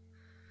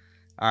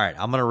 All right,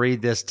 I'm going to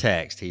read this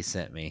text he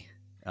sent me.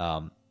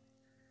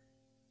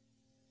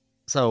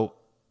 So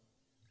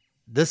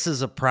this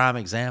is a prime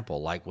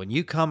example. Like, when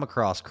you come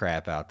across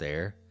crap out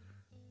there,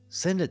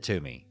 send it to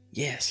me.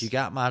 Yes. If you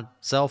got my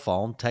cell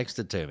phone, text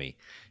it to me.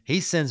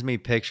 He sends me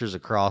pictures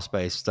of crawl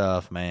space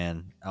stuff,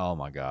 man. Oh,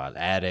 my God.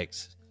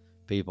 Attics,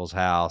 people's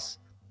house.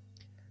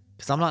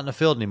 Because I'm not in the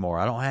field anymore.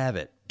 I don't have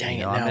it. Dang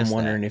it, now I'm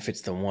wondering if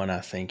it's the one I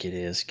think it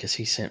is, because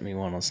he sent me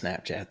one on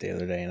Snapchat the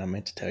other day, and I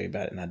meant to tell you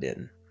about it, and I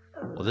didn't.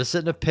 Well, this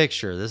isn't a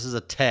picture. This is a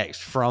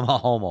text from a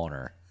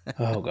homeowner.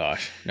 Oh,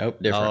 gosh. Nope,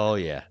 different. Oh,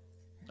 yeah.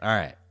 All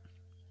right.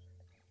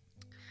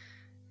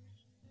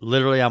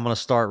 Literally, I'm going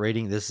to start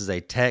reading. This is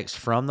a text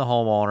from the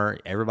homeowner.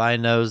 Everybody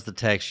knows the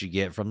text you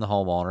get from the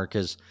homeowner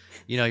because,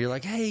 you're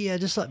like, hey,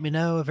 just let me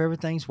know if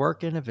everything's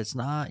working. If it's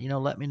not,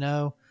 let me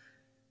know.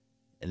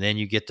 And then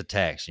you get the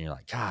text, and you're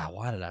like, God,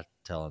 why did I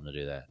tell him to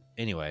do that?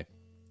 Anyway,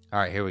 all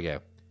right, here we go.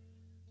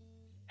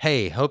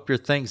 Hey, hope your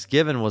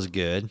Thanksgiving was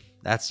good.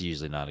 That's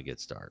usually not a good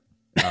start.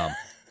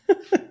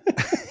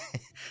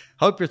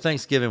 Hope your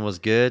Thanksgiving was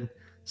good.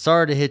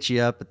 Sorry to hit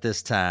you up at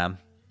this time.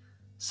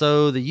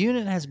 So the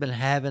unit has been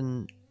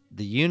having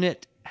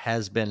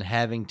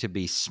to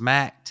be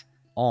smacked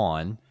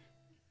on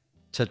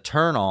to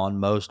turn on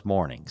most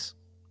mornings.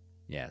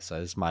 Yeah, so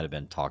this might have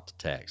been talk to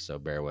text, so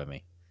bear with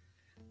me.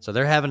 So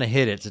they're having to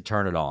hit it to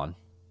turn it on.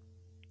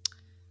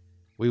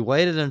 We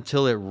waited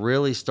until it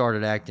really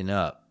started acting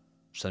up.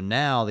 So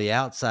now the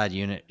outside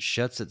unit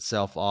shuts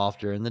itself off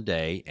during the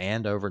day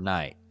and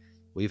overnight.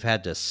 We've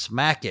had to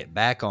smack it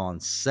back on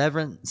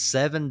seven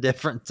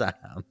different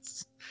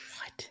times.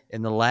 What?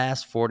 In the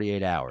last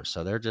 48 hours.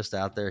 So they're just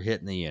out there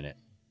hitting the unit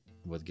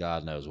with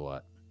God knows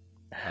what.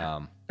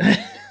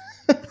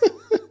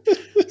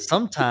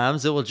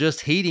 Sometimes it will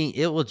just keep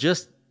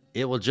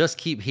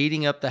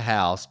heating up the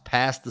house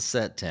past the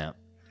set temp.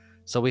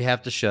 So we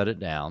have to shut it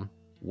down,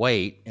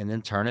 wait, and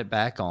then turn it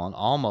back on,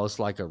 almost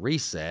like a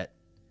reset.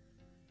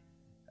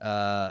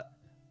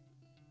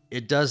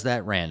 It does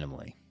that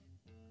randomly.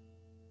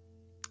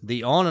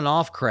 The on and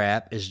off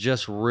crap is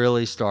just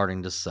really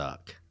starting to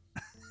suck.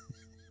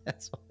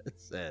 That's what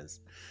it says.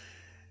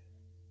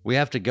 We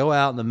have to go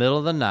out in the middle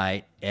of the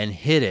night and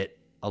hit it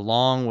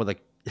along with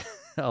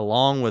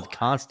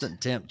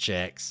constant temp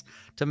checks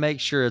to make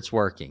sure it's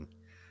working.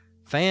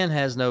 Fan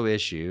has no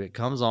issue. It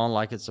comes on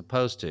like it's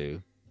supposed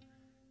to.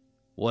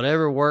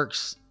 Whatever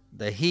works,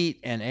 the heat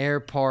and air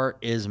part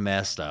is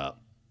messed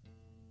up.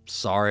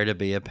 Sorry to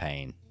be a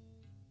pain.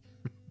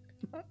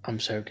 I'm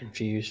so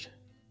confused.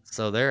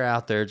 So they're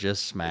out there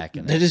just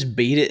smacking They just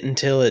beat it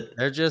until it...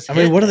 They're just... I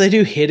mean, what do they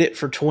do? Hit it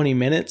for 20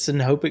 minutes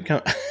and hope it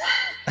comes...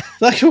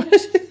 Like,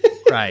 what?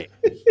 Right.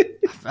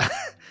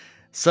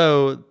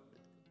 So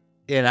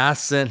And I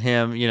sent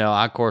him,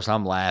 of course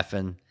I'm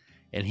laughing.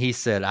 And he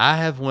said, I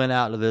have went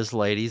out to this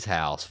lady's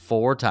house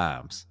 4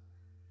 times.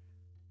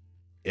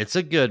 It's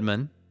a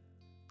Goodman.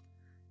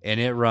 And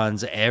it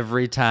runs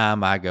every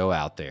time I go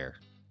out there.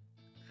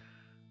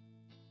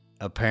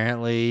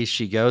 Apparently,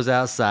 she goes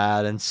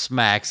outside and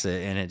smacks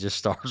it, and it just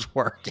starts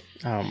working.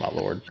 Oh, my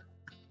Lord.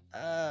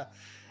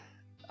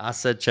 I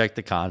said, check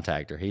the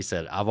contactor. He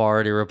said, I've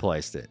already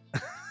replaced it.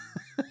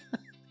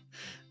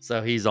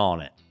 So he's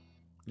on it.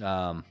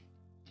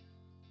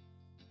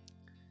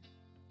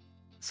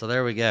 So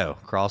there we go.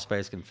 Crawl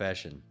space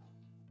confession.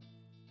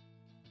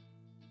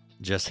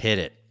 Just hit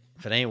it.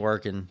 If it ain't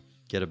working,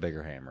 get a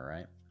bigger hammer,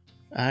 right?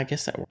 I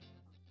guess that works.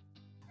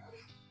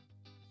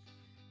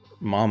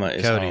 Mama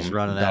is Cody's home.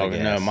 running out of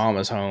gas. No,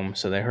 Mama's home,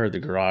 so they heard the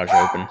garage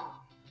open.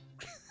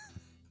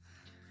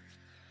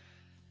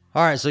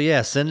 All right, so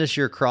yeah, send us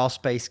your crawl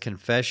space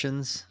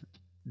confessions.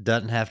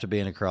 Doesn't have to be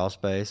in a crawl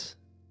space.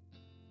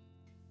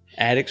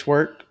 Attics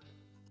work.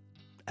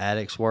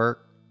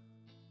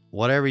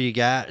 Whatever you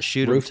got,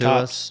 shoot them to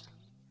us.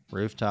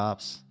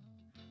 Rooftops.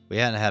 We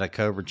hadn't had a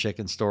Cobra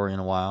chicken story in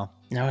a while.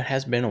 No, it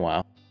has been a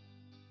while.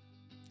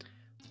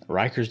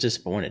 Riker's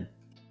disappointed.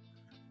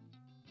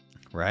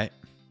 Right?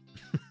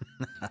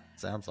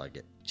 Sounds like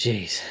it.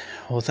 Jeez.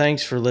 Well,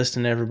 thanks for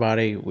listening,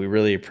 everybody. We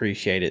really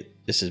appreciate it.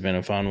 This has been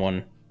a fun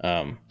one.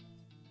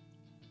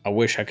 I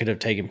wish I could have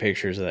taken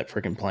pictures of that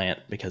freaking plant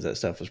because that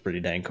stuff was pretty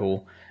dang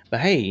cool. But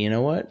hey, you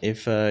know what?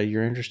 If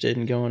you're interested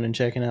in going and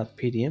checking out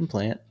the PDM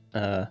plant,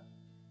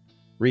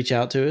 reach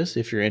out to us.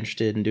 If you're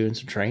interested in doing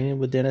some training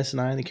with Dennis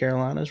and I in the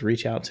Carolinas,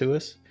 reach out to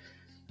us.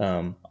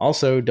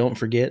 Also, don't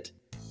forget,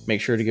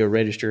 make sure to go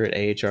register at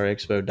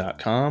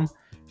ahrexpo.com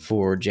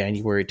for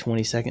January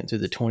 22nd through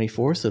the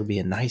 24th. It'll be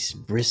a nice,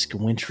 brisk,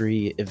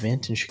 wintry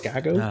event in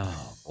Chicago.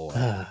 Oh, boy.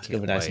 It's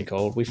going to be nice and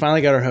cold. We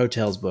finally got our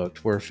hotels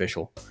booked. We're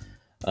official.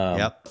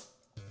 Yep.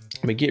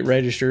 But get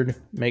registered.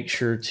 Make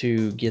sure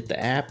to get the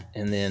app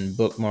and then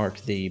bookmark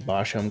the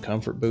Bosch Home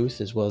Comfort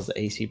booth as well as the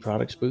AC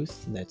Products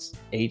booth. That's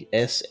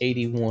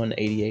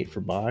S8188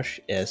 for Bosch,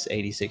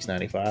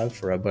 S8695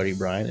 for our buddy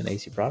Brian and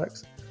AC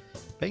Products.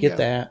 Bingo. Get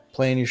the app,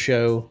 plan your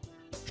show,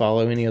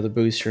 follow any other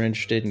booths you're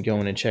interested in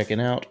going and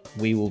checking out.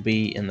 We will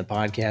be in the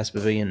podcast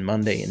pavilion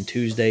Monday and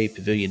Tuesday,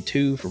 Pavilion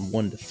 2 from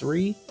 1 to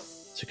 3.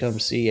 So come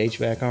see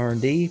HVAC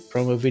R&D.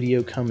 Promo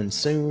video coming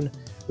soon.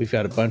 We've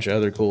got a bunch of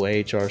other cool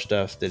AHR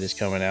stuff that is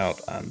coming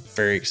out. I'm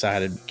very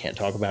excited. Can't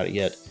talk about it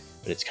yet,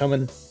 but it's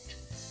coming.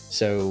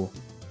 So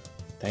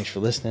thanks for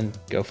listening.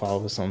 Go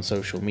follow us on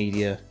social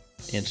media,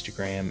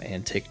 Instagram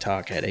and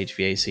TikTok at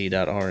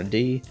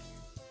hvac.rnd.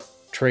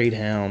 Trade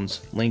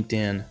Hounds,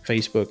 LinkedIn,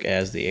 Facebook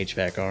as the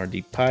HVAC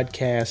R&D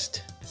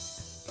podcast.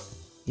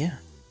 Yeah.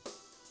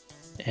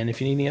 And if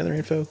you need any other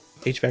info,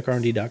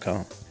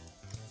 hvacrnd.com.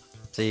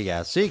 See you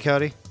guys. See you,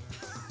 Cody.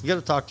 We got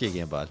to talk to you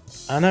again, bud.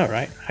 I know,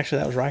 right? Actually,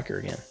 that was Riker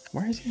again.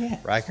 Where is he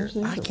at? Riker?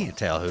 I can't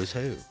tell who's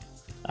who.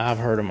 I've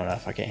heard him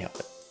enough. I can't help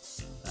it.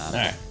 All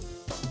right.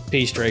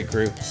 Peace, trade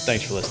crew.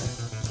 Thanks for listening.